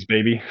Wizards,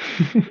 baby.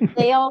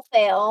 They all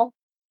fail.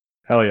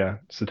 Hell yeah.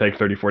 So take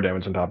 34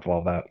 damage on top of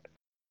all that.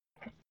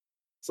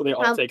 So they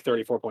all How- take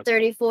 34 points.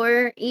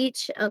 34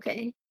 each.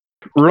 Okay.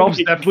 Rudolph's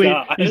my definitely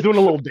God. he's doing a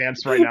little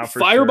dance right now for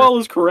Fireball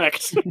is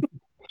correct. sure.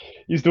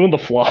 He's doing the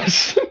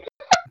floss.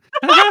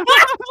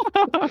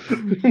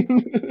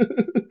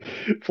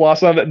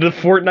 Floss on the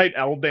Fortnite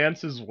L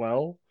dance as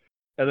well.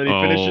 And then he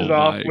finishes Oh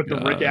off my with the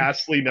Rick God.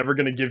 Astley never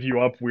gonna give you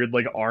up weird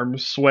like arm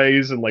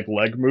sways and like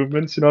leg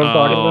movements, you know what I'm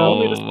talking about?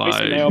 Only the Oh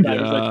spicy my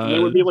mailbag is like, they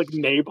would be God. like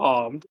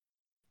napalmed.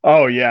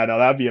 Oh yeah, no,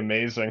 that'd be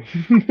amazing.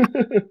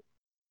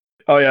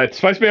 Oh yeah,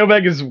 Spice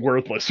Mailbag is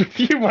worthless with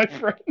you, my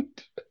friend.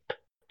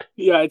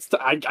 Yeah,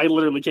 I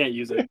literally can't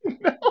use it.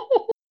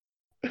 No.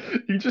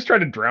 You just tried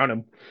to drown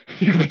him.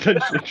 You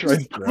potentially tried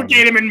to drown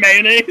Suffocate him in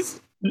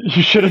mayonnaise.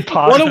 You should have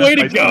tossed What a the way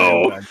to Spice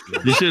go. Mailbag to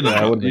him. You should Yeah, it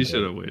have. would've You been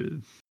should have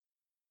waited.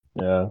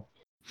 Yeah.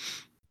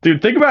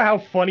 Dude, think about how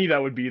funny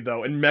that would be,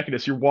 though. In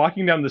Mechanus, you're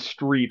walking down the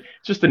street,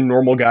 it's just a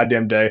normal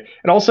goddamn day,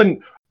 and all of a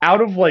sudden, out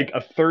of like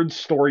a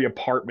 3rd-story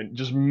apartment,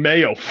 just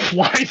mayo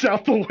flies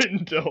out the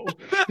window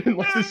in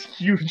like this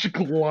huge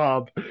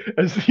glob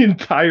as the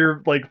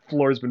entire like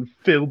floor has been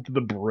filled to the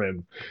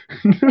brim.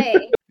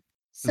 Okay.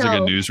 There's like a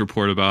So news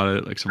report about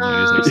it. Like some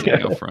lady's like sitting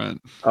Yeah. out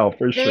front. Oh,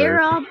 for they're sure.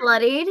 all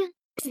bloodied.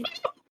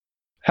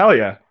 Hell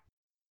yeah.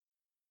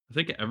 I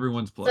think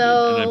everyone's bloody,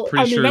 So- and I'm I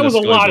pretty mean, sure that the was a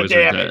Scully lot of boys are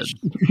dead. damage.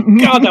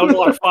 God, that was a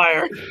lot of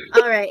fire.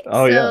 All right.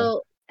 Oh, yeah.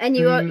 So and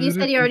you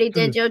said you already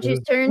did Joju's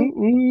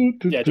turn.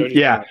 Yeah, Joju's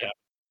Yeah. turn, yeah.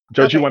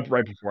 Joju Okay. went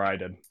right before I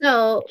did.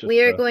 So Just,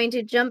 we are going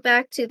to jump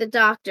back to the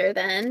doctor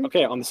then.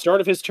 Okay, on the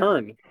start of his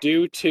turn,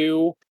 due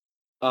to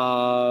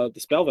the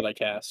spell that I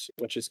cast,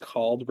 which is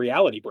called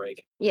Reality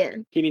Break, Yeah.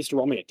 he needs to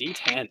roll me a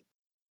d10.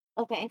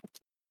 Okay.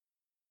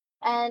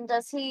 And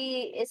is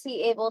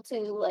he able to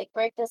like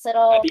break this at At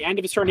all? the end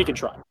of his turn, he can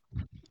try.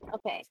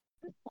 Okay.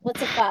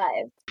 What's a 5?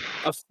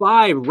 A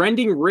 5,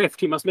 Rending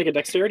Rift. He must make a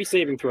dexterity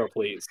saving throw,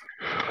 please.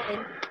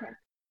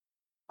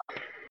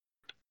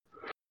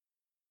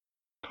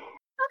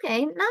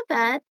 Okay, not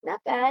bad.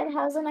 Not bad.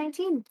 How's a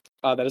 19?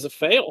 That is a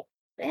fail.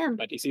 Damn.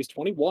 My DC is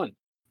 21.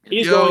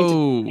 He's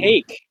going to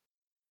take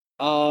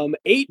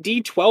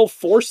 8d12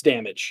 force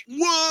damage.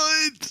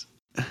 What?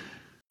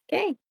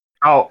 Okay.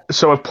 Oh,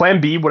 so if Plan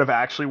B would have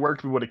actually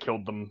worked, we would have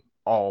killed them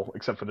all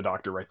except for the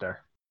doctor right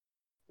there.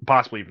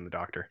 Possibly even the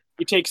doctor.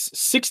 He takes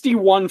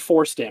 61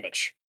 force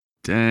damage.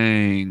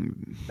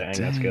 Dang. Dang,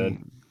 that's good.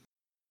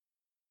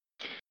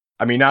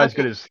 I mean, not as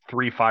good as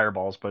 3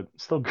 fireballs, but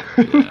still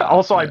good. Yeah,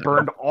 Also, I yeah.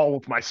 burned all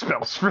of my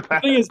spells for The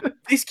that. thing is,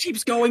 this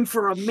keeps going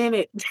for a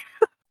minute.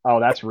 Oh,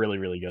 that's really,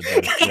 really good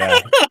then. Yeah.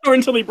 Or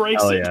until he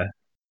breaks Hell it. yeah.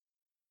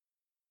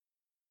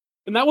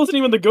 And that wasn't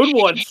even the good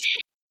ones.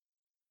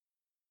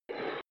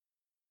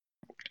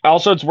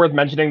 Also, it's worth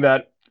mentioning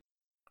that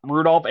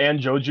Rudolph and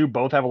Joju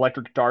both have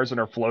electric guitars and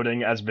are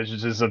floating as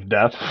visions of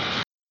death.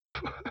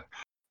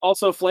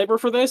 Also, flavor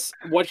for this,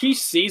 what he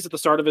sees at the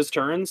start of his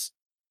turns,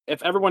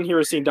 if everyone here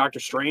has seen Doctor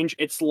Strange,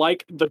 it's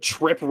like the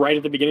trip right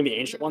at the beginning the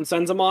Ancient One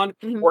sends him on,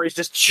 Mhm. where he's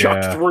just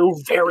chucked Yeah. through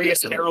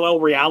various parallel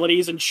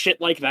realities and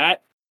shit like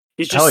that.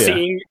 He's Hell just yeah.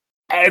 seeing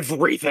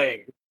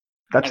everything.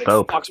 That's And it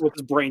dope. fucks with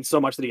his brain so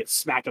much that he gets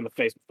smacked in the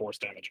face with force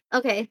damage.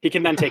 Okay. He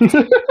can then take his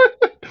You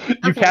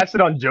Okay. cast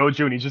it on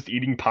Jojo and he's just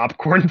eating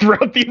popcorn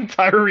throughout the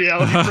entire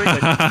reality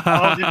break. Like,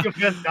 oh, did you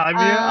feel time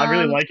here? I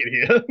really like it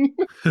here.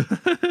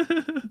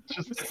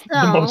 Just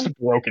the most So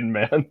broken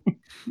man.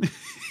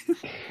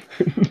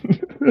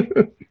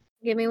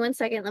 give me 1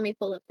 second. Let me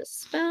pull up the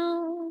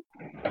spell.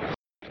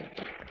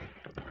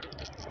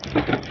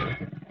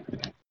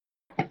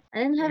 I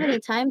didn't have any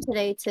time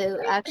today to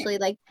actually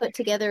like put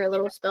together a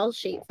little spell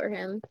sheet for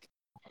him.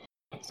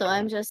 So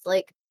I'm just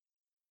like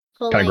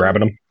pulling. Kind of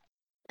grabbing him.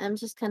 I'm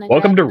just kind of.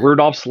 Welcome to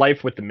Rudolph's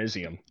life with the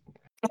Mizium.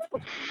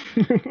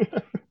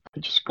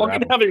 Just grab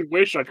fucking him. having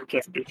wish on your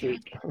character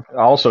sheet.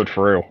 Also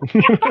true.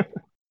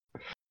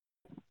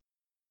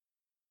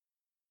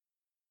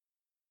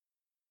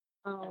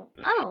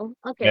 Oh,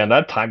 okay. Yeah,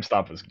 that time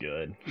stop was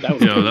good. That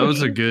was Yo, that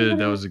was a good.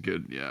 That was a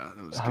good. Yeah,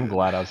 that was. I'm good.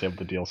 glad I was able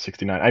to deal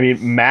 69. I mean,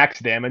 max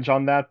damage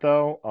on that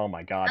though. Oh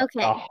my god.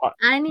 Okay.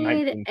 I need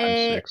 19 times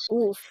a 6.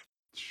 oof.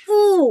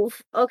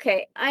 Oof.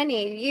 Okay, I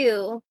need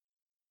you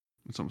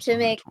It's almost to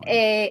make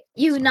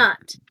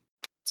 120.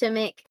 to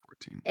make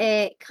 14.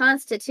 a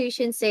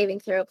Constitution saving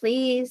throw,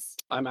 please.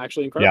 I'm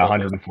actually Yeah,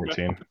 incredible.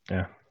 114.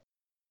 Yeah.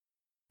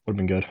 Would have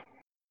been good.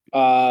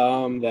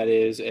 That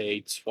is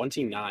a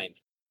 29.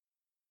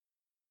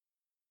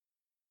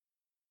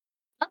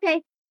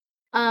 Okay.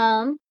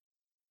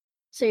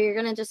 So you're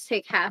gonna just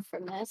take half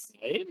from this.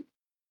 Right?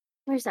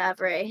 Where's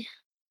Avray?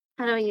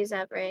 How do I use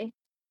Avray?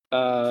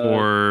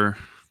 For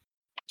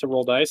To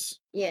roll dice.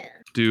 Yeah.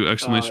 do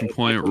exclamation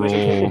point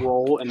Exclamation point,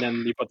 roll. roll, and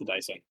then you put the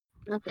dice in.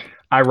 Okay.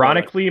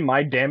 Ironically,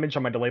 my damage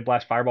on my delayed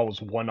blast fireball was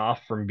one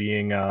off from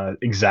being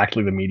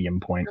exactly the medium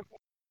point.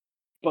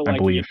 But I like,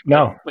 believe.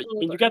 No. But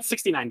you got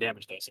 69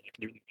 damage though, so you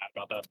can do that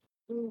about that.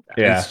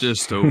 Yeah. It's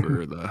just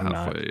over the I'm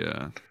not. halfway.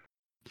 Yeah.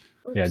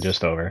 Yeah, Oops.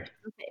 just over.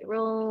 Okay,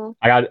 roll.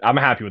 I'm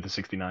happy with the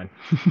 69.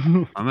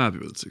 I'm happy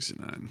with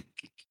 69.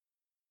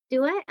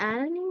 Do I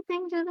add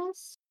anything to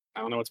this? I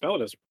don't know what spell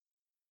it is.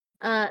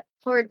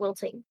 Horde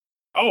wilting.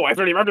 Oh, I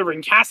don't even remember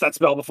even cast that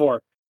spell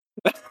before.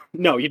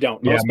 No, you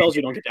don't. Most Yeah, spells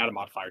you don't get to add a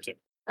modifier to.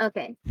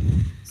 Okay.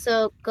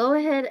 So go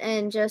ahead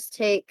and just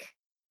take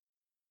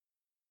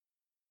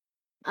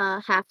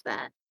half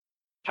that.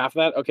 Half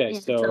that? Okay, Yeah,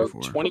 so so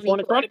 24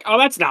 necrotic? Oh,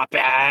 that's not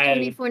bad.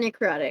 24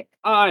 necrotic.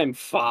 I'm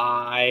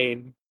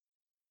fine.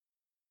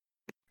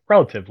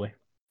 Relatively.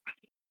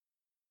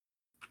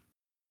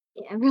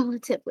 Yeah,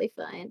 relatively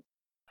fine.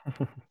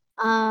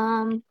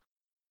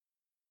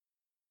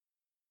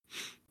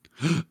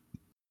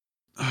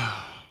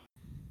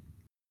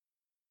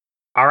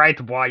 All right,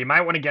 boy, you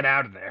might want to get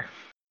out of there.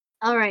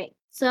 All right.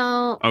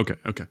 So Okay.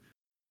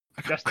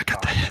 Just I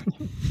got the hit.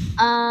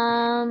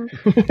 um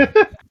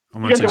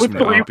I'm You gonna guys take with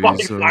some 3 fucking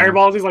copies.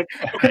 fireballs. He's like,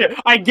 okay,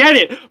 I get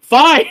it.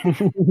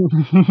 Fine.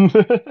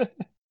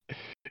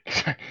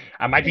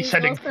 I might be he's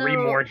sending 3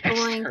 also more next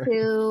going turn.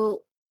 to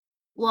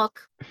walk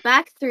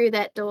back through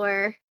that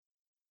door.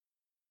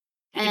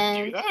 You can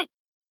do And that?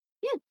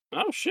 yeah.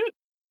 Oh shit.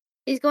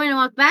 He's going to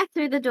walk back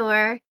through the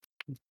door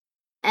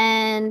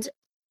and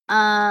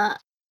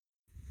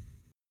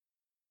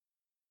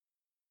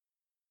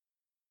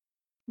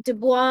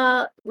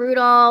Dubois,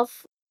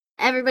 Rudolph,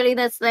 everybody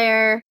that's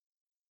there.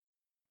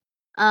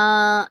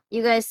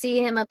 You guys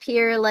see him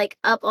appear like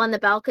up on the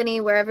balcony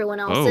where everyone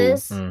else Oh.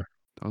 is. That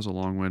was a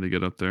long way to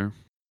get up there.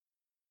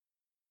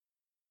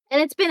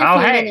 And it's been a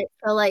few minutes,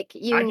 so like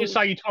you I just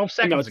saw you 12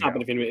 seconds No, it's ago. not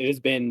been a few minutes. It has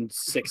been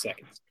 6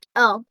 seconds.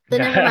 Oh,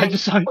 then never I mind.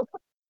 just saw you.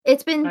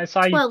 It's been I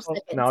saw you 12 12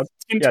 seconds. No,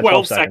 It's been yeah,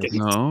 12 seconds.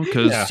 seconds. No,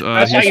 because Yeah.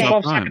 I saw he you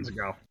stopped 12 time. seconds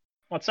ago.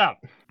 What's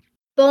up?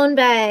 Bone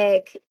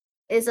bag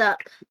is up.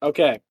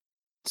 Okay.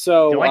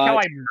 So You like how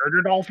I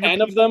murdered all 4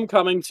 10 of them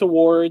coming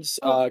towards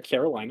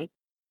Carolina.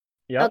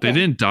 Yeah. Okay. They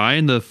didn't die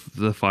in the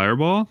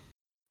fireball.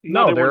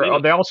 No, they weren't in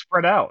it. they all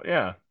spread out.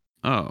 Yeah.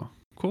 Oh,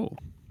 cool.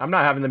 I'm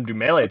not having them do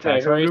melee Okay,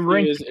 attacks. her I'm AC doing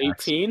ranged is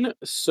attacks. 18,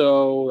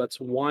 so that's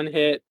 1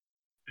 hit.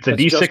 It's a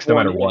That's just D6 no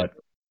matter 1 what.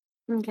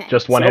 Okay.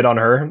 Just 1 So- hit on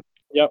her.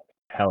 Yep.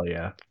 Hell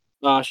yeah.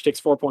 She takes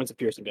 4 points of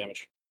piercing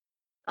damage.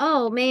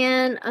 Oh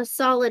man, a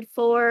solid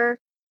 4.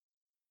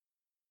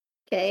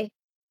 Okay.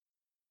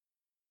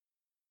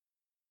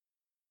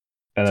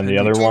 And then the Ten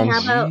other to And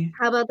ones.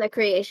 how about the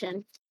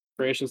creation?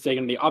 Creation's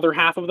taken the other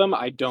half of them.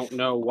 I don't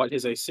know what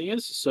his AC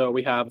is. So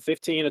we have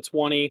 15, a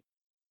 20.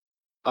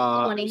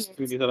 20 hits.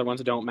 These other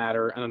ones don't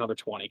matter, and another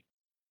 20.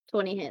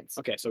 20 hits.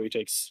 Okay, so he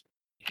takes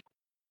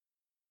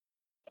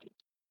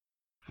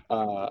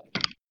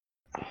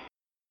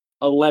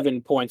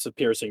 11 points of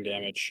piercing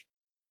damage.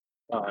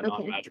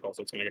 Non-magical,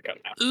 so it's gonna get cut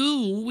in half.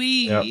 Ooh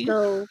wee. Yep.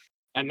 So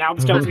And now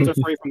the skeletons are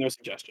free from their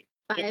suggestion.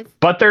 5.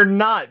 But they're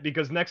not,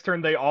 because next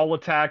turn they all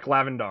attack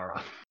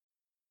Lavendara.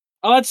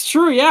 Oh, that's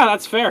true. Yeah,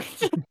 that's fair.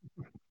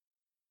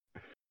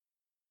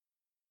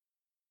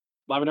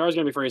 Lavendara's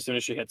gonna be free as soon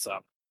as she hits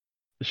up.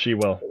 She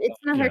will. It's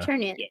not her Yeah.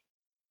 turn yet. Yeah.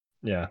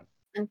 Yeah.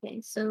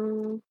 Okay,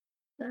 so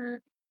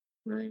that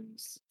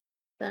minus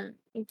that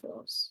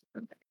equals.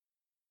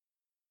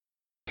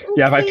 Okay.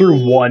 Yeah, if I threw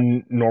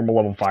one normal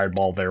level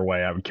fireball their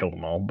way, I would kill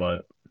them all.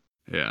 But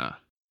Yeah.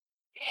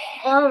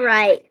 All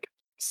right.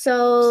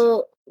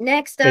 So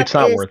next up it's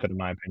not is worth it in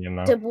my opinion,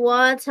 though.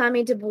 Dubois,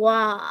 Tommy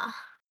Dubois.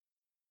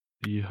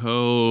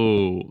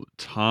 Yo,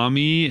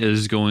 Tommy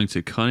is going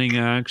to cunning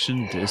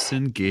action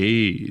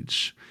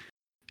disengage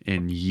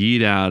and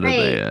yeet out of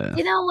Hey, there.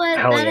 you know what?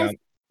 Hell That yeah. is,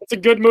 It's a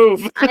good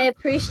move. I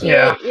appreciate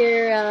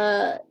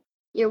Yeah.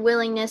 your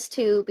willingness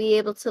to be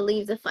able to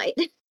leave the fight.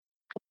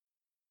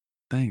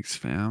 Thanks,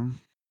 fam.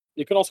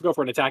 You could also go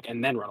for an attack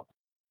and then run away.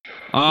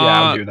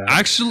 I'll do that.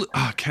 Actually,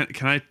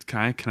 can I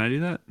do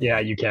that? Yeah,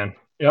 you can.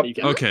 Yep. You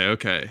can.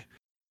 Okay.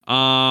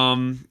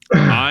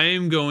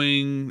 I'm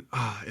going.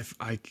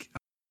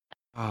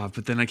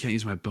 But then I can't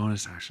use my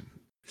bonus action.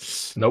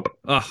 Nope.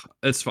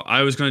 It's fine.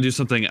 I was gonna do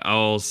something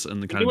else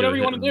and kind of whatever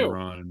you want to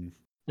do.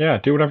 Yeah,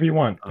 do whatever you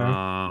want.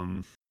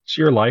 It's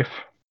your life.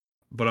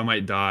 But I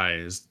might die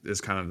is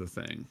kind of the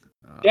thing.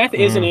 Death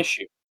is an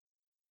issue.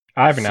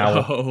 I have an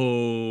owl.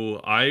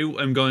 So I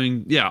am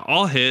going. Yeah,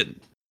 I'll hit.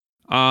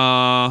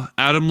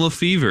 Adam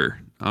Lefevre.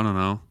 I don't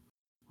know.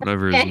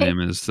 Whatever his name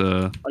is.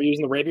 Are you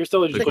using the rapier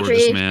still? Or The just gorgeous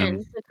creation.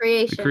 man. The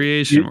creation. The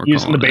creation. we're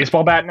Using the calling it.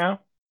 baseball bat now?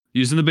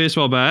 Using the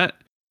baseball bat.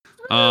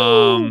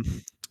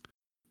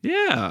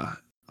 Yeah,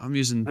 I'm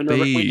using And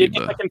remember, we did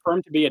Babe. get that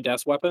confirmed to be a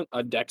dex weapon,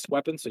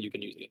 so you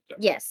can use it.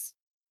 Yes.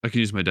 I can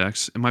use my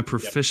dex. Am I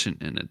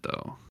proficient in it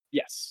though?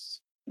 Yes.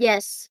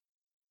 Yes.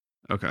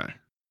 Okay.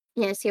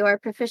 Yes, you are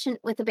proficient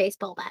with a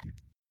baseball bat.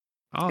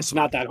 Awesome. It's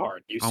not that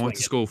hard. You I swing went to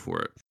it. school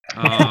for it.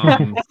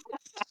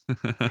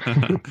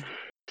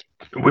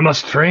 We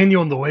must train you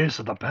on the ways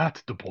of the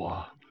bat,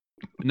 Dubois.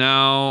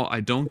 Now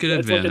I don't get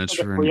It's like advantage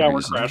a for any 3-hour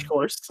reason. crash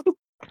course.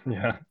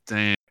 Yeah.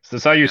 Damn. Is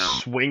this how you No.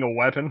 swing a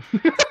weapon?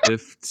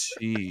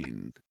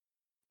 15.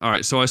 All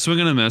right, so I swing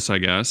and a miss, I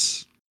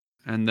guess,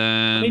 and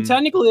then I mean,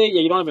 technically,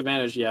 yeah, you don't have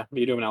advantage, yeah, but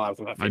you do have an ally with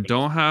that. I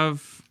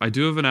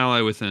do have an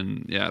ally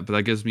within, yeah, but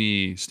that gives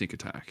me sneak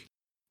attack.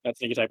 That's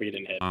sneak attack, but you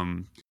didn't hit.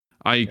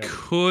 I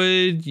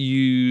could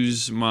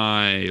use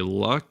my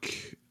luck,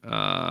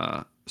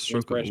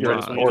 stroke of Inspiration.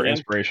 luck, or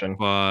inspiration.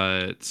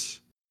 but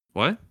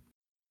what?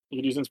 You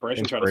could use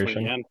inspiration, try to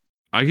swing again.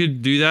 I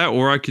could do that,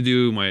 or I could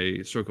do my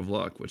stroke of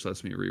luck, which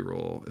lets me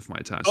reroll if my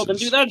attack. Oh, then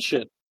do that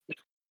shit.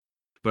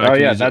 But I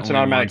can use it that's an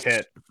only automatic once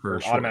hit. for a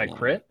An short automatic roll.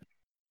 crit?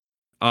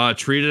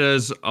 Treat it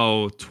as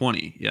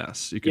 20.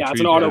 Yes, you can. Yeah, it's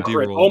treat an auto every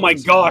crit. roll Oh my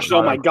as an gosh! auto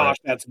Oh my crit. gosh!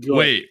 That's good.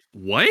 Wait,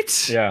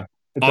 what? Yeah.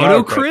 It's an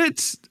Auto crit.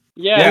 crit?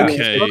 Yeah,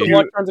 Okay. Stroke of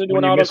luck turns into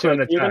When an you auto miss an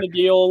crit. You're going to attack.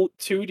 deal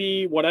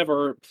 2d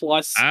whatever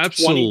plus 20d6.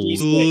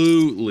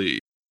 Absolutely.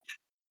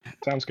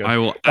 Sounds good. I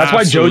will. That's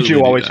why absolutely Joju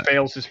do always that.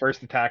 fails his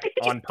first attack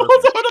on Pulls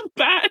purpose. out a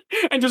bat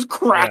and just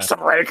cracks him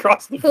right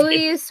across the Who are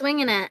face. you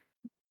swinging at?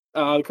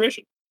 The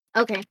creation.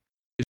 Okay.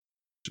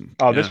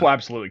 Oh, this Yeah. will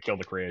absolutely kill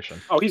the creation.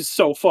 Oh, he's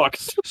so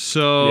fucked.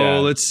 So Yeah,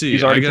 let's see.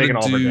 he's already I gotta taken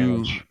all of our do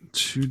damage.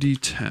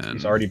 2d10.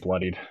 He's already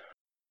bloodied.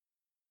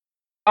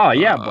 Oh,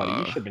 yeah, buddy. You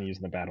Uh, should have been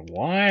using the bat a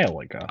while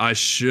ago. I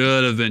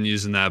should have been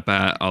using that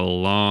bat a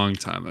long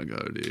time ago,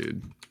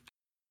 dude.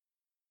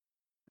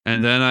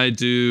 And then I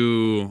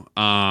do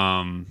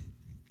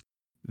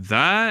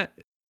that.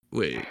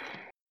 Wait.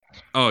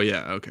 Oh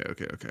yeah. Okay.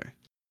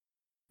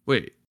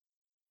 Wait.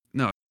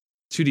 No.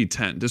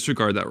 2d10.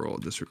 Disregard that roll.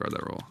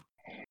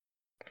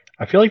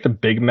 I feel like the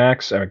Big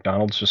Macs at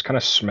McDonald's just kind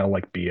of smell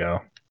like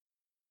BO.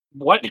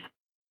 What?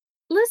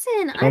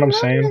 Listen, what I I'm love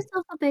saying?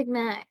 myself a Big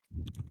Mac.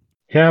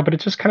 Yeah, but it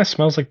just kind of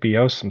smells like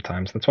BO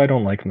sometimes. That's why I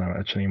don't like them that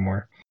much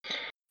anymore.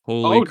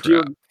 Holy Oh, crap.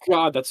 dear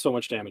God, that's so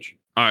much damage.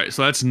 All right.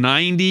 So that's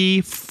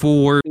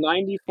 94.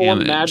 94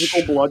 Damage.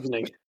 magical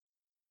bludgeoning.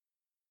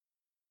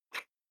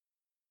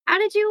 How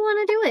did you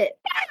want to do it?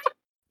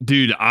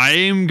 Dude, I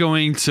am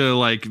going to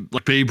like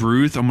Babe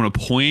Ruth. I'm going to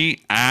point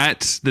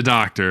at the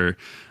doctor.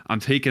 I'm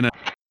taking a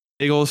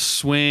big old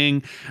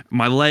swing.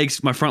 My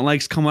front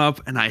legs come up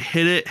and I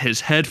hit it.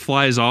 His head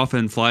flies off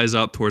and flies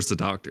up towards the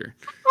doctor.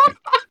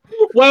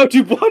 Wow,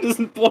 Dubois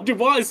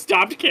has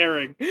stopped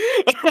caring.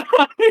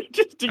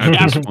 Just At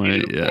this decapitated.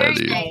 point, yeah, Very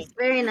dude. nice.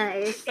 Very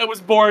nice. I was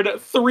bored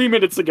 3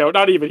 minutes ago.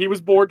 Not even. He was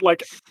bored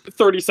like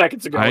 30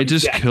 seconds ago. I He's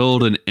just dead.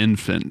 killed an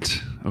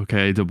infant.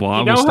 Okay, Dubois He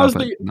will now stop has at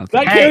the, nothing.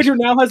 that character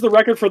now has the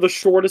record for the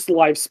shortest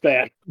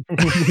lifespan.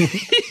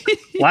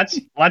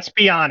 Let's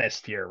be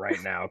honest here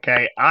right now,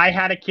 okay? I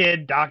had a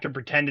kid. Doctor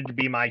pretended to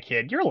be my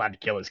kid. You're allowed to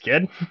kill his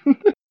kid.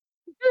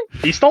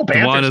 He stole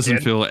Dubois Panther's doesn't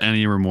kid. feel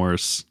any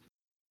remorse.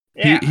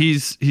 Yeah.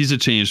 He's a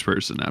changed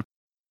person at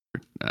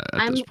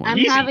this point. I'm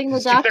Easy. having the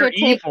If they're doctor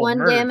take evil, 1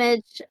 murder.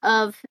 damage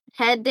of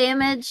head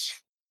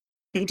damage.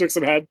 He took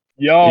some head.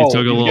 Yo, He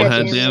took a you little get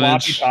head some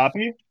damage.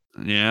 Sloppy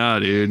Yeah,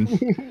 dude.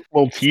 toppy?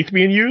 Little teeth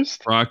being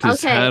used? Rocked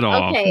his Okay, head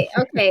off.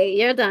 okay,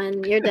 you're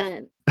done.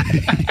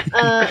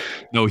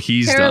 No,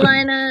 he's done.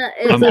 Carolina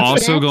is I'm up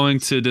also next. going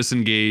to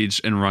disengage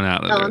and run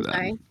out of Oh, there. I'm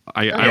then.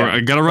 sorry. I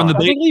gotta run the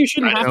bait. Technically, you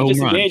shouldn't have to home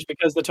run. disengage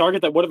because the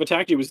target that would have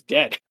attacked you was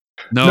dead.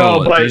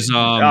 No, but, there's He's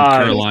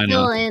Carolina.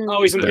 still in.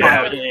 Oh, he's in the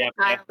Yeah. pile. Yeah.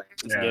 Yeah.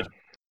 Disengage.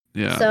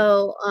 Yeah.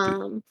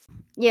 So,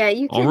 yeah,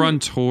 you can. I'll run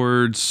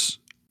towards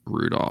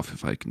Rudolph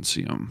if I can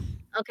see him.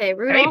 Okay,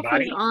 Rudolph is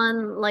buddy.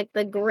 on like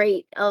the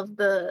grate of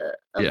the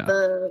Yeah.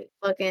 the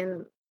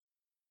fucking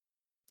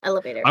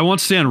elevator. I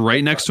won't stand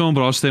right next to him,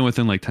 but I'll stand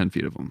within like 10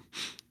 feet of him,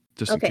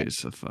 just Okay. in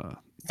case if.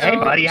 Hey, So-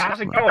 buddy, how's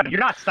it going? You're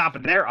not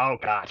stopping there. Oh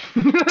God.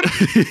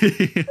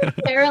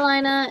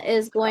 Carolina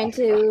is going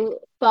to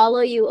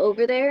follow you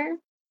over there.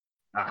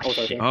 Ah, Oh,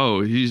 sorry. shit.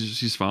 Oh,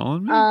 he's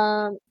following me.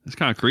 That's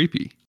kind of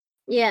creepy.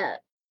 Yeah.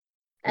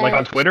 Like on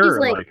And Twitter she's or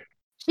like, like?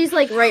 she's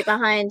like right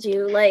behind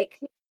you, like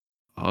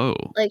Oh,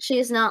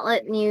 she's not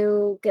letting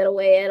you get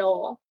away at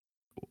all.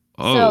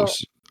 oh,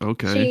 So,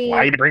 okay. She Why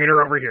are you bringing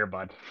her over here,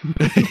 bud?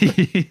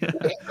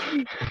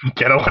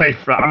 Get away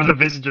from. I'm in the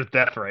visage of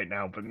death right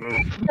now, but move.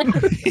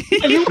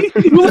 You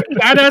look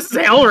badass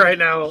as hell right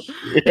now.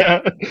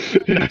 Yeah.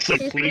 So she's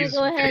gonna please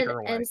go take ahead her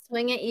away. and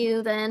swing at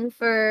you then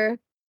for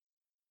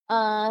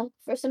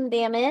some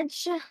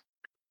damage.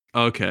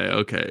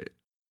 Okay.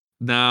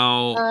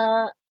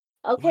 Now,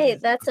 Okay,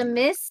 is- that's a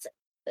miss.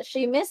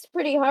 She missed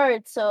pretty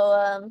hard,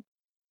 so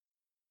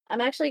I'm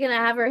actually gonna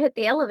have her hit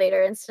the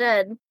elevator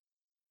instead.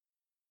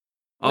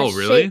 oh which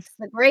really? shakes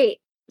the grate.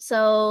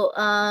 So,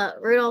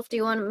 Rudolph, do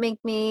you want to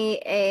make me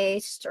a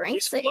strength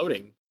He's save?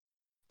 floating.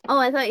 Oh,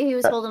 I thought he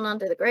was holding on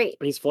to the grate.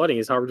 He's floating.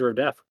 He's harbinger of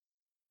death.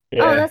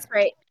 Yeah, Oh, that's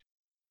right.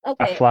 I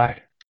Okay.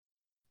 fly.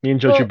 Me and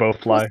Joji Well, both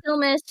She fly. still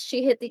missed.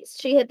 She hit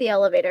the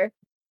elevator.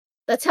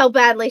 That's how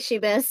badly she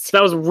missed.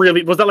 That was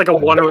really. Was that like a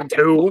 1 or a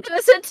 2? It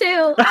was a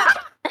 2.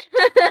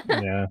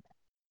 Yeah.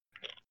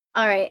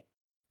 All right.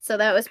 So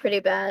that was pretty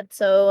bad.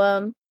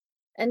 So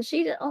and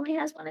she only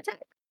has 1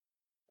 attack.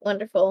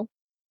 Wonderful.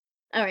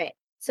 All right.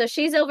 So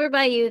she's over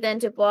by you then,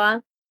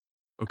 Dubois.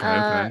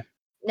 Okay.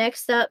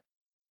 Next up,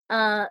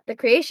 the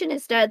creation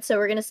is dead, so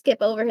we're gonna skip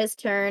over his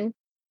turn.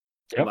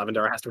 Yep.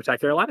 Lavendar has to attack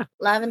Carolina.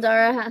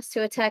 Lavendara has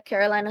to attack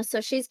Carolina, so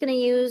she's gonna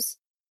use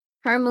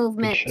her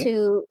movement shit.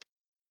 to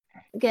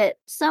get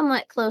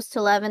somewhat close to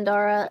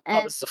Lavendara, Oh,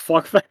 and this is a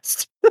fuck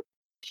fest.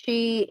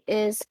 she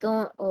is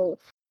going. Oh,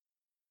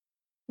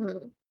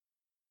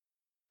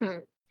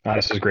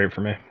 This is great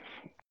for me.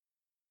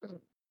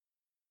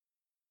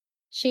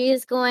 she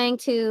is going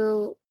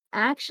to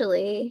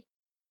actually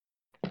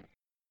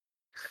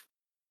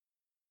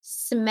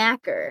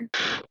smack her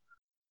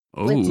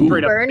with Oh,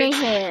 Straight up. burning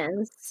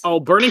hands. Oh,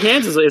 burning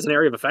hands is an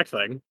area of effect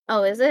thing.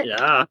 Oh, is it?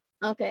 Yeah,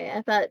 Okay,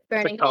 I thought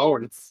burning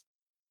cone. hands.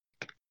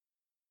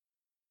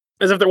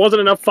 as if there wasn't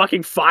enough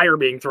fucking fire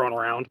being thrown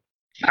around.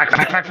 you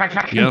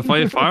gotta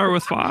fight fire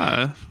with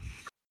fire.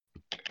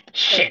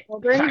 Shit. Well,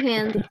 burning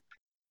hands.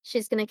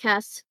 She's gonna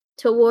cast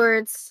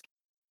towards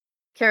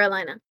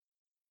Carolina.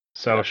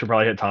 So she'll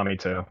probably hit Tommy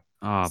too.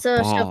 Ah, So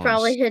she'll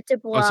probably hit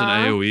Dubois. That's an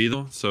AOE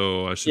though,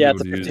 so I should Yeah, be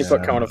it's a able to 15-foot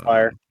use. cone of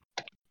fire.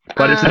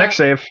 But it's the next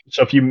save.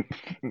 So if you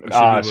I should be able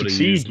to use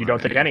succeed, you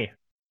don't my- take any.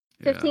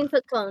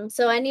 15-foot cone.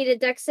 So I need a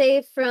deck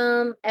save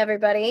from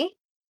everybody.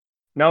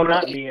 No,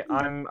 not me.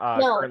 I'm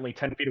No. currently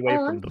 10 feet away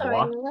Oh, from I'm the sorry.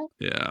 block. Mila.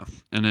 Yeah,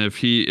 and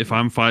if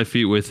I'm 5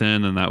 feet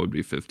within, then that would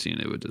be 15.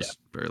 It would just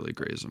barely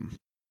graze him,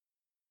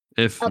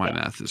 if my Okay.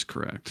 math is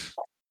correct.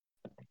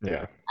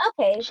 Yeah.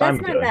 Okay, So that's I'm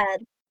not good.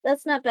 bad.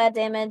 That's not bad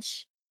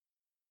damage.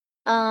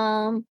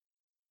 I'm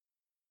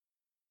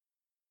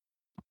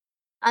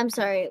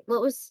sorry.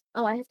 What was?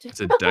 Oh, I have to.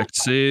 It's a deck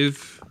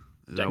save.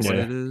 Is that Dex what save.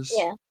 it is?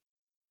 Yeah.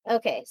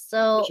 Okay,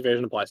 so Which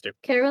evasion applies to?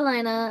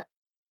 Carolina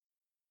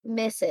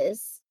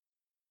misses.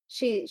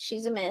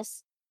 She's a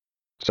miss.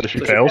 So she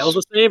So fails. She fails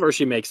the save or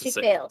she makes the She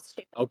save? fails.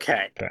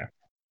 Okay.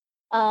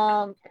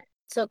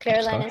 So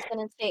Carolina's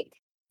gonna take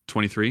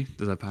 23.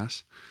 Does that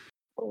pass?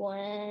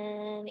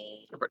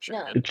 20. But she-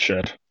 No, It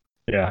should.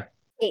 Yeah.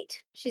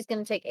 8. She's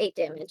gonna take 8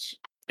 damage.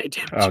 Hey,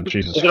 damn it. Oh,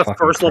 Jesus Is it a fucking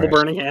first level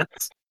Christ. burning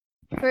hands?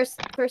 First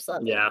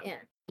level. Yeah.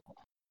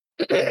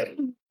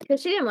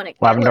 Because she didn't want to.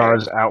 Lavendar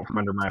is out from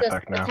under my Just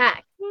effect now.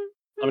 attack.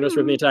 I'm gonna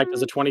swing the attack.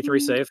 Does a 23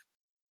 save?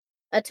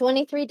 A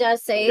 23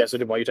 does save. Yeah, so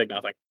Dubois, you take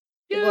nothing.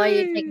 While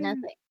you take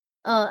nothing.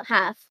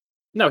 Half.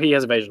 No, he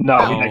has evasion. No,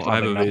 Oh, he makes I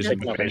have nothing. evasion.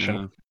 He takes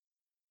evasion.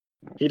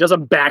 Yeah. He does a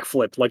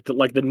backflip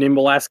like the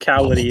nimble ass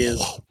cow that he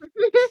is.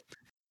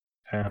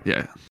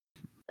 Yeah.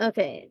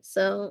 Okay,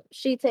 so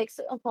she takes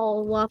a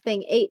whole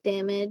whopping 8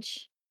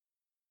 damage.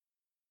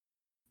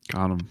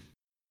 Got him.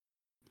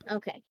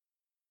 Okay.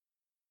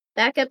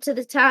 Back up to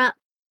the top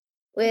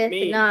with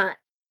Me. Not.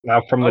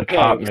 Now from the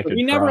top, make so it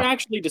we never drop.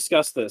 actually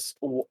discussed this.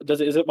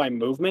 Is it my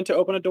movement to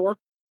open a door?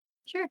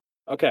 Sure.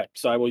 Okay,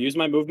 so I will use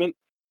my movement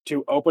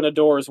to open a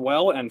door as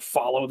well and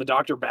follow the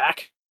doctor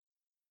back.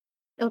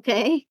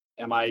 Okay.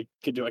 Can I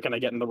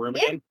get in the room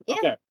Yeah, again? yeah.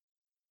 Okay.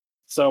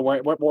 So what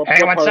Hey,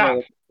 what's part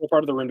up? what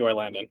part of the room do I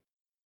land in?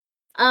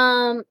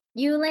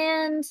 You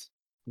land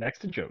Next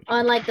to Joji.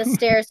 on like the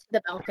stairs to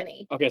the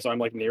balcony. Okay, so I'm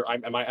like near.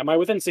 Am I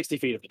within 60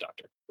 feet of the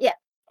doctor? Yeah.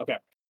 Okay.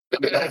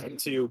 I'm going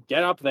to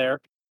get up there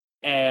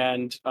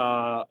and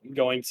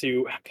going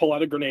to pull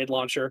out a grenade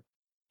launcher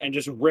and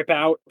just rip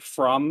out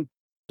from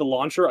the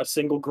launcher a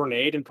single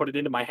grenade and put it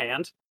into my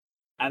hand,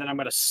 and then I'm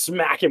going to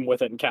smack him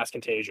with it and cast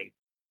contagion.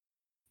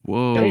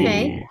 Whoa.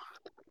 Okay.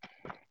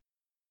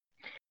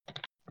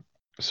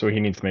 So he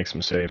needs to make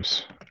some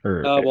saves.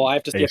 Or Well, I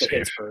have to see a if it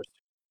hits save. first.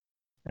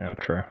 Yeah,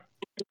 true.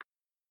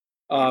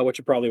 Which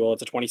it probably will.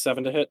 It's a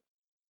 27 to hit.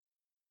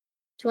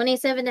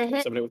 27 to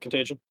hit. Somebody with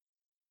contagion.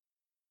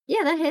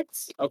 Yeah, that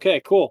hits.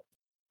 Okay, cool.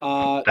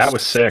 That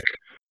was sick.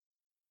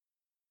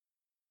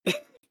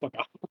 Fuck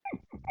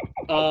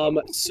off.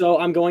 So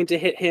I'm going to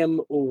hit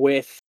him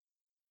with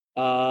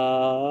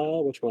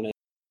which one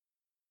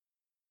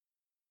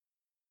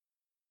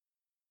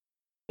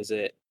is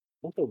it?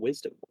 What the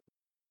wisdom?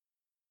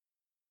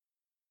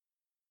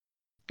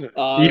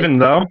 Even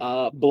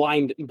though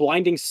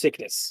blinding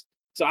sickness.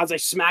 So as I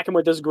smack him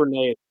with this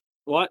grenade,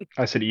 what?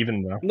 I said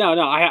even though. No,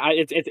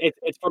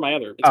 it's for my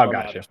other. It's Oh, for my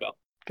gotcha. other spell.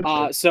 Good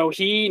stuff. So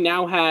he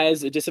now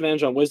has a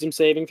disadvantage on wisdom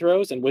saving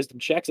throws and wisdom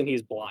checks, and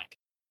he's blind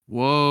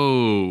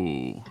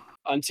Whoa.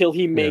 until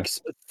he makes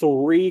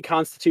 3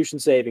 Constitution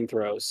saving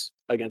throws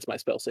against my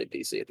spell save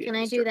DC. At the Can end I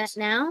of his do turns. that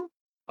now?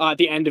 At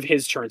the end of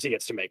his turns, he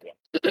gets to make one.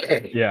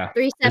 Yeah.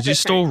 3 separate Is he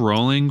still turns.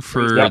 rolling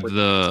for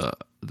separate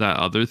that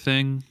other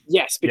thing?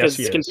 Yes, because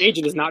he is.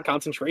 contagion is not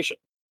concentration.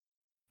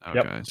 Okay,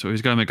 Yep. so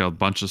he's got to make a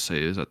bunch of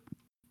saves at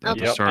the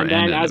Okay. start And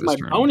and then end as of my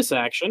his turn. bonus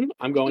action,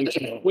 I'm going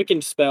to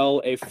quicken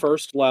spell a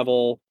first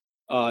level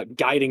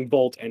guiding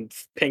bolt and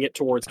ping it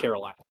towards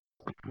Carolina.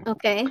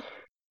 Okay.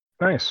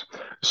 Nice.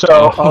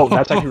 So,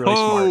 that's actually really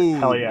smart.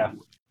 Hell yeah.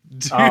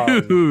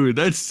 Dude,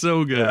 that's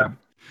so good. Yeah,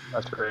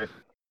 that's great.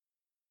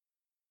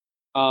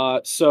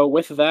 So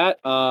with that,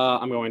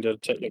 I'm going to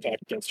take an attack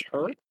against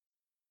her.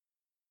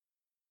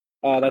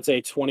 That's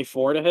a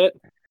 24 to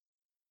hit.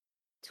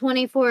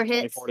 24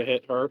 hits. 24 to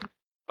hit her.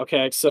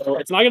 Okay, so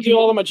it's not going to do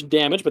all that much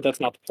damage, but that's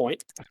not the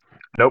point.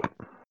 Nope.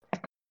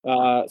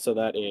 So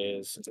that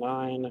is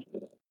 9,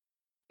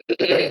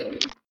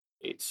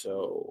 8,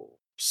 so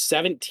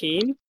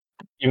 17.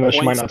 Even though she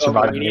might points not of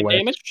survive radiant anyway.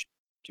 damage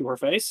to her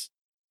face.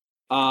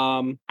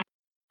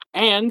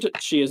 And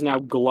she is now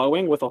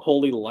glowing with a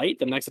holy light.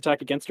 The next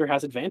attack against her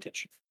has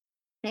advantage.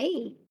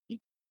 Hey.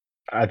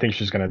 I think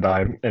she's gonna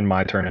die in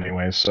my turn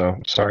anyways. So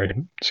sorry,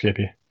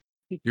 Skippy.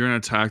 You're gonna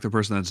attack the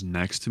person that's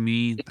next to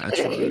me? That's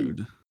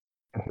rude.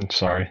 I'm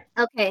sorry.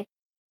 Okay.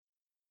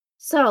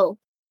 So,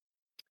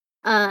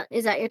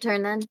 is that your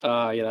turn then?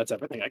 Yeah, that's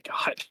everything I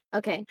got.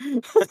 Okay.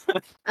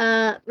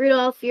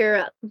 Rudolph, you're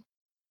up.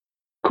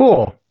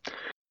 Cool.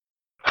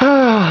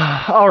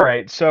 All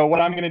right. So what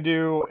I'm gonna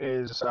do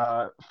is,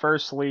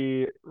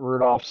 firstly,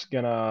 Rudolph's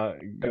gonna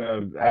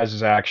as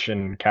his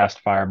action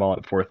cast Fireball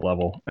at 4th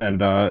level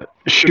and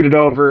shoot it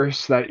over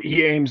so that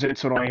he aims it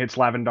so it only hits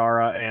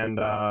Lavendara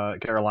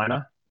and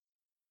Carolina.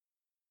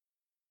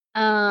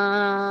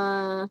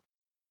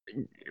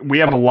 We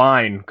have a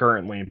line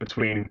currently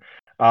between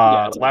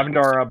it's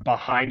Lavendara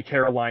behind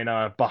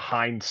Carolina,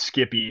 behind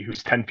Skippy,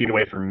 who's 10 feet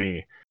away from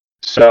me.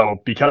 So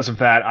because of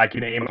that, I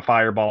can aim a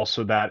fireball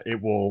so that it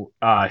will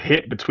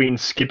hit between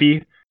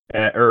Skippy,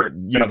 or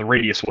the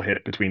radius will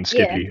hit between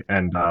Skippy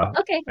and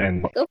Okay,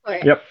 and go for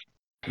it. Yep.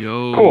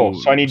 Yo. Cool.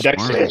 So I need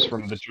dex smart. saves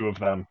from the 2 of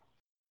them.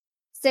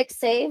 6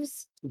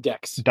 saves.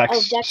 Dex.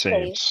 Dex Dex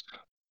saves.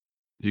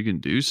 You can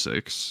do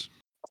 6.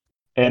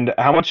 And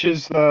how much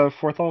is the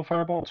 4th level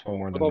fireball? It's one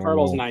more than Double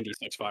fireball's normal.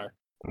 96 fire.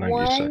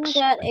 96. One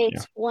got Thank a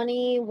you.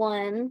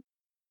 21.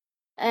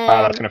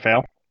 That's And gonna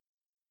fail.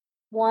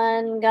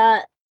 one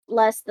got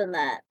less than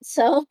that.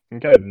 So,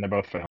 Okay, then they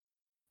both fail.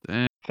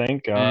 Dang.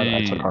 Thank God I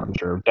took Dang.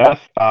 Harbinger of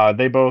Death.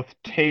 They both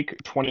take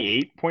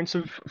 28 points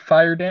of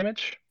fire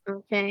damage.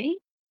 okay.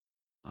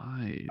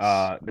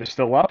 Nice. They're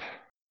still up.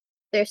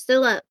 They're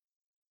still up.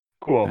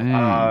 Cool.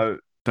 Dang.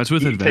 That's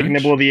with You take advantage.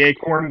 Nibble of the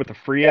Acorn with a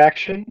free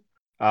action.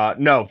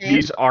 No, Okay.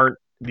 these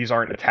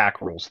aren't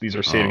attack rolls. These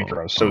are saving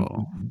throws.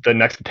 So the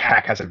next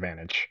attack has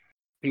advantage.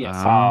 Yes.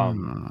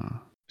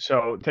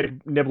 So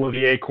take Nibble of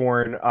the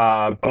Acorn,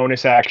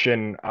 bonus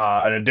action,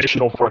 an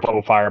additional 4th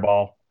level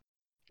fireball.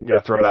 You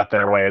gotta throw that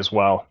their way as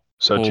well.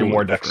 So 2 Holy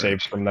more dex frick.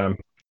 saves from them.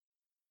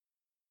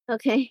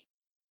 Okay.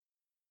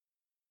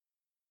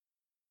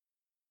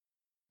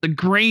 The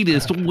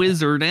greatest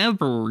wizard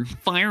ever.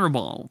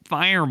 Fireball.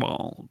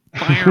 Fireball.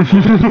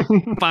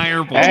 Fireball.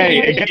 Fireball. Hey,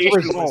 He's it gets an Asian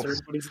results.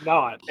 wizard, but he's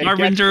not. It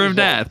Harbinger gets of results.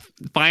 Death.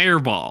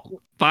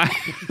 Fireball. That's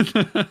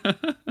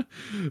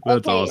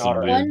Okay, awesome,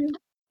 alright. dude.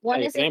 One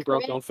Hey, is if it a ain't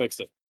broke, crit. don't fix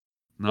it.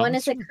 No, One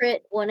is that's a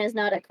crit. One is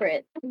not a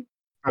crit.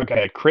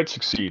 Okay, crit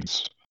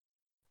succeeds.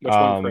 Which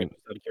one crit?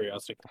 Out of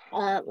curiosity.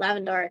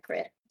 Lavendara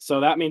crit. So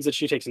that means that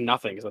she takes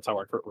nothing, because that's how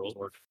our crit rules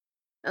work,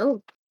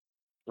 Oh,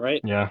 right?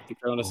 Yeah. If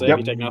you're on a save, Yep.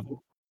 you take nothing.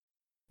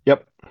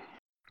 Yep.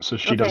 So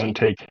she Okay. doesn't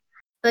take.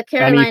 but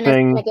Carolina's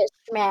Anything- gonna get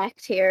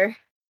smacked here.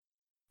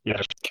 Yeah,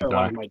 she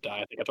Carolina die. might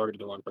die. I think I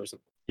targeted the wrong person.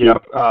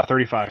 Yep.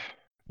 35.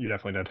 You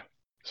definitely did.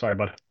 Sorry,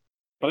 bud.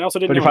 But I also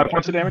didn't 35 know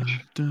points of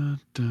damage.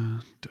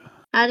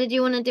 How did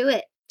you want to do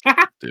it?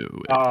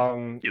 Do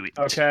it. Do it.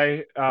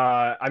 Okay.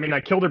 I mean,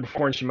 I killed her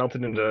before and she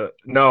melted into.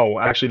 No,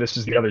 actually, this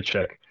is the other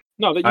chick.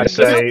 No, I this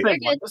say- is the same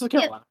one. This is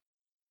Carolina.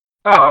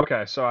 Oh,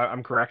 okay. So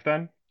I'm correct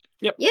then.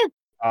 Yep. Yeah.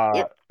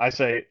 Yep. I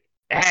say,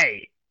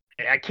 hey,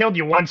 I killed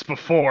you once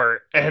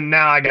before, and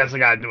now I guess I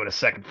gotta do it a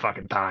second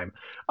fucking time.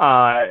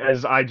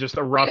 As I just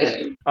erupt,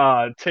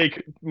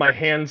 take my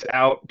hands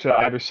out to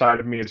either side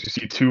of me as you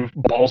see two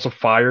balls of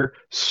fire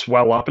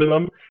swell up in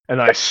them,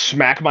 and I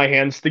smack my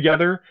hands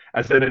together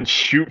as they then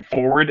shoot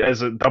forward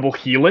as a double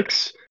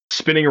helix,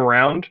 spinning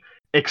around.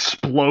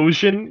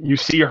 Explosion. You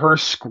see her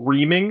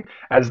screaming,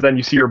 as then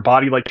you see her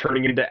body like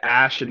turning into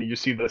ash, and you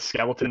see the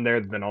skeleton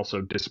there that then also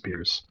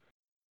disappears.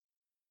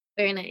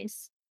 Very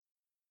nice.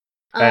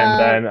 And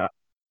then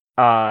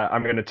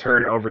I'm gonna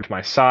turn over to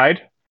my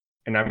side,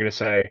 and I'm gonna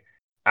say,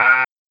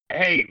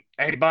 "Hey,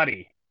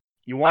 buddy,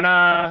 you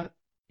wanna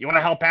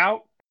help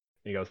out?"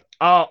 And he goes,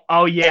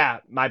 "Oh yeah,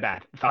 my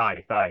bad.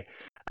 Fine.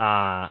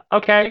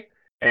 Okay.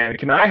 And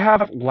can I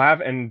have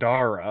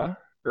Lavendara,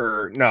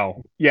 or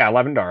no, yeah,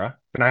 Lavendara?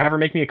 Can I have her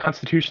make me a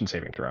Constitution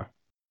saving throw?"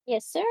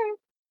 Yes, sir.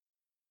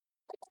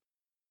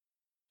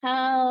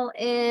 How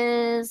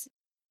is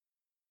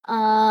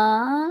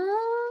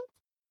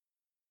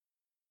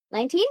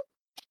 19?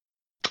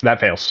 That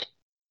fails.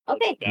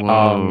 Okay.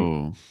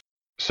 Whoa.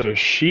 So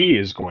she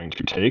is going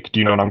to take. Do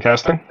you know what I'm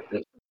casting?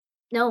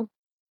 No.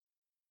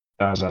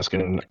 I was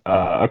asking.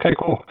 Okay,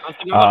 cool.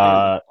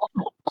 Uh,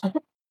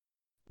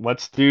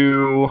 Let's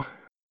do.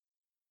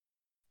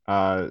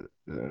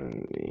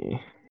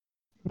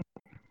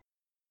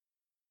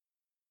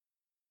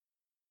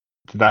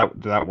 Did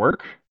that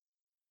work?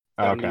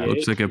 Okay.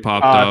 Looks like it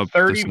popped up.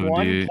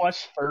 31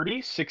 plus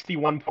 30,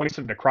 61 points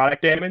of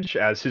necrotic damage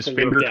as his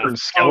finger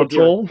turns Oh,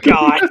 skeletal. dear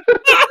God.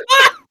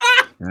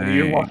 And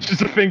he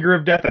launches a finger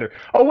of death at her.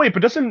 Oh wait,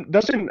 but doesn't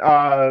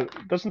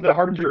the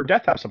Harbinger of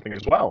Death have something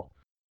as well?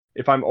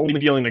 If I'm only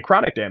dealing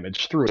necrotic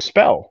damage through a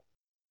spell,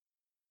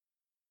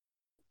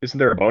 isn't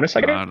there a bonus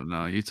I get? I don't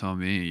know. You tell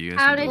me. You guys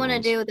How know do you the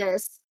want to rules. do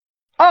this?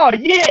 Oh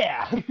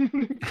yeah,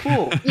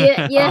 cool.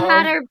 You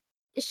had her.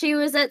 She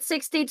was at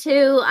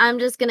 62. I'm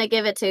just gonna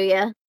give it to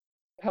you.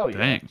 Hell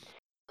yeah.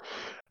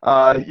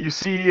 Dang. You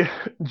see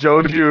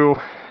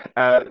Joju.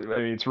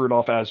 It's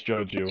Rudolph as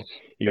Joju.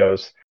 He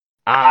goes,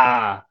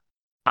 I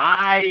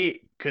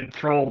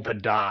control the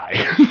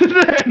die.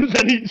 And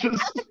then he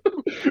just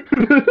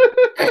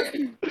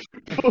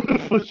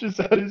pushes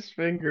out his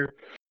finger.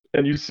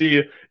 And you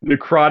see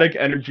necrotic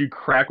energy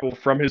crackle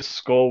from his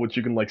skull, which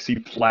you can like see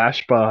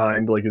flash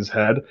behind like his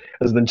head,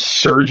 as then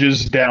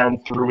surges down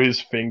through his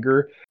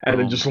finger, and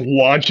then just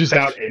launches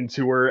out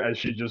into her as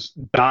she just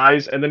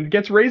dies, and then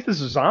gets raised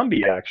as a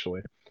zombie.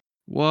 Actually,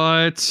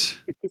 What?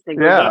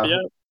 yeah.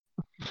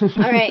 All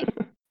right,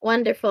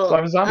 wonderful. So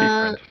I'm a zombie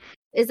friend.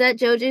 Is that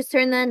Joju's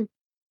turn then?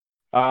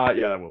 Yeah,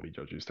 that will be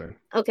Joju's turn.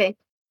 Okay,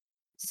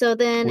 so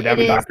then Would that it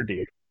be is Dr.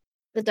 D?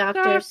 the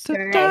doctor's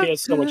turn. Oh, he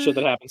has so much shit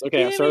that happens.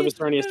 Okay, at start of his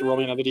turn, he has to roll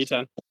me another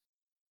d10.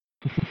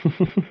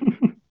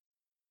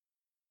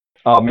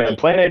 Oh man,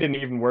 Plan A didn't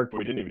even work, but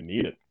we didn't even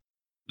need it.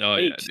 Oh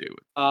yeah, dude.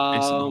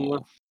 Ace in the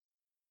hole.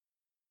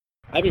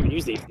 I haven't even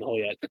used the ace in the hole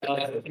yet.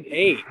 An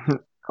 8.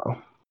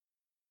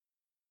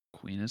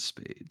 Queen of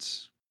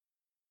spades.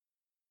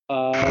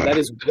 That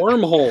is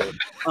wormhole.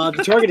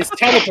 The target is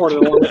teleported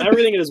along with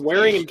everything it is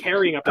wearing and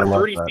carrying up to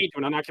 30 feet to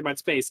an unoccupied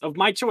space of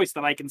my choice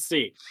that I can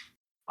see.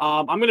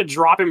 I'm gonna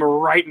drop him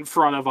right in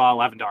front of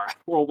Lavendara,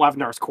 or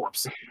Lavendara's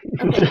corpse.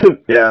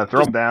 Yeah,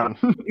 throw him down.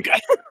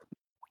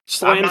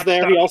 Slams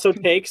there. He also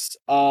takes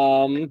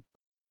 10d12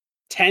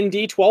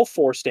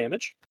 force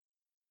damage.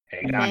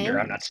 Hey, Doctor,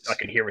 I'm not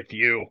stuck in here with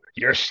you.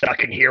 You're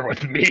stuck in here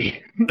with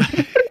me.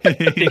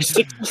 Takes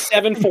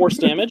 67 force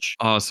damage.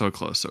 Oh, so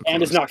close,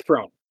 And is knocked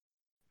prone.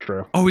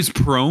 True. Oh, he's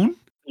prone?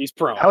 He's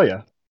prone. Hell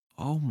yeah.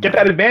 Oh my Get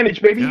that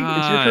advantage, baby.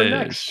 gosh.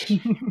 It's your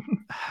turn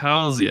next.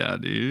 Hells yeah,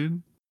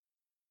 dude.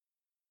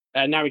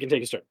 And now we can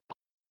take his turn.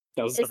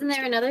 Isn't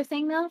there another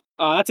thing though?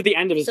 That's at the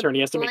end of his The turn.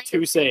 He has to make blind 2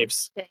 thing.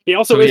 saves. Okay. He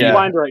also So, is yeah.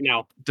 blind right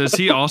now. Does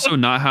he also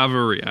not have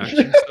a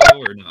reaction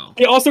still, or no?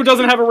 He also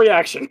doesn't have a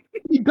reaction.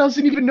 He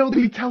doesn't even know that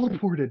he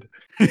teleported.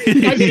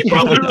 He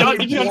probably does.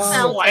 He Wow.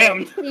 just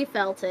slammed. He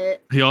felt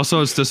it. He also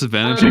has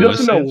disadvantage He on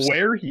doesn't know saves.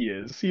 where he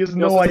is. He has He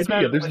no also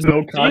idea. doesn't There's have-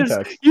 no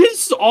context. He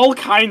is all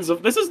kinds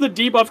of. This is the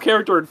debuff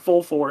character in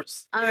full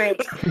force. All right.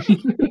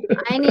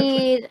 I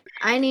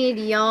need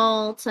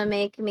y'all to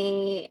make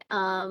me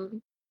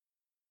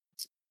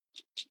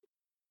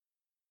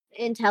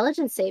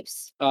intelligence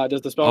saves.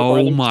 Does the spell? require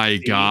Oh them to my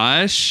succeed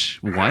gosh.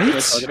 with What?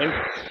 targeting?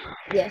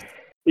 Yes.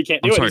 He can't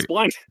I'm do it. sorry. He's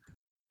blind.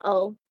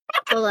 Oh,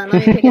 hold on.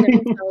 Let me pick it up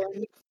and spell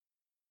it.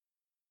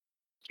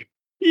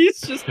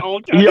 He's just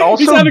all. He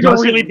also he's having a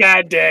doesn't- really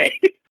bad day.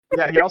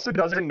 Yeah, he also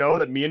doesn't know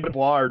that me and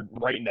Dubois are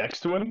right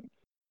next to him.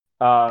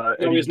 No,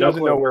 And he he has no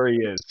doesn't know clue. where he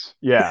is.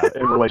 Yeah,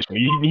 in relation.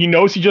 He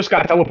knows he just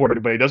got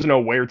teleported, but he doesn't know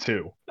where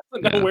to.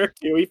 Doesn't know Yeah. where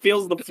to. He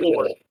feels the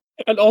floor,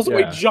 and also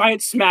Yeah. a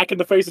giant smack in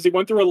the face as he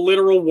went through a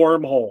literal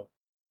wormhole.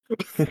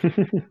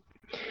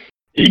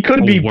 He could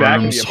A be back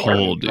in worm's the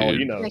apartment hole, for all he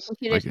dude. My knows.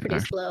 computer's Like an pretty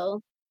actual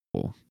slow.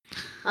 hole.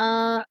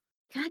 God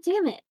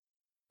damn it.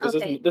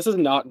 Okay. This is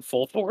not in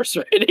full force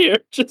right here.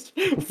 Just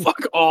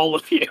fuck all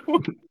of you.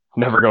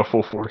 Never go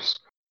full force.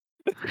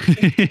 All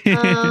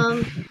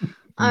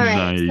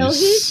right. So he's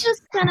Nice.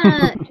 just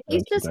gonna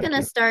Thank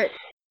you. start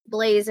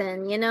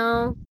blazing, you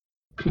know?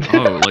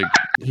 Oh, like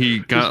he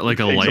got like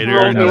a Takes a lighter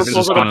roll, and they were is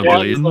just smoking kind a of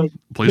blunt, he's blazing. like,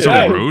 Plays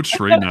Yeah. on a roach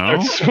right now.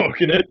 Starts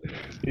smoking it.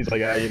 He's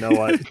like, you know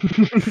what?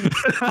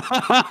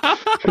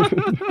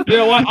 You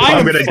know what?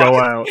 I'm gonna go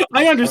out.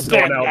 I I'm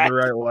understand going out that. the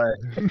right way.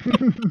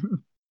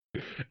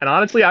 And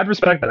honestly, I'd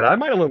respect that. I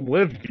might have let him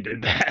live if he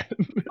did that.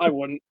 I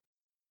wouldn't.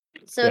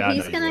 So Yeah, I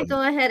he's know you gonna wouldn't.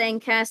 go ahead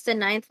and cast a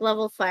 9th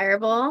level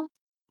fireball.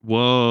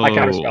 Whoa. I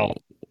counterspell.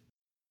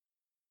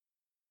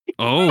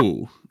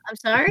 Oh. I'm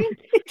sorry?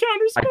 I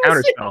Counterspell.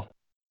 counterspell.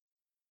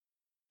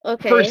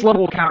 Okay. First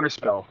level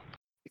counterspell.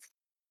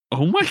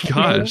 Oh my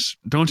gosh.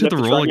 Don't you You have to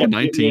have to roll try- like a you have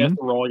 19?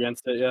 to roll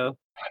against it, yeah.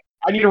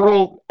 I need to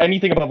roll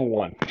anything above a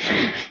 1.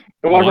 If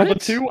I roll a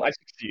What? 2, I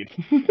succeed.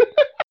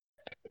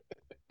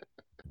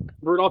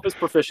 Rudolph is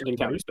proficient in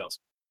counterspells.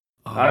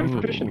 I'm Oh,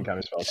 proficient in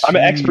counterspells. I'm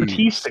an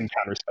expertise jeez. in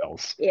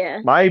counterspells.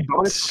 Yeah. My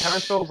bonus for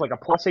counterspell is like a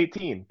plus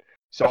 18.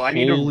 So I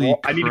need to Holy roll,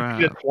 I need to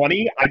beat a crap.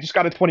 20. I just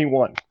got a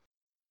 21.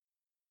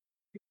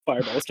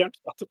 Fireball is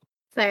counterspell.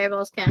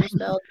 Fireball's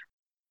counterspelled.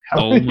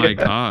 Oh my Yeah.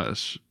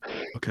 gosh.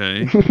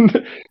 Okay.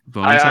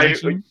 Bonus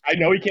action? I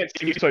know he can't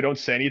see me, so I don't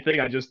say anything.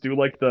 I just do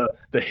like the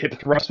hip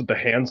thrust with the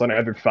hands on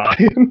either thigh.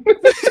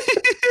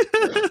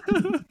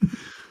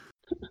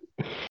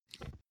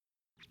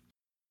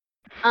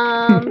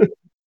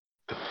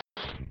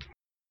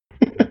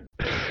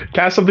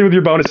 Cast something with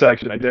your bonus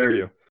action. I dare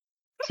you.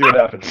 See what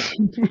happens.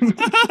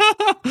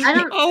 I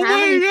don't Oh have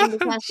my anything to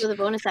gosh. cast with a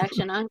bonus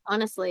action,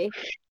 honestly.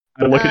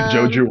 I look at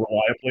Um, Joju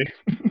reliably.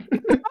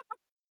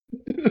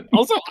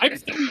 Also, I'm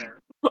still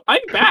there.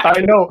 I'm back.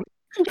 I know.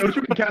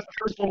 Joju can cast the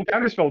first level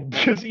counterspell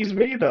because he's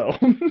me, though.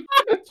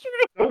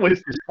 Don't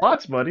waste your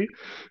slots, buddy.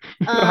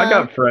 I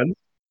got friends.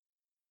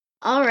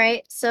 All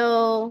right,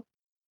 so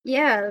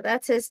yeah,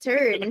 that's his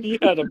turn. He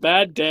had a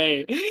bad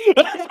day.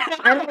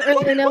 I don't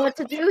really know what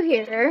to do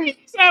here. He's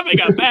having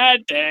a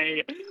bad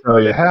day. Oh,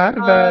 you had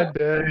a bad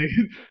day.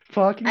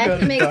 Fucking I have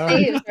to gonna make die.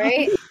 saves,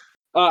 right?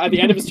 At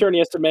the end of his turn, he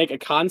has to make a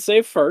con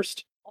save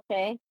first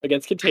Okay,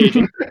 against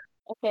Contagion.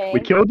 okay. We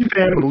killed your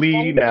family.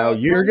 One Now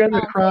save, you're one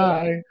gonna con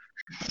cry.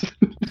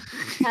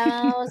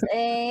 How's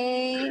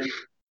a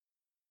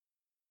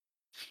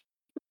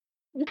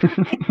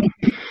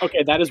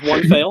Okay, that is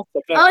one fail.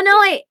 Take that. Oh no,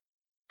 wait.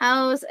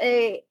 How's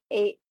a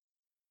 8?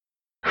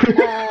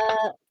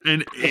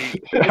 An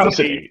 8. How's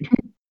it?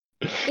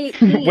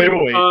 18. Wait.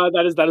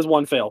 That is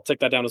one fail. Take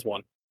that down as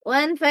one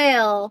One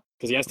fail.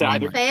 because he has to Oh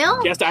either my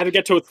Fail? he has to either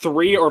get to a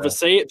 3 or of a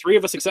say 3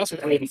 of a success or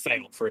 3 of a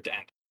fail for it to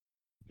end.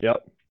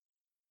 Yep.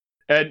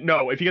 And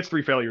no, if he gets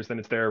 3 failures, then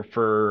it's there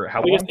for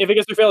how long? If he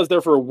gets 3 failures,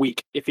 there for a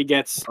week. If he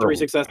gets For a 3 week.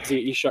 successes,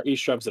 he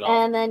shoves it off.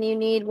 And then you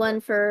need one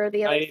for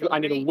the other. I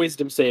need a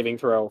wisdom saving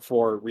throw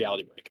for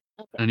reality break.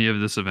 And you have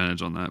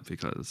disadvantage on that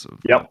because of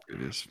Yep.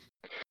 previous.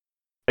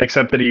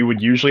 Except that he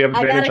would usually have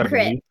I got advantage a on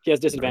crit. me. He has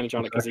disadvantage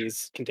on it because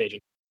he's Contagion.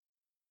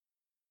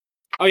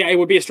 Oh yeah, it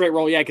would be a straight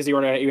roll, yeah, because he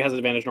has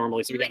advantage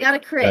normally. So I got a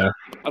crit. Yeah.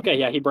 Okay,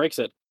 yeah, he breaks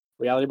it.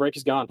 Reality break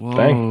is gone.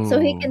 Whoa. So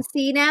he can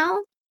see now?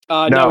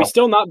 No, No. he's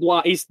still not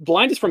blind. He's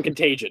blind is from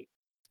Contagion,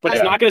 but he's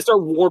Yeah. not going to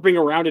start warping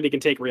around and he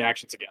can take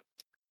reactions again.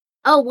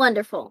 Oh,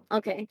 wonderful.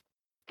 Okay.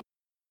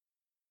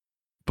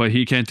 But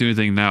he can't do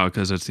anything now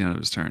because it's the end of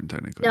his turn,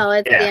 technically. No,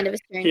 it's Yeah. the end of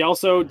his turn. He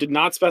also did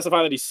not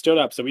specify that he stood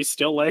up, so he's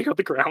still laying on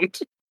the ground.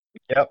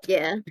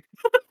 Yeah.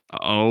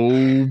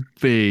 Oh,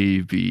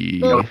 baby.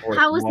 Well, for it,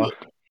 how was Noah.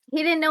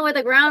 he didn't know where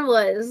the ground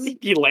was.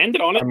 He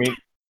landed on it. I mean,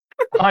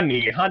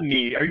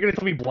 honey, are you gonna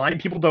tell me blind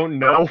people don't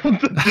know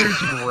that there's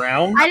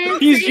ground? I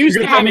didn't He's say used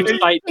to You're gonna having tell me-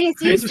 sight. He's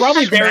It's used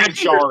probably to very Smack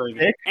jarring.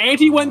 their stick? And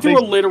he went through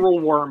They- a literal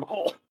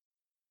wormhole.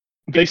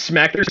 They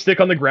smack their stick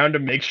on the ground to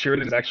make sure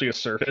there's actually a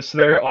surface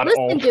there on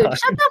all Listen, dude, times.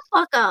 shut the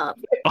fuck up.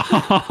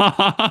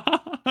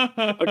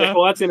 Okay,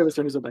 well that's the end of his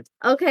turn. He's up next.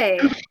 Okay.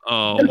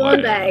 Oh, The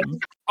bone man. bag.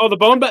 Oh, the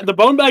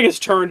bone bag is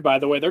turned. By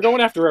the way, they're going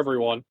after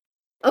everyone.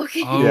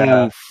 Okay. Oh,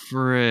 Yeah.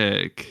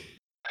 frick.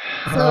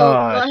 So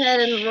go ahead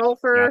and roll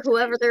for That's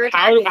whoever they're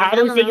How attacking. do I we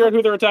don't figure know. out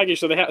who they're attacking?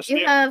 So they have.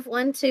 You have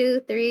 1, 2,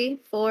 3,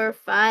 4,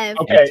 5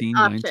 Okay. 18,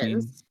 19.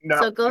 options. No,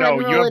 So go ahead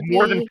and you roll have a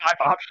more than D.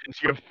 5 options.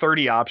 You have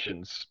 30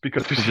 options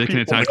because there's They can people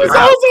in attack the There's you.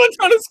 also a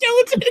ton of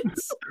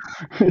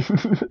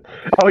skeletons. crowd.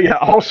 Oh yeah.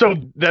 Also,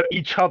 that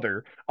each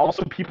other.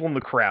 Also, people in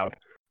the crowd.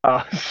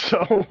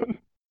 So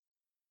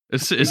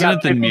Isn't got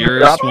it the 50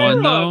 nearest one,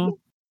 options. though?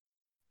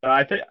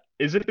 I think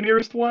is it the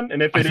nearest one?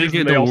 And if I it is, think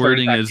then the they all start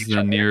wording attacking is each the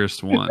other.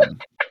 nearest one.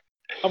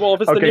 Oh, well,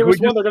 if it's the Okay, nearest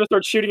we one, just- they're going to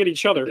start shooting at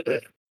each other. Can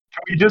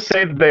we just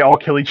say that they all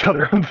kill each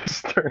other on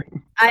this turn?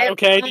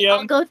 Okay,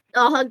 I'll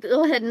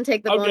go ahead and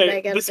take the bone bag.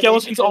 Okay, out the of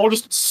skeletons initiative. all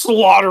just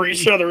slaughter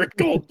each other in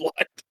cold blood.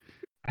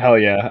 Hell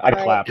yeah, I'd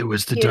Alright. clap. It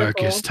was the Beautiful.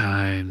 darkest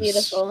times.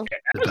 Beautiful.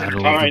 The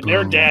battle All of right, the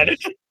they're bones. dead.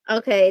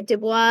 Okay,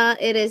 Dubois,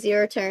 it is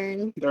your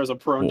turn. There's a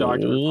prone doctor.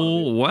 in front of Oh,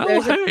 you. well,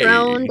 There's a hey.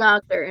 prone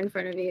doctor in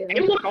front of you. Hey,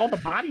 look, all the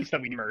bodies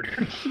that we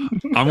murdered.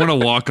 I'm going to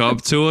walk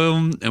up to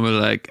him and be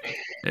like,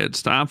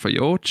 it's time for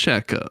your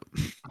checkup.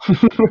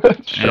 Shove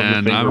the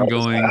And finger I'm up his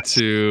going ass.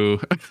 to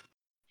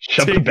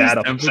Shove the take bat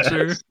his up his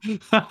temperature.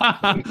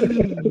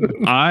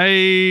 ass.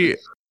 I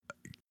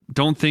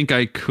don't think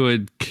I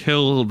could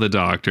kill the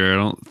doctor. I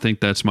don't think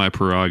that's my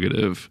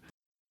prerogative.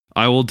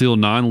 I will deal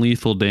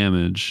non-lethal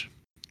damage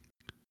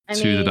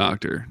to the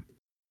doctor.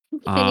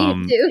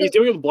 He's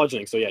doing it with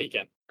bludgeoning, so yeah, he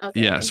can.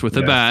 Okay. Yes, with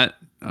a bat.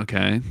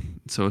 Okay,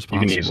 so it's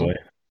possible. You can easily.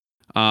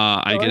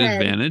 I get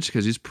advantage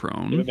because he's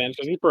prone. You have advantage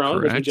because he's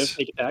prone, which means you have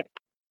sneak attack.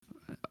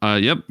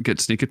 Yep, get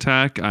sneak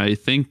attack. I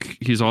think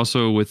he's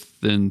also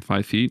within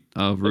 5 feet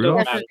of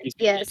Rudolph.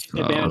 Yes.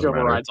 Advantage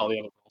overrides all the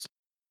other rolls.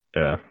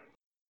 Yeah.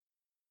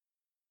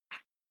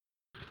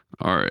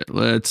 All right,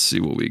 let's see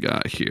what we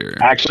got here.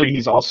 Actually,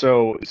 he's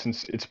also,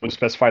 since it's been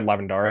specified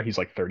Lavendara, he's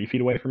like 30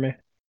 feet away from me.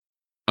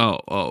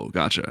 Oh,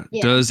 gotcha.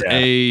 Yeah. Does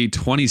a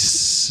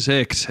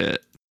 26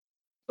 hit?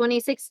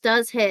 26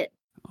 does hit.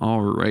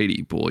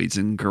 Alrighty, boys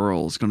and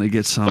girls, gonna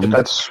get some.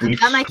 That's sweet.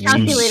 Got my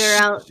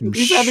calculator out.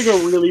 He's having a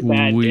really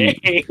bad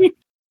day.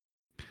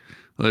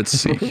 Let's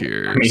see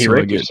here. I mean, he so I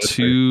raped get your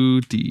sister.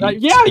 2d.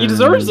 Yeah, he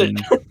deserves it.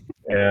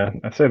 Yeah,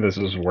 I'd say this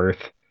is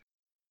worth.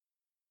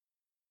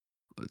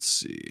 Let's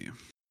see.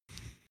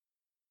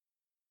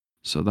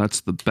 So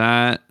that's the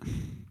bat.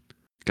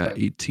 Got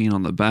 18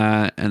 on the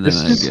bat, and then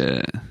I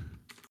get.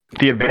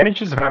 The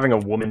advantages of having a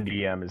woman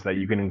DM is that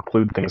you can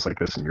include things like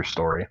this in your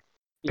story.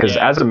 Because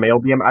as a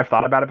male DM, I've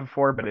thought about it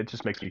before, but it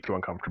just makes me too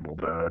uncomfortable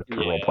to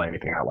roleplay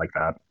anything out like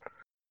that.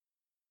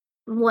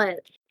 What?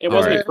 It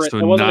wasn't a crit. So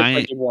It wasn't a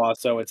crit Dubois,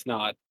 so it's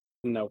not.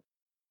 No.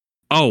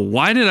 Oh,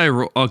 why did I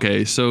roll?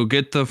 Okay, so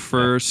get the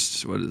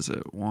first. What is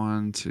it?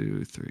 1,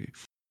 2, 3.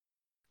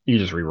 You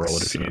just re-roll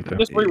it if you need to.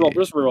 Just reroll.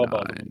 Just reroll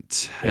both. 9,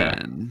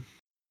 10.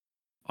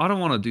 I don't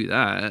want to do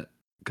that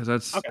because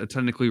that's I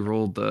technically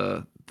rolled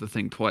the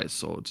thing twice,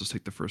 so I'll just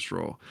take the first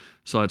roll.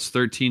 So that's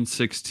 13,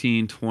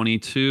 16,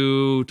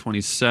 22,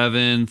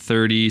 27,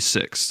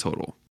 36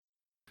 total.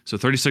 So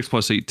 36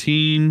 plus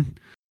 18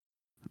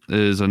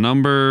 is a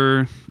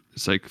number.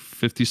 It's like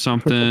 50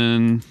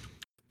 something,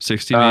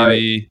 60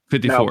 maybe,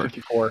 54. No,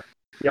 54.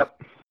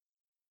 Yep.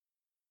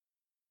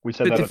 We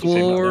said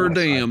 54 that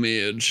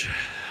damage.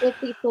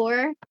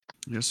 54.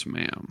 Yes,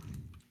 ma'am.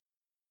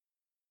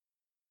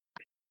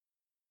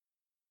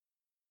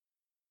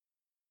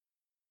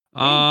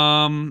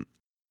 Oh,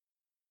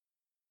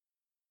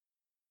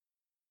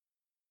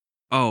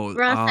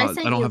 Ross, I I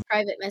sent don't you have a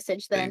private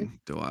message then.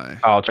 do I?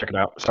 I'll check it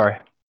out. Sorry.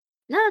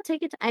 No,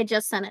 take it. I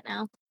just sent it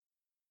now.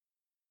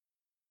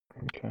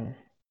 Okay.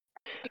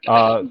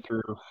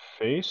 Through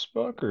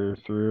Facebook or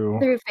through?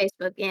 Through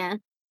Facebook, yeah.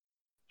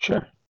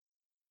 Sure.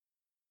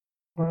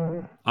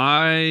 Oh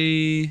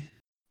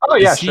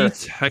yeah, is sure. he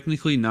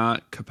technically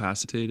not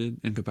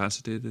incapacitated?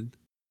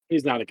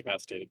 He's not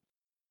incapacitated.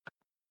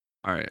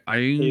 All right,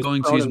 I'm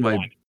going to use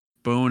my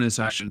bonus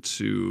action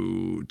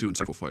to do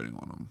insightful fighting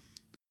on him.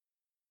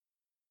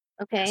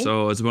 Okay.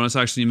 So as a bonus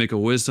action, you make a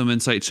wisdom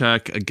insight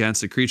check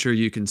against a creature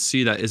you can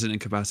see that isn't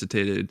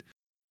incapacitated.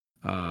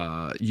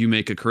 You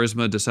make a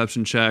charisma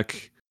deception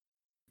check.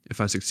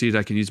 If I succeed,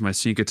 I can use my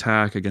sneak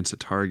attack against a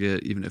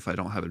target, even if I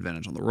don't have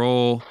advantage on the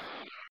roll.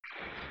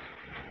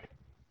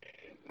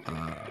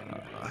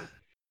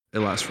 It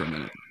lasts for a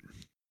minute.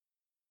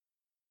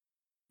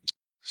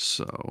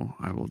 So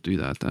I will do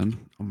that then.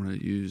 I'm going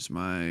to use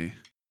my...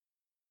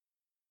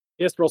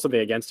 He has to roll something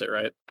against it,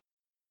 right?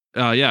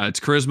 Yeah, it's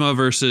charisma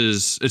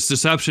versus... It's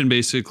deception,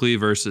 basically,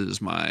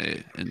 versus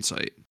my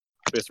insight.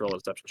 Just roll a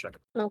deception check.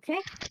 Okay.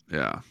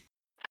 Yeah.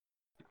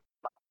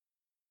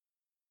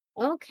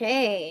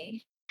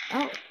 Okay.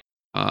 Oh.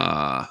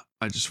 I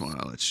just want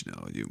to let you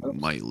know you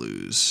might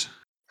lose.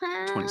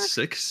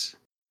 26?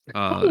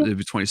 It'd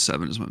be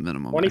 27 is my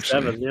minimum.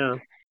 27, actually. yeah.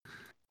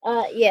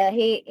 Yeah,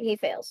 he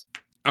fails.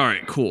 All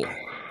right, cool.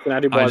 I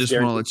just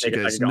want to let you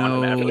guys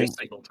know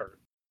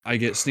I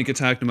get sneak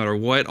attack no matter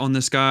what on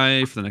this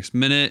guy for the next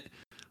minute.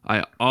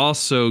 I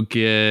also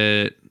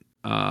get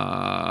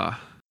for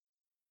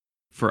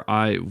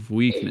eye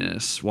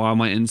weakness. While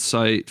my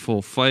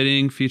insightful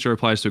fighting feature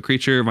applies to a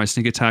creature, my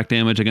sneak attack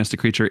damage against a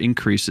creature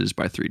increases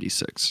by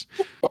 3d6.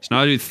 So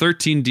now I do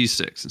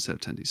 13d6 instead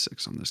of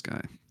 10d6 on this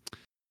guy.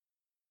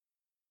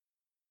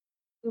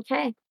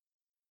 Okay.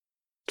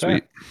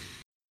 Sweet.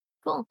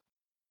 Cool.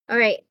 All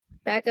right.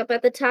 Back up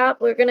at the top.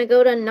 We're gonna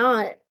go to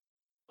Not.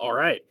 All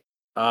right.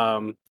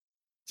 So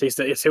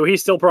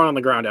he's still prone on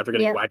the ground after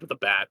getting whacked with a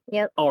bat.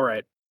 Yep. All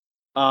right.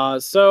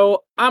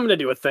 So I'm gonna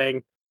do a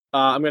thing.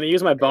 I'm gonna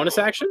use my bonus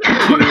action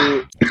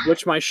to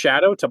switch my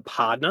shadow to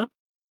Podna.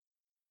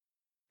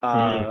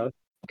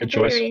 Good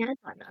choice.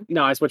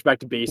 No, I switched back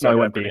to B. So I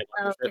went B.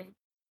 Okay.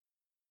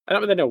 I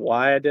don't really know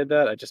why I did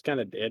that. I just kind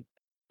of did.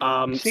 So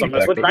I'm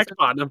gonna switch back to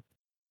Podna.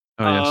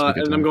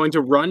 And I'm going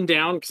to run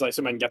down because I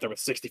assume I can get there with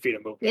 60 feet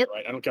of movement,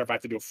 right? I don't care if I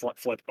have to do a front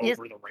flip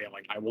over the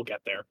railing. I will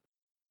get there.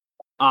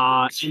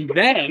 And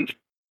then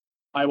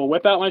I will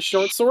whip out my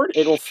short sword.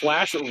 It will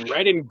flash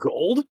red and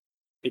gold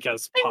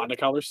because Podna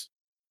colors.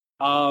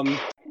 And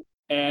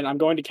I'm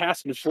going to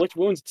cast Inflict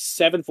Wounds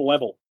 7th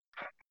level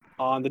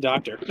on the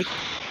doctor.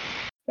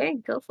 Okay,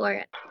 go for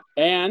it.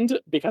 And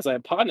because I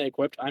have Podna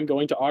equipped, I'm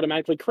going to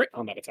automatically crit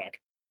on that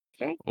attack.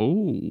 Okay.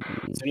 Oh.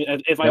 So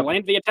if I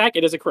land the attack,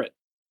 it is a crit.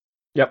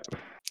 Yep.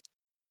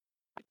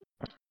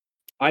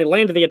 I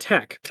land the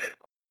attack.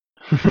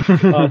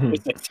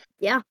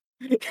 Yeah.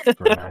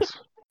 Very nice.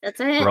 That's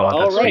a hit.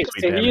 All right,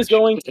 so he's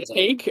going to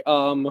take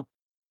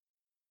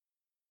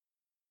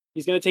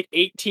he's going to take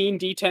 18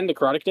 d10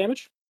 necrotic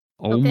damage.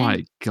 Oh Okay.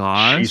 my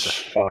gosh. Jesus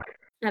fuck.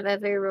 Have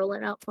Evie roll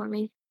it out for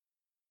me.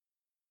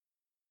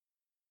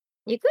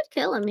 You could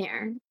kill him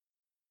here.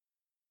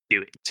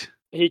 Do it.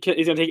 He's going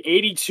to take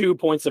 82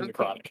 points of Okay.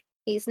 necrotic.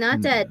 He's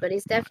not dead, but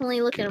he's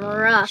definitely looking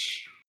rough.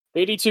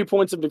 82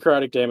 points of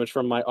necrotic damage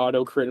from my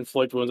auto crit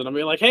inflict wounds, and I'm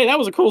be like, hey, that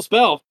was a cool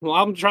spell. Well,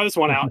 I'm gonna try this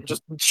one out.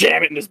 Just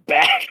jam it in his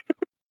back.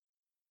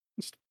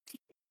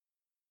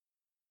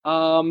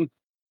 And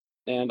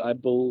I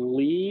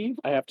believe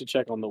I have to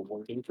check on the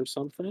wording for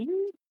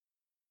something.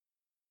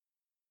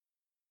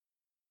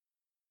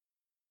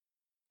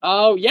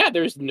 Oh yeah,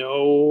 there's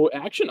no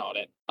action on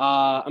it.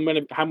 I'm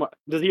gonna. How much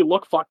does he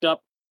look fucked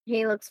up?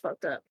 He looks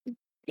fucked up.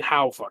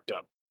 How fucked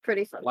up?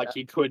 Pretty fucked Like up.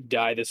 he could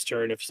die this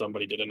turn if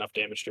somebody did enough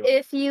damage to him.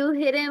 If you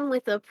hit him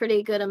with a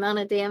pretty good amount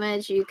of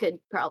damage, you could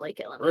probably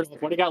kill him. What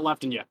do you got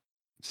left in you?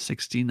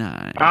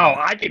 69. Oh,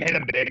 I can hit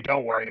him big.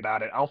 Don't worry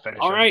about it. I'll finish.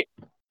 All right,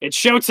 it's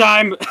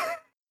showtime.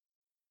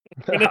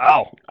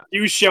 Oh,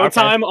 Do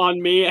showtime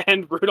on me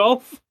and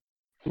Rudolph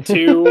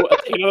to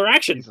take another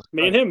action. Jesus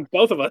Me and him,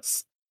 both of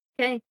us.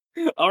 Okay.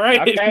 All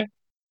right. okay.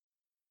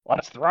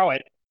 Let's throw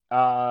it.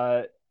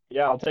 Yeah,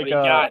 I'll take do you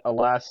got? a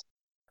last.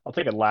 I'll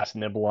take a last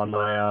nibble on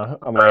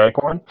my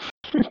acorn.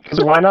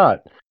 Because why not?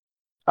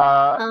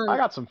 I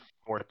got some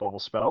 4th level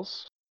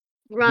spells.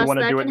 Ross,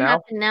 wanna that do it can now?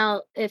 happen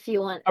now if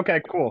you want.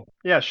 Okay, cool.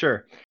 Yeah,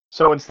 sure.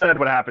 So instead,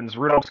 what happens?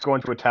 Rudolph's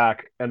going to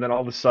attack, and then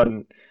all of a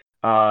sudden,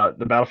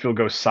 the battlefield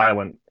goes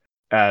silent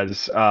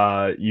as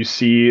you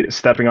see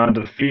stepping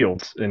onto the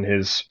field in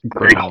his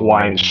great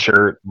Hawaiian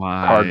shirt,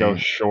 My cargo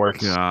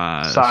shorts,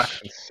 gosh. socks,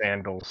 and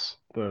sandals.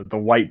 The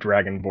white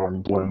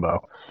dragonborn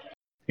Blimbo.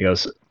 He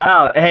goes,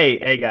 "Oh,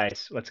 hey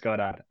guys, what's going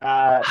on?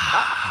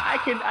 I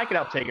can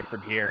help take it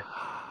from here."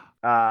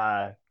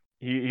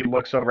 He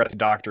looks over at the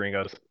doctor and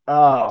goes,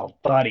 "Oh,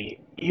 buddy,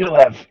 you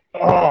have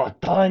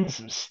done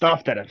some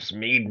stuff that has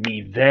made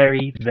me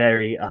very,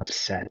 very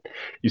upset."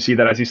 You see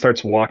that as he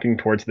starts walking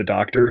towards the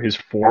doctor, his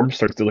form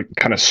starts to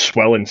kind of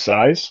swell in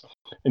size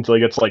until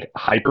he gets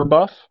hyper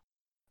buff.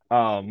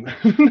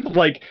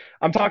 Like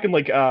I'm talking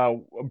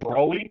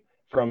Broly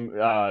from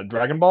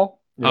Dragon Ball.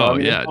 You know what I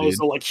mean? Yeah, dude.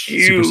 So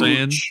huge. Super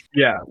Saiyan?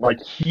 Yeah,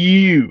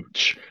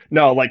 huge.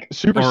 No,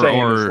 Super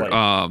Saiyan.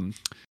 Or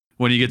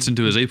when he gets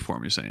into his ape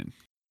form, you're saying?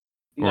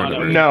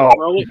 No. No.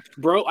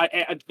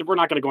 Broly, we're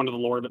not going to go into the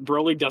lore, but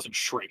Broly doesn't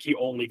shrink. He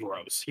only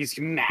grows. He's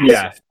massive.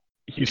 Yeah,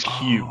 he's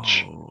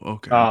huge. Oh,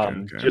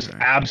 okay. Just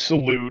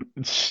absolute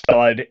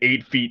stud,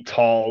 8 feet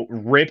tall,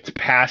 ripped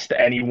past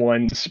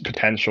anyone's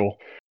potential.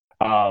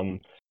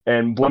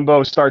 And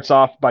Blimbo starts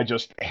off by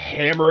just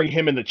hammering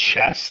him in the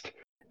chest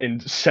and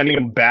sending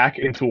him back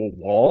into a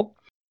wall.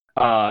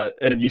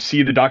 And you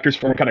see the doctor's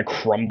form kind of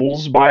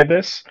crumbles by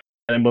this.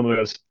 And then Blimbo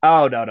goes,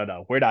 "Oh,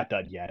 no, we're not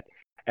done yet."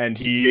 And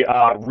he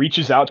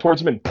reaches out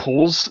towards him and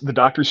pulls the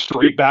doctor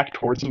straight back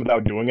towards him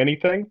without doing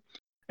anything.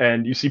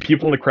 And you see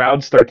people in the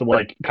crowd start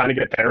to kind of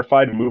get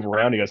terrified and move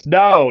around. He goes,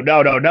 No,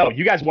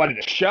 you guys wanted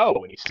a show.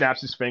 And he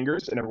snaps his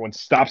fingers and everyone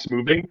stops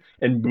moving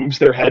and moves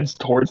their heads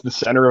towards the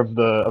center of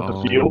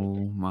the field.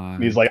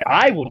 And he's like,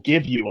 "I will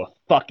give you a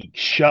fucking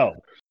show."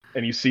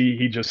 And you see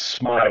he just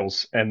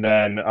smiles and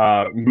then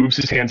moves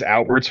his hands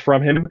outwards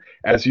from him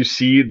as you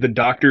see the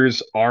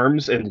doctor's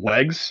arms and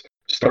legs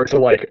start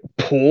to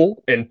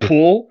pull and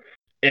pull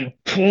and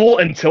pull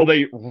until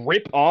they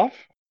rip off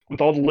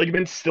with all the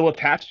ligaments still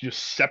attached,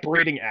 just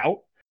separating out.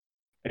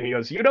 And he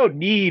goes, "You don't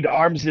need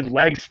arms and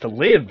legs to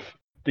live.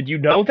 Did you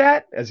know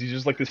that?" As he's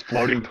just this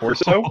floating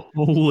torso.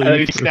 And then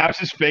he snaps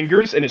his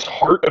fingers and his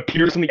heart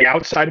appears on the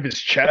outside of his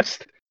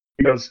chest.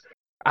 He goes,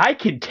 "I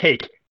can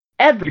take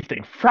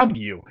everything from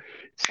you."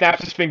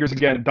 Snaps his fingers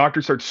again.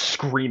 Doctor starts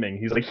screaming.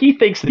 He's like, he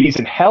thinks that he's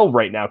in hell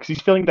right now because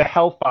he's feeling the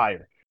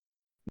hellfire.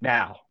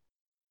 Now,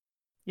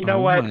 you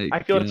know what?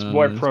 I feel it's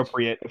more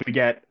appropriate if we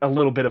get a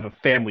little bit of a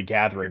family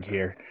gathering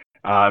here.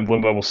 And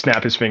Blimbo will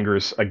snap his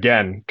fingers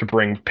again to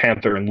bring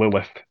Panther and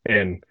Lilith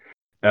in,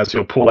 as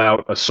he'll pull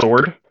out a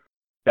sword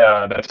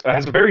that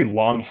has a very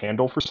long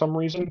handle for some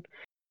reason.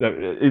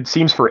 It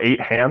seems for 8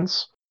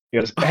 hands. He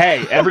goes,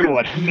 "Hey,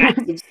 everyone,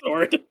 Massive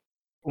sword.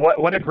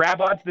 Want to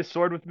grab onto this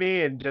sword with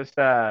me and just,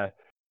 all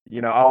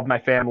of my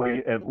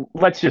family, and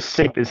let's just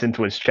sink this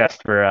into his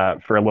chest for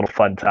a little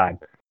fun time."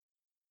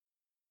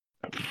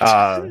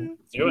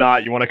 You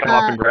want to come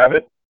up and grab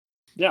it?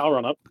 Yeah, I'll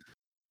run up.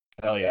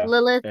 Hell yeah.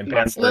 Lilith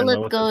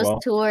Lilith goes well.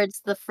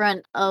 towards the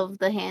front of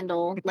the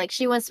handle.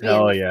 She wants to be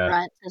Hell in the yeah.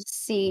 front to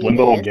see.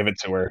 Blimbo will give it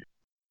to her.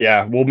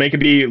 Yeah, we'll make it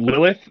be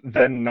Lilith,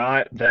 then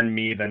Not, then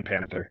me, then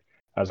Panther.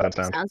 How's that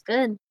sound? Sounds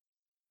good.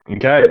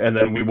 Okay, and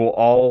then we will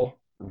all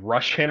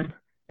rush him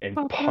and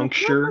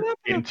puncture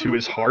into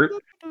his heart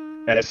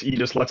as he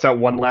just lets out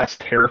one last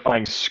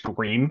terrifying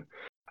scream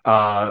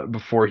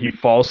before he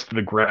falls to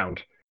the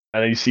ground.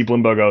 And then you see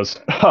Blimbo goes,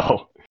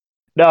 "Oh,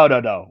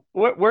 no.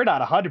 We're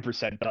not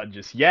 100% done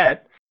just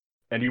yet.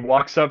 and he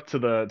walks up to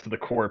the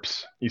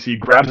corpse. You see, he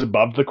grabs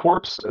above the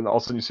corpse, and all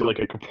of a sudden you see like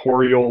a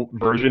corporeal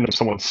version of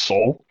someone's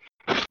soul.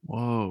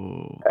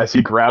 Whoa. As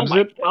he grabs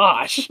it,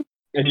 Gosh.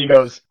 and he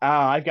goes,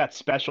 I've got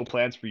special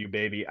plans for you,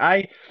 baby.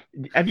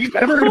 Have you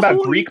ever heard about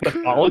Holy Greek crap.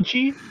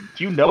 mythology?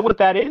 Do you know what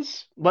that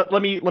is? Let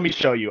me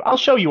show you. I'll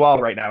show you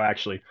all right now,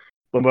 actually.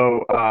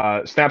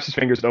 Limbo snaps his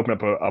fingers to open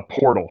up a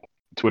portal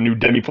to a new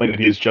demiplane that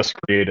he has just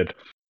created.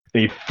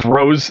 And he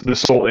throws the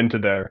soul into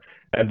there.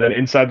 And then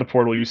inside the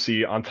portal, you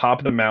see on top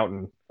of the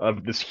mountain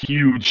of this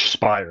huge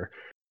spire,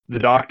 the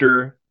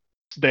Doctor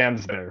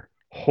stands there,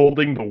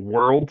 holding the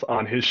world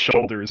on his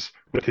shoulders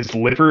with his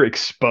liver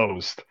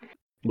exposed.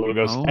 Limbo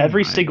goes, Oh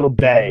every my single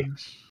day,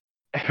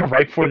 gosh.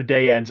 right before the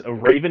day ends, a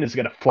raven is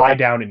going to fly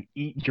down and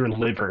eat your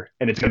liver,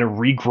 and it's going to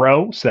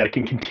regrow so that it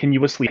can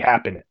continuously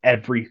happen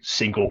every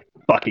single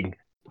fucking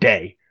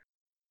day.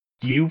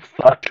 You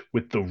fucked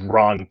with the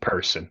wrong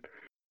person.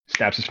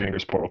 Snaps his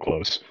fingers, portal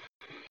close.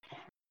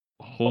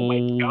 Oh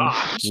my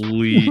gosh.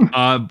 Holy.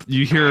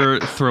 You hear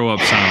throw up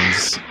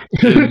sounds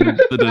in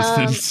the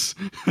distance.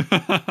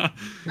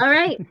 All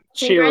right.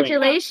 Cheering.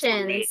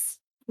 Congratulations.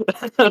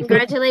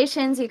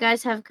 Congratulations, you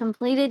guys have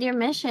completed your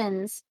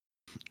missions.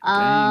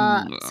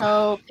 Dang.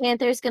 So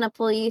Panther's gonna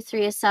pull you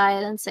three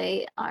aside and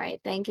say, all right,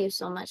 thank you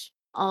so much,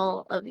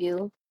 all of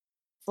you,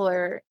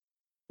 for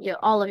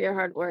all of your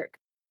hard work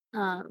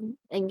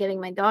in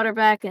getting my daughter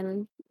back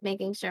and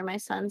making sure my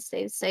son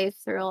stays safe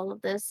through all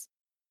of this.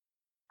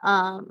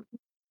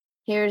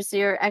 Here's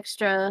your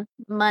extra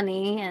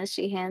money, and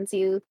she hands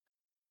you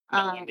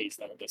These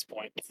at this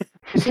point.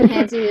 she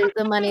hands you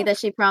the money that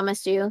she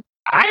promised you.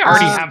 I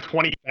already have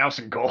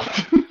 20,000 gold.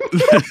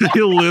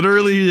 He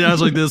literally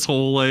has like this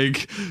whole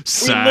like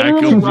sack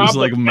literally of robbed just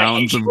like the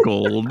mountains bank. of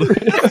gold.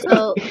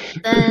 So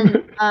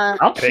then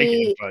I'll take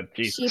it, but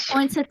she Jesus.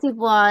 points at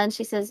Dubois and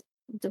she says,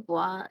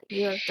 Dubois,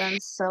 you have done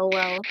so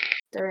well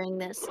during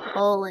this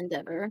whole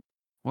endeavor.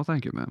 Well,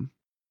 thank you, ma'am.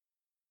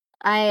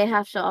 I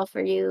have to offer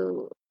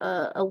you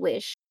a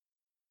wish.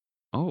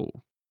 Oh,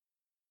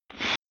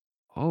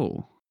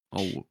 a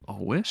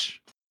wish?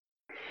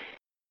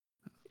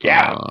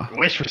 Yeah,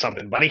 wish for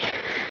something, buddy.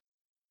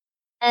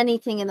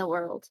 Anything in the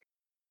world.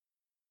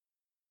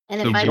 And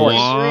if I Dubois-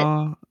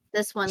 can't do it,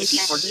 this one If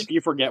can. you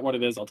forget what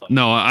it is, I'll tell you.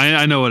 No,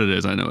 I know what it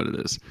is. I know what it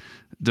is.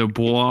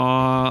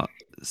 Dubois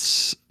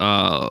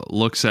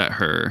looks at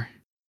her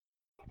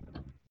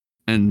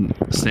and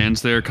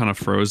stands there kind of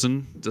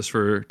frozen just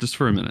for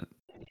a minute.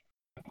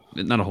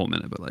 Not a whole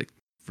minute, but like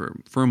for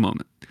a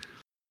moment.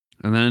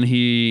 And then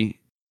he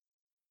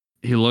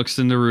looks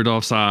into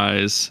Rudolph's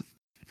eyes.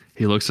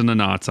 He looks into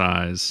Knott's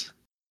eyes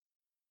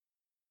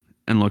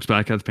and looks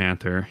back at the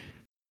Panther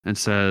and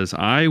says,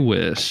 I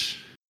wish.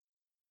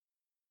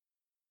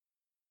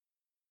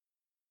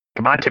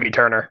 Come on, Timmy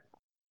Turner.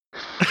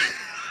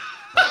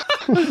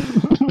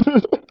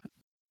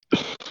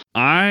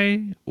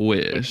 I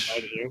wish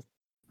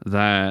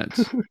that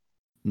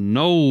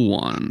no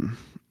one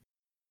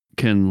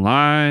can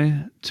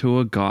lie to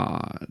a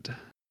god.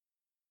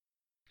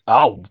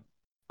 Oh,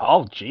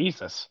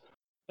 Jesus.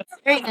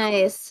 Very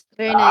nice.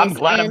 Very nice. I'm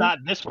glad I'm not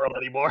in this world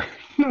anymore.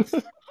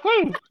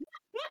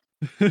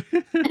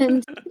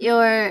 And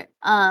your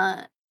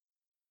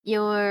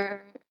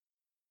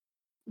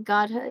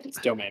godhood.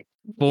 It's domain.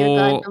 Your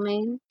god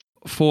domain.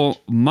 For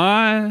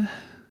my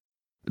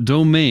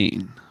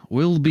domain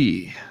will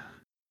be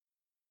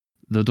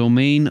the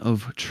domain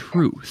of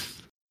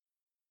truth.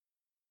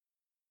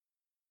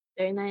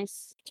 Very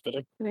nice. It's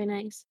fitting. Very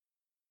nice.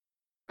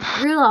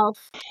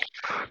 Rudolph,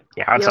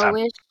 Yeah, what's your up?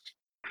 wish.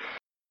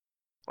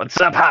 What's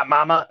up, hot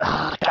mama?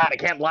 Oh, God, I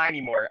can't lie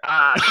anymore.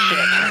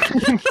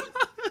 Shit.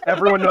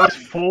 Everyone knows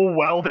full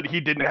well that he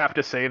didn't have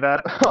to say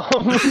that.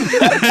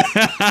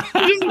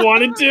 I just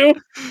wanted to.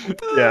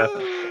 Yeah.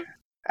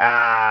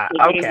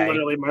 That is Okay.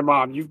 literally my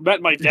mom. You've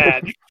met my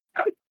dad.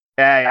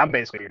 Hey, I'm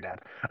basically your dad.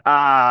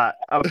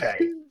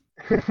 Okay.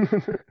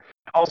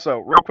 Also,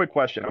 real quick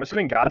question. I'm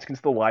assuming gods can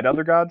still lie to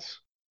other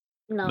gods?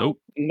 No. Nope.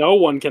 No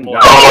one can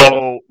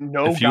lie.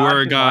 No. If you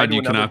are a can lie god, to you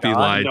another cannot be god?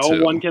 lied No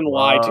to. one can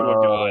lie to a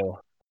god. Whoa.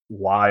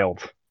 Wild.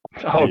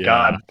 Oh, Yeah.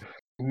 God.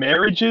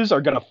 Marriages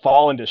are going to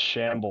fall into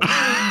shambles.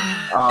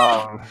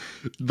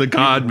 The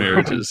god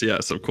marriages,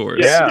 yes, of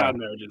course. Yeah. God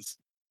marriages.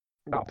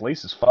 Oh,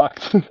 Blaze is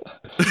fucked.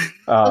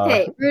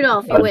 Okay,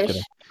 Rudolph, I'm your just wish.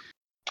 kidding.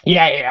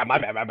 Yeah, my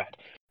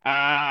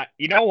bad.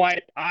 You know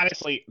what?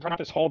 Honestly, throughout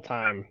this whole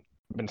time,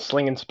 I've been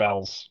slinging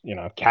spells,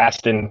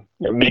 casting,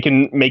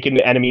 making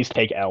enemies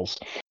take L's.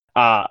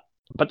 But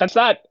it's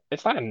not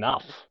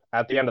enough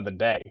at the end of the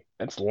day.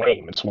 It's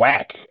lame. It's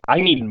whack.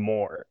 I need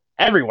more.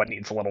 Everyone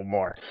needs a little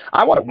more.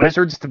 I want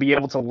wizards to be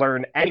able to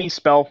learn any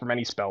spell from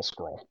any spell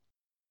scroll.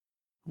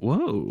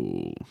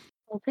 Whoa.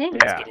 Okay.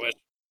 Yeah. Good wish.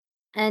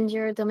 And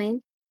your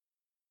domain?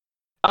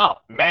 Oh,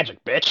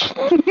 magic, bitch.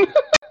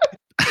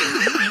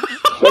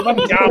 What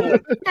about goblin?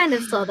 Kind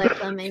of saw that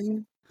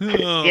coming.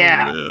 Oh,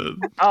 Yeah. man.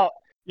 Oh,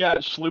 yeah,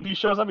 Schloopy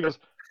shows up and goes,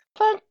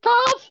 Thank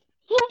God!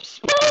 You've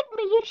spared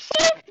me! You've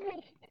saved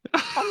me!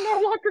 I'm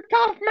no longer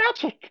God of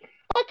magic!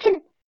 I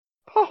can...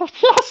 Oh,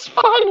 yes,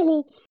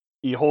 finally!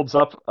 He holds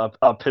up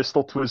a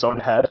pistol to his own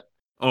head.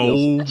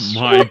 Oh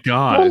my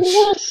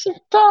gosh.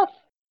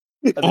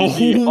 And then you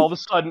see, all of a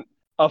sudden,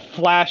 a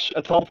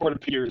teleport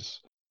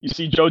appears. You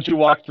see Joju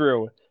walk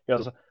through. He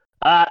goes,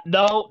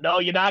 no,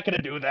 you're not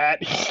gonna do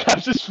that. He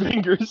snaps his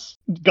fingers.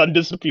 Gun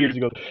disappears. He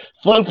goes,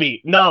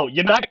 Floppy, no,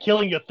 you're not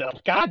killing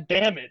yourself. God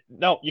damn it.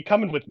 No, you're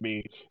coming with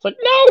me. It's like,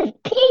 no,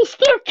 please,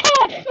 dear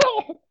cat,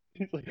 no.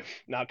 He's like,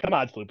 no, come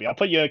on, Sloopy. I'll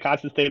put you in a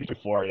constant state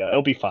before you.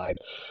 It'll be fine.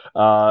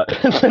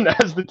 And then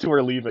as the two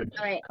are leaving,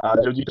 Right.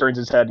 Joji turns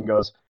his head and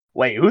goes,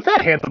 wait, who's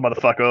that handsome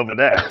motherfucker over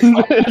there?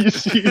 You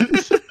see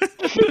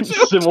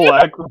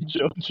Simulacrum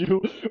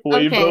Joju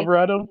wave Okay. over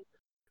at him.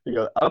 He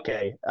goes,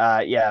 okay,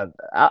 yeah,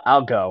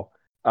 I'll go.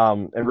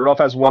 And Rudolph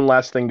has one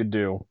last thing to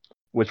do,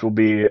 which will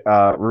be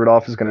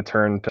Rudolph is going to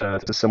turn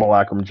to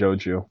Simulacrum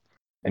Joju,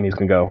 and he's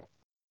going to go,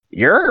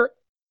 you're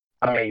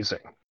amazing.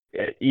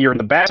 You're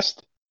the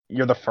best.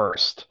 You're the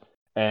first.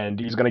 And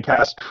he's going to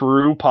cast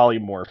True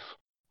Polymorph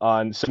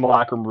on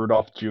Simulacrum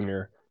Rudolph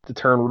Jr. to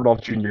turn Rudolph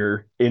Jr.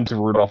 into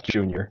Rudolph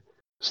Jr.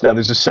 So now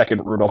there's a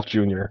second Rudolph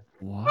Jr.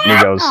 What? And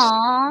he goes,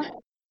 Aww.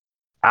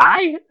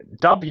 I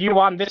dub you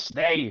on this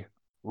day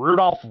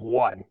Rudolph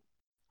 1.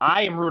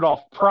 I am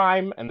Rudolph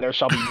Prime, and there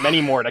shall be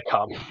many more to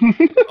come.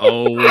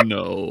 Oh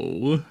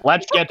no.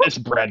 Let's get this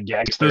bread,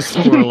 gangster. The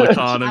squirrel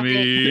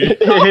economy.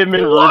 Him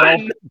and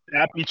Rudolph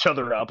dap each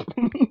other up.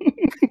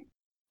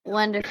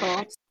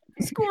 Wonderful.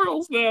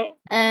 Squirrels now. Not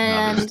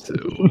And us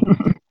two.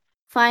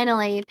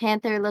 finally,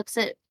 Panther looks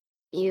at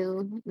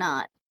you,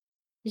 Not.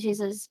 She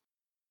says,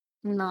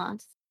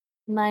 Not,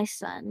 my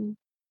son.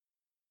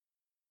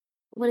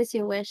 What is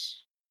your wish?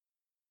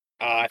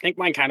 I think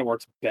mine kind of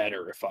works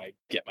better if I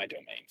get my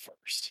domain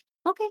first.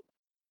 Okay.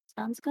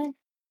 Sounds good.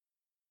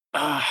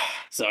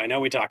 So I know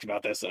we talked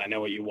about this, and I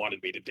know what you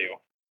wanted me to do,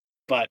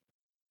 but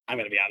I'm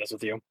going to be honest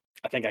with you.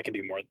 I think I can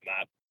do more than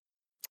that.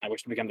 I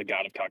wish to become the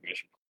god of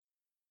cognition.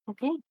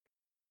 Okay.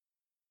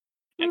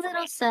 A And for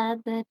little that,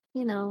 sad that,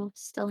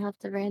 still have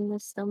to run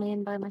this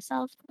domain by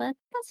myself, but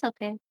that's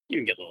okay. you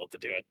can get Lilith to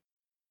do it,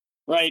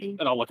 right? See.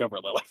 And I'll look over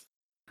at Lilith.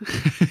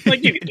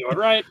 Like, you can do it,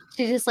 right?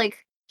 She just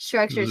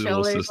shrugs her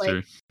Little shoulders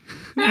sister.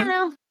 I don't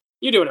know.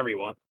 You do whatever you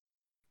want.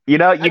 You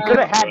know, you could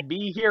have had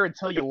me here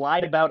until you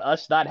lied about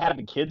us not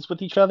having kids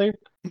with each other.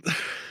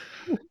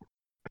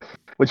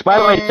 Which, by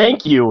the way,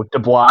 thank you,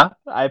 Dubois.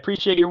 I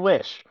appreciate your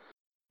wish.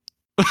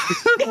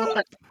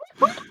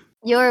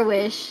 Your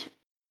wish.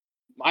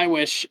 My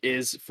wish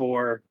is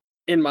for,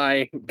 in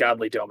my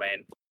godly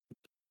domain,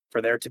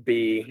 for there to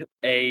be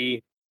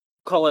we'll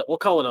call it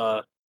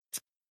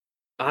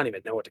I don't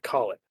even know what to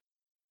call it.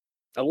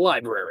 A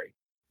library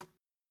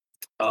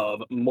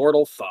of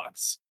mortal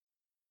thoughts.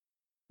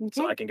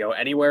 So Okay. I can go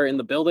anywhere in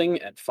the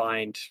building and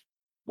find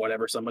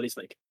whatever somebody's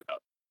thinking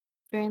about.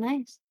 Very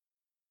nice.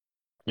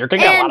 You're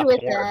gonna get a lot And of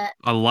with porn. that,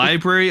 A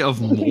library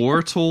of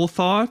mortal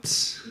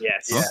thoughts?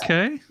 Yes. Yeah.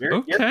 Okay. You're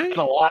Okay. getting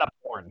a lot of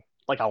porn.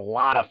 Like a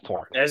lot of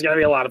porn. There's gonna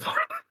be a lot of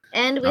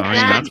and with I mean,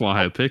 that, that's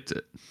why I picked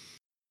it.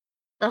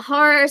 the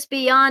horrors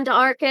beyond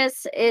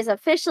Arcus is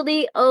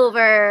officially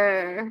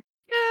over.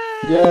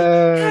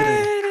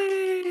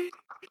 Yay!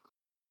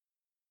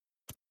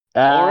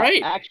 All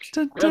right.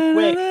 Actually, real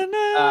quick,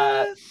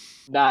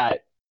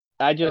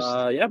 I just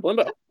yeah,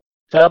 Blimbo.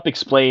 to help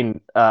explain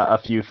a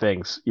few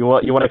things. You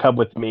want to come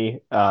with me?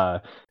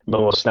 Mo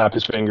will snap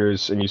his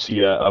fingers, and you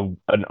see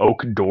an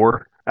oak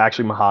door.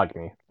 Actually,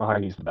 mahogany.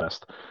 Mahogany's the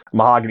best.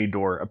 Mahogany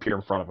door appear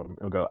in front of him.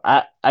 He'll go.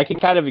 I can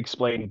kind of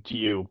explain to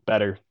you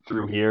better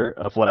through here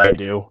of what I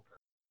do.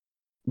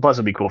 Plus,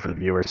 it'd be cool for the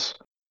viewers.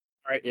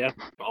 All right, yeah.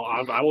 Well,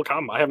 I will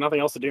come. I have nothing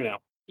else to do now.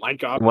 My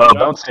job. Well,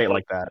 don't say it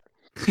like that.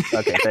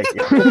 Okay, thank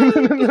you.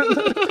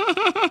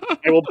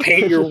 I will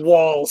paint your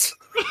walls.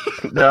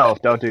 No,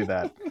 don't do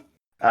that.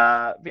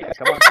 Yeah,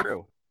 come on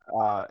through.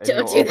 And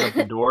Don't he'll do open up the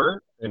that.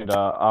 door and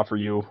offer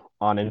you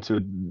on into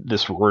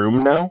this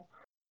room now.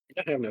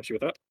 I have no issue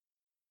with that.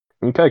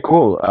 Okay,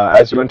 cool.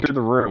 As you enter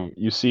the room,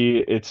 you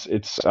see it's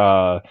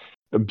a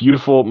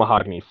beautiful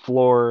mahogany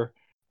floor.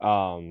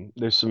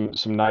 There's some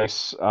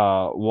nice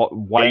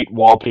white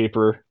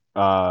wallpaper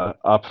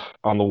up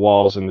on the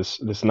walls, and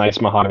this nice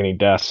mahogany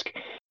desk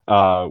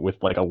with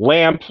like a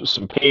lamp,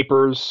 some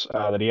papers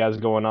that he has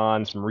going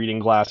on, some reading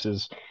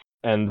glasses,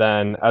 and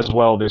then as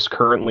well, there's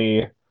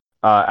currently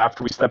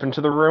after we step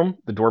into the room,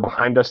 the door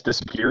behind us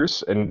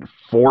disappears, and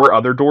 4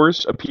 other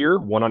doors appear,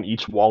 one on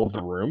each wall of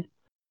the room.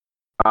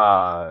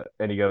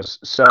 And he goes,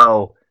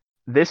 so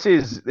this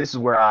is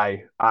where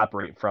I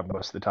operate from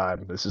most of the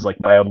time. This is like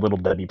my own little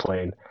Debbie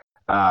plane.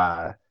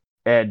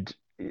 And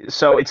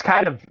so it's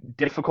kind of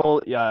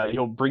difficult.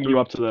 He'll bring you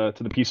up to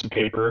the piece of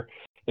paper,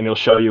 and he'll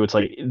show you. It's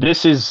like,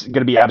 this is going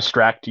to be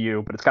abstract to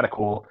you, but it's kind of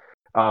cool.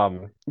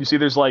 You see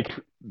there's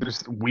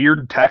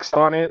weird text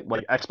on it,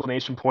 like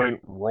exclamation point,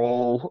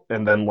 roll,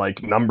 and then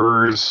like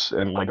numbers,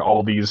 and like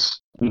all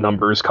these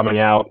numbers coming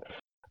out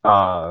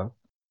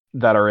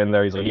that are in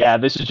there. He's like, yeah,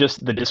 this is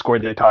just the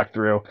Discord they talked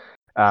through.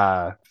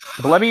 But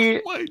let me.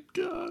 Oh my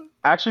god.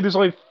 Actually, there's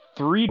only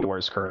 3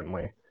 doors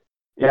currently.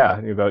 Yeah,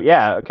 you go.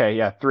 Yeah, okay,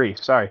 yeah, 3.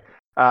 Sorry.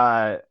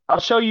 I'll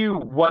show you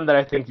one that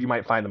I think you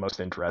might find the most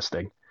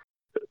interesting.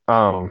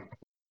 And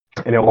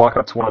he'll walk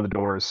up to one of the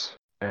doors,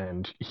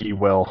 and he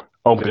will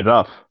open it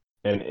up.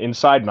 And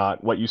inside,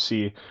 not what you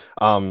see.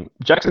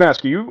 Jackson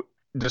asks, can you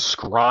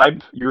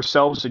describe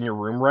yourselves in your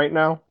room right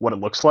now? What it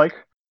looks like?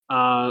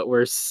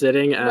 We're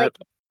sitting at Like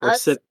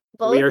us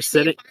both. we are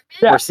sitting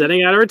Yeah. we're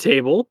sitting at our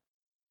table.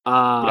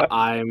 Yep.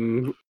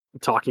 I'm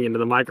talking into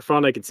the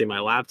microphone. I can see my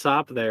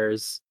laptop.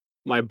 There's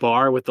my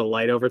bar with the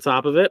light over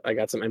top of it. I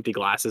got some empty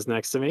glasses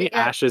next to me. Yeah.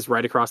 Ash is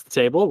right across the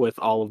table with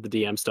all of the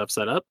DM stuff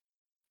set up.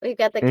 We've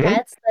got the Mhm.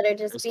 cats that are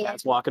just There's being.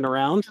 cats walking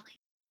around.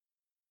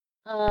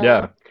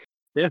 Yeah.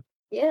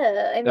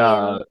 Yeah, I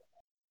mean,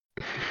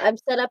 I'm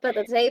set up at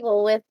the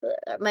table with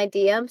my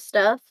DM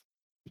stuff.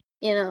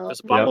 You know, There's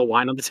a bottle of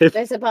wine on the table.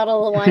 there's a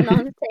bottle of wine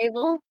on the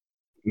table.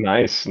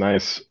 Nice.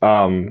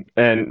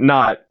 And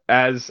not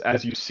as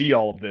you see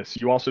all of this,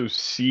 you also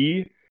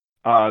see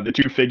the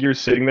two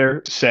figures sitting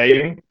there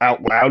saying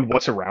out loud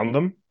what's around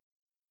them.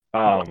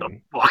 What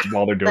the fuck?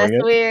 While they're doing That's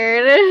it.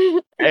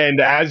 weird. And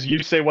as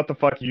you say what the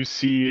fuck, you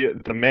see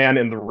the man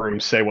in the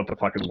room say what the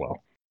fuck as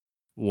well.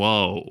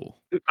 Whoa.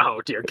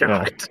 Oh dear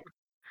God!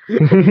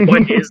 Yeah.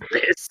 What is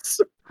this?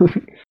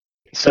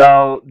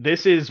 So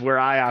this is where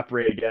I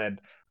operate again.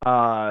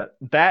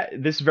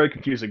 This is very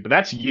confusing, but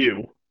that's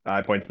you.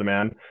 I point to the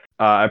man.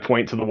 I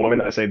point to the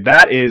woman. I say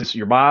that is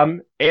your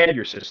mom and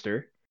your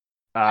sister.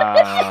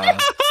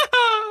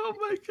 Oh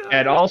my god.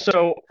 And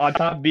also on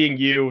top of being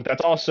you,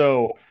 that's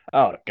also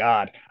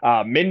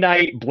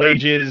Midnight,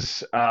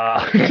 Blages,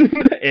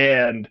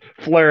 and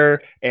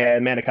Fleur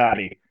and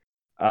Manicotti.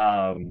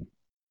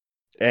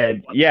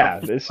 And yeah,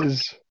 this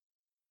is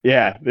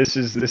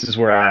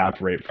where I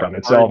operate from.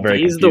 It's all very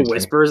these confusing. the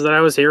whispers that I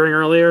was hearing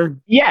earlier?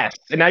 Yes,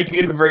 and now you can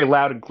hear them very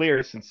loud and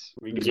clear since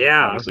we can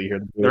obviously hear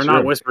them. They're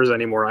not whispers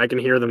anymore. I can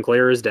hear them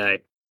clear as day.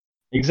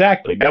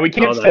 Exactly. Now we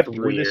can't step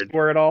through this weird.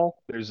 door at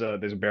all. There's a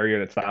barrier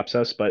that stops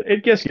us, but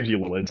it just gives you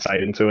a little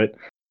insight into it.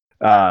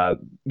 The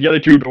other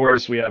two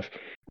doors, we have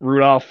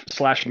Rudolph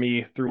 /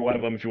 me through one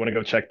of them. If you want to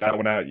go check that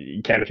one out,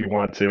 you can if you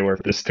want to, or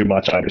if this is too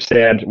much, I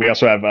understand. We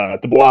also have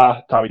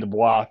Tommy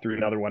Dubois through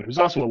another one, who's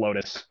also a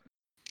Lotus.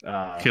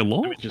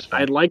 Hello?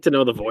 I'd like to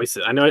know the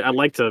voices. I know I'd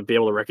like to be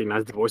able to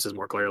recognize the voices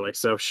more clearly.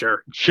 So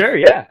sure. Sure,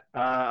 yeah.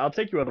 I'll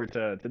take you over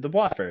to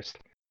Dubois first.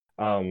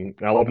 And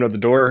I'll open up the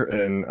door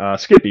and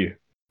skip you.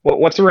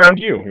 What's around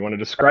you? You want to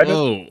describe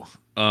it?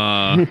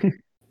 I'm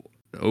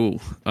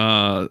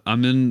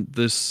in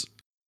this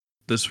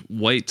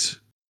white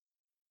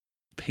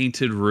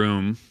painted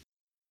room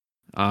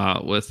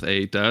with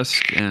a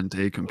desk and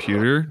a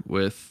computer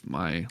with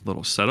my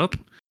little setup.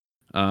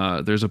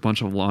 There's a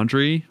bunch of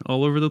laundry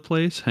all over the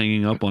place,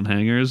 hanging up on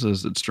hangers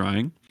as it's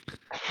drying.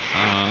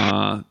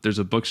 There's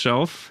a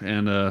bookshelf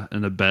and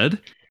a bed,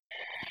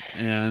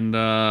 and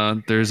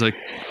there's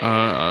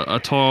a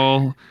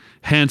tall,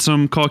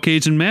 handsome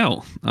Caucasian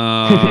male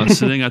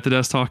sitting at the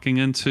desk talking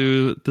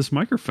into this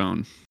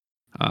microphone.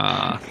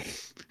 Yeah,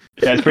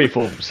 he's pretty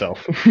full of himself.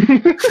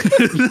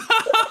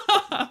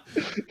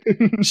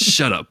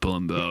 Shut up,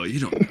 Blimbo. You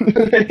don't.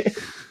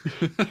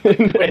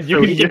 And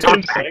you can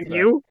talk back to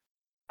you?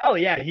 Oh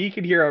yeah, he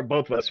can hear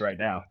both of us right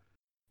now.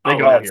 They Oh,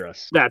 can all hear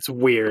us. That's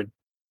weird.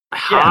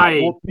 Hi.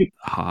 Yeah, well,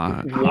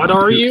 Hi. What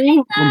are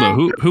you?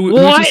 Blimbo,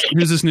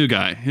 who's this new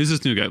guy? Who's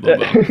this new guy,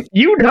 Blimbo?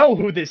 you know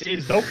who this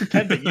is. Don't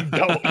pretend that you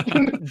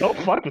don't. Don't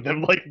fuck with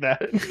him like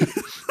that.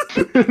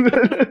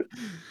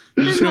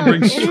 You're just gonna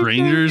bring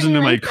strangers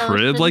into my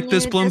crib like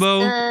this,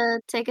 Blimbo?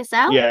 Take us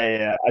out?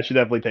 Yeah. I should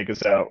definitely take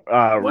us out.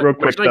 What, Real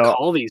quick what should I though.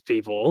 call these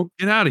people?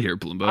 Get out of here,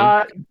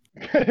 Blimbo.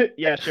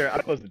 Yeah, sure.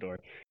 I'll close the door.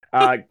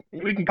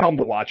 We can call them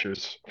the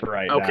Watchers for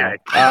right Okay.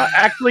 now.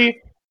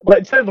 Actually,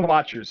 instead of the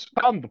Watchers,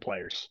 call them the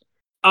players.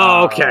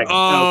 Oh, okay.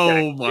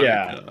 Oh my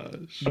Yeah.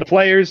 gosh. The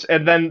players,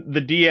 and then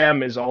the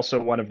DM is also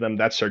one of them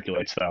that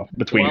circulates though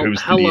between Well, who's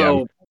the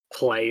hello,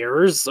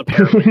 players.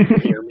 Apparently, you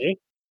can hear me,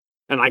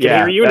 and I can Yeah,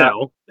 hear you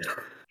now.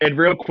 And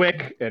real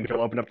quick, and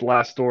he'll open up the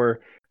last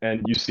door,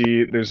 and you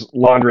see there's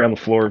laundry on the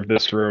floor of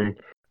this room.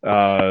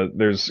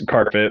 There's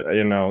carpet,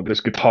 there's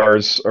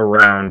guitars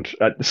around.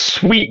 A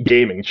sweet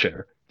gaming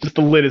chair, just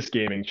the littest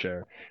gaming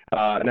chair.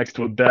 Next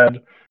to a bed,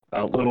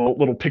 a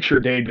little picture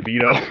of Dave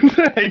DeVito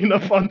hanging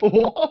up on the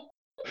wall.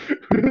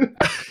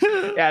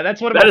 Yeah, that's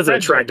one of That my is an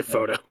friends attractive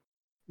right there. photo.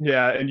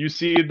 Yeah, and you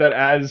see that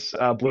as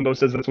Blimbo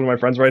says that's one of my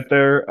friends right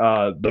there.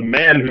 The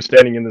man who's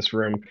standing in this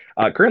room,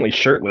 currently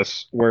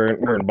shirtless,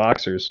 wearing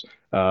boxers.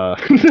 Now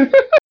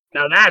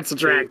that's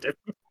attractive.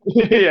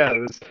 Yeah,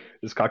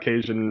 this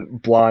Caucasian,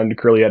 blonde,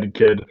 curly-headed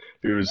kid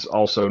who's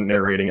also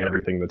narrating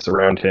everything that's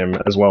around him,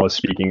 as well as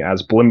speaking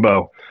as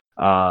Blimbo.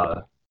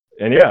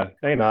 And yeah,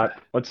 hey, Not,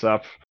 what's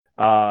up?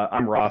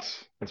 I'm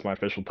Ross. That's my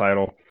official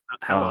title.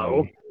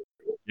 Hello.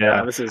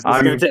 Yeah, This is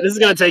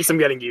gonna take some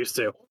getting used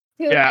to.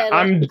 yeah,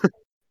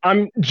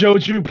 I'm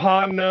Joju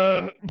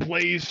Pana,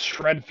 Blaze,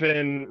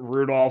 Shredfin,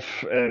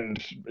 Rudolph,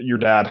 and your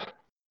dad.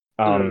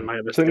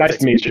 So nice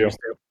to meet you.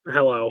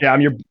 Hello. Yeah,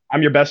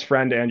 I'm your best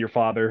friend and your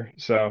father,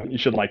 so you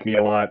should like me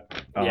a lot.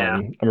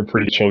 Yeah. I'm a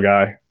pretty chill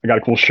guy. I got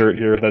a cool shirt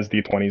here that has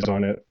D20s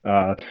on it.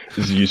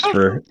 This is used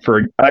for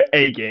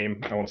a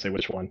game. I won't say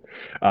which one.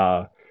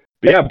 But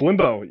yeah,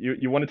 Blimbo,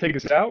 you want to take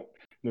us out?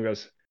 And he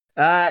goes,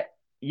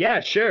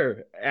 yeah,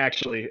 sure.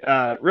 Actually,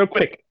 real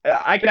quick,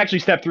 I can actually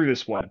step through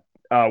this one.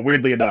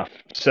 Weirdly enough,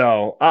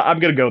 so I'm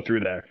gonna go through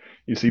there.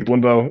 You see,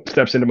 Blimbo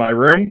steps into my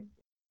room.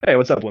 Hey,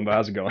 what's up, Limbo?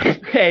 How's it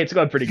going? Hey, it's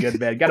going pretty good,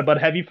 man. Got a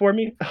butt heavy for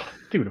me?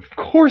 Dude, of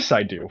course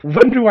I do.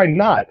 When do I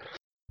not?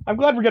 I'm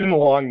glad we're getting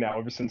along now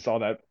ever since all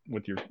that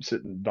with your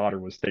daughter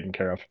was taken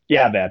care of.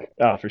 Yeah, man.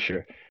 Oh, for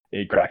sure.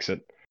 He cracks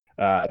it.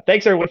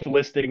 Thanks, everyone, for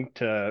listening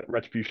to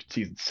Retribution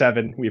Season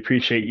 7. We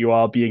appreciate you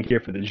all being here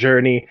for the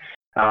journey.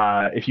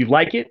 If you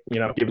like it,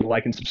 give it a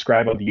like and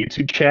subscribe on the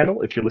YouTube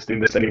channel. If you're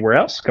listening to this anywhere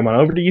else, come on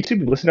over to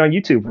YouTube and listen on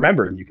YouTube.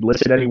 Remember, you can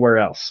listen anywhere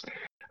else.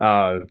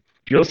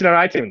 If you're listening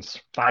on iTunes,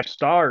 5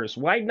 stars.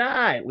 Why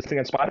not? Listening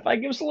on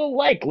Spotify, give us a little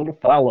like, a little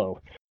follow.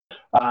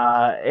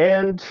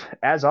 And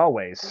as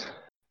always,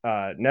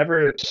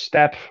 never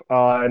step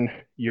on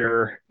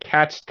your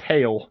cat's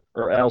tail,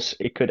 or else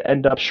it could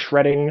end up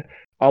shredding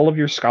all of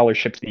your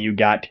scholarships that you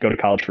got to go to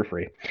college for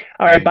free.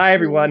 All right, bye,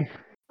 everyone.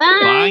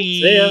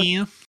 Bye.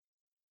 Bye.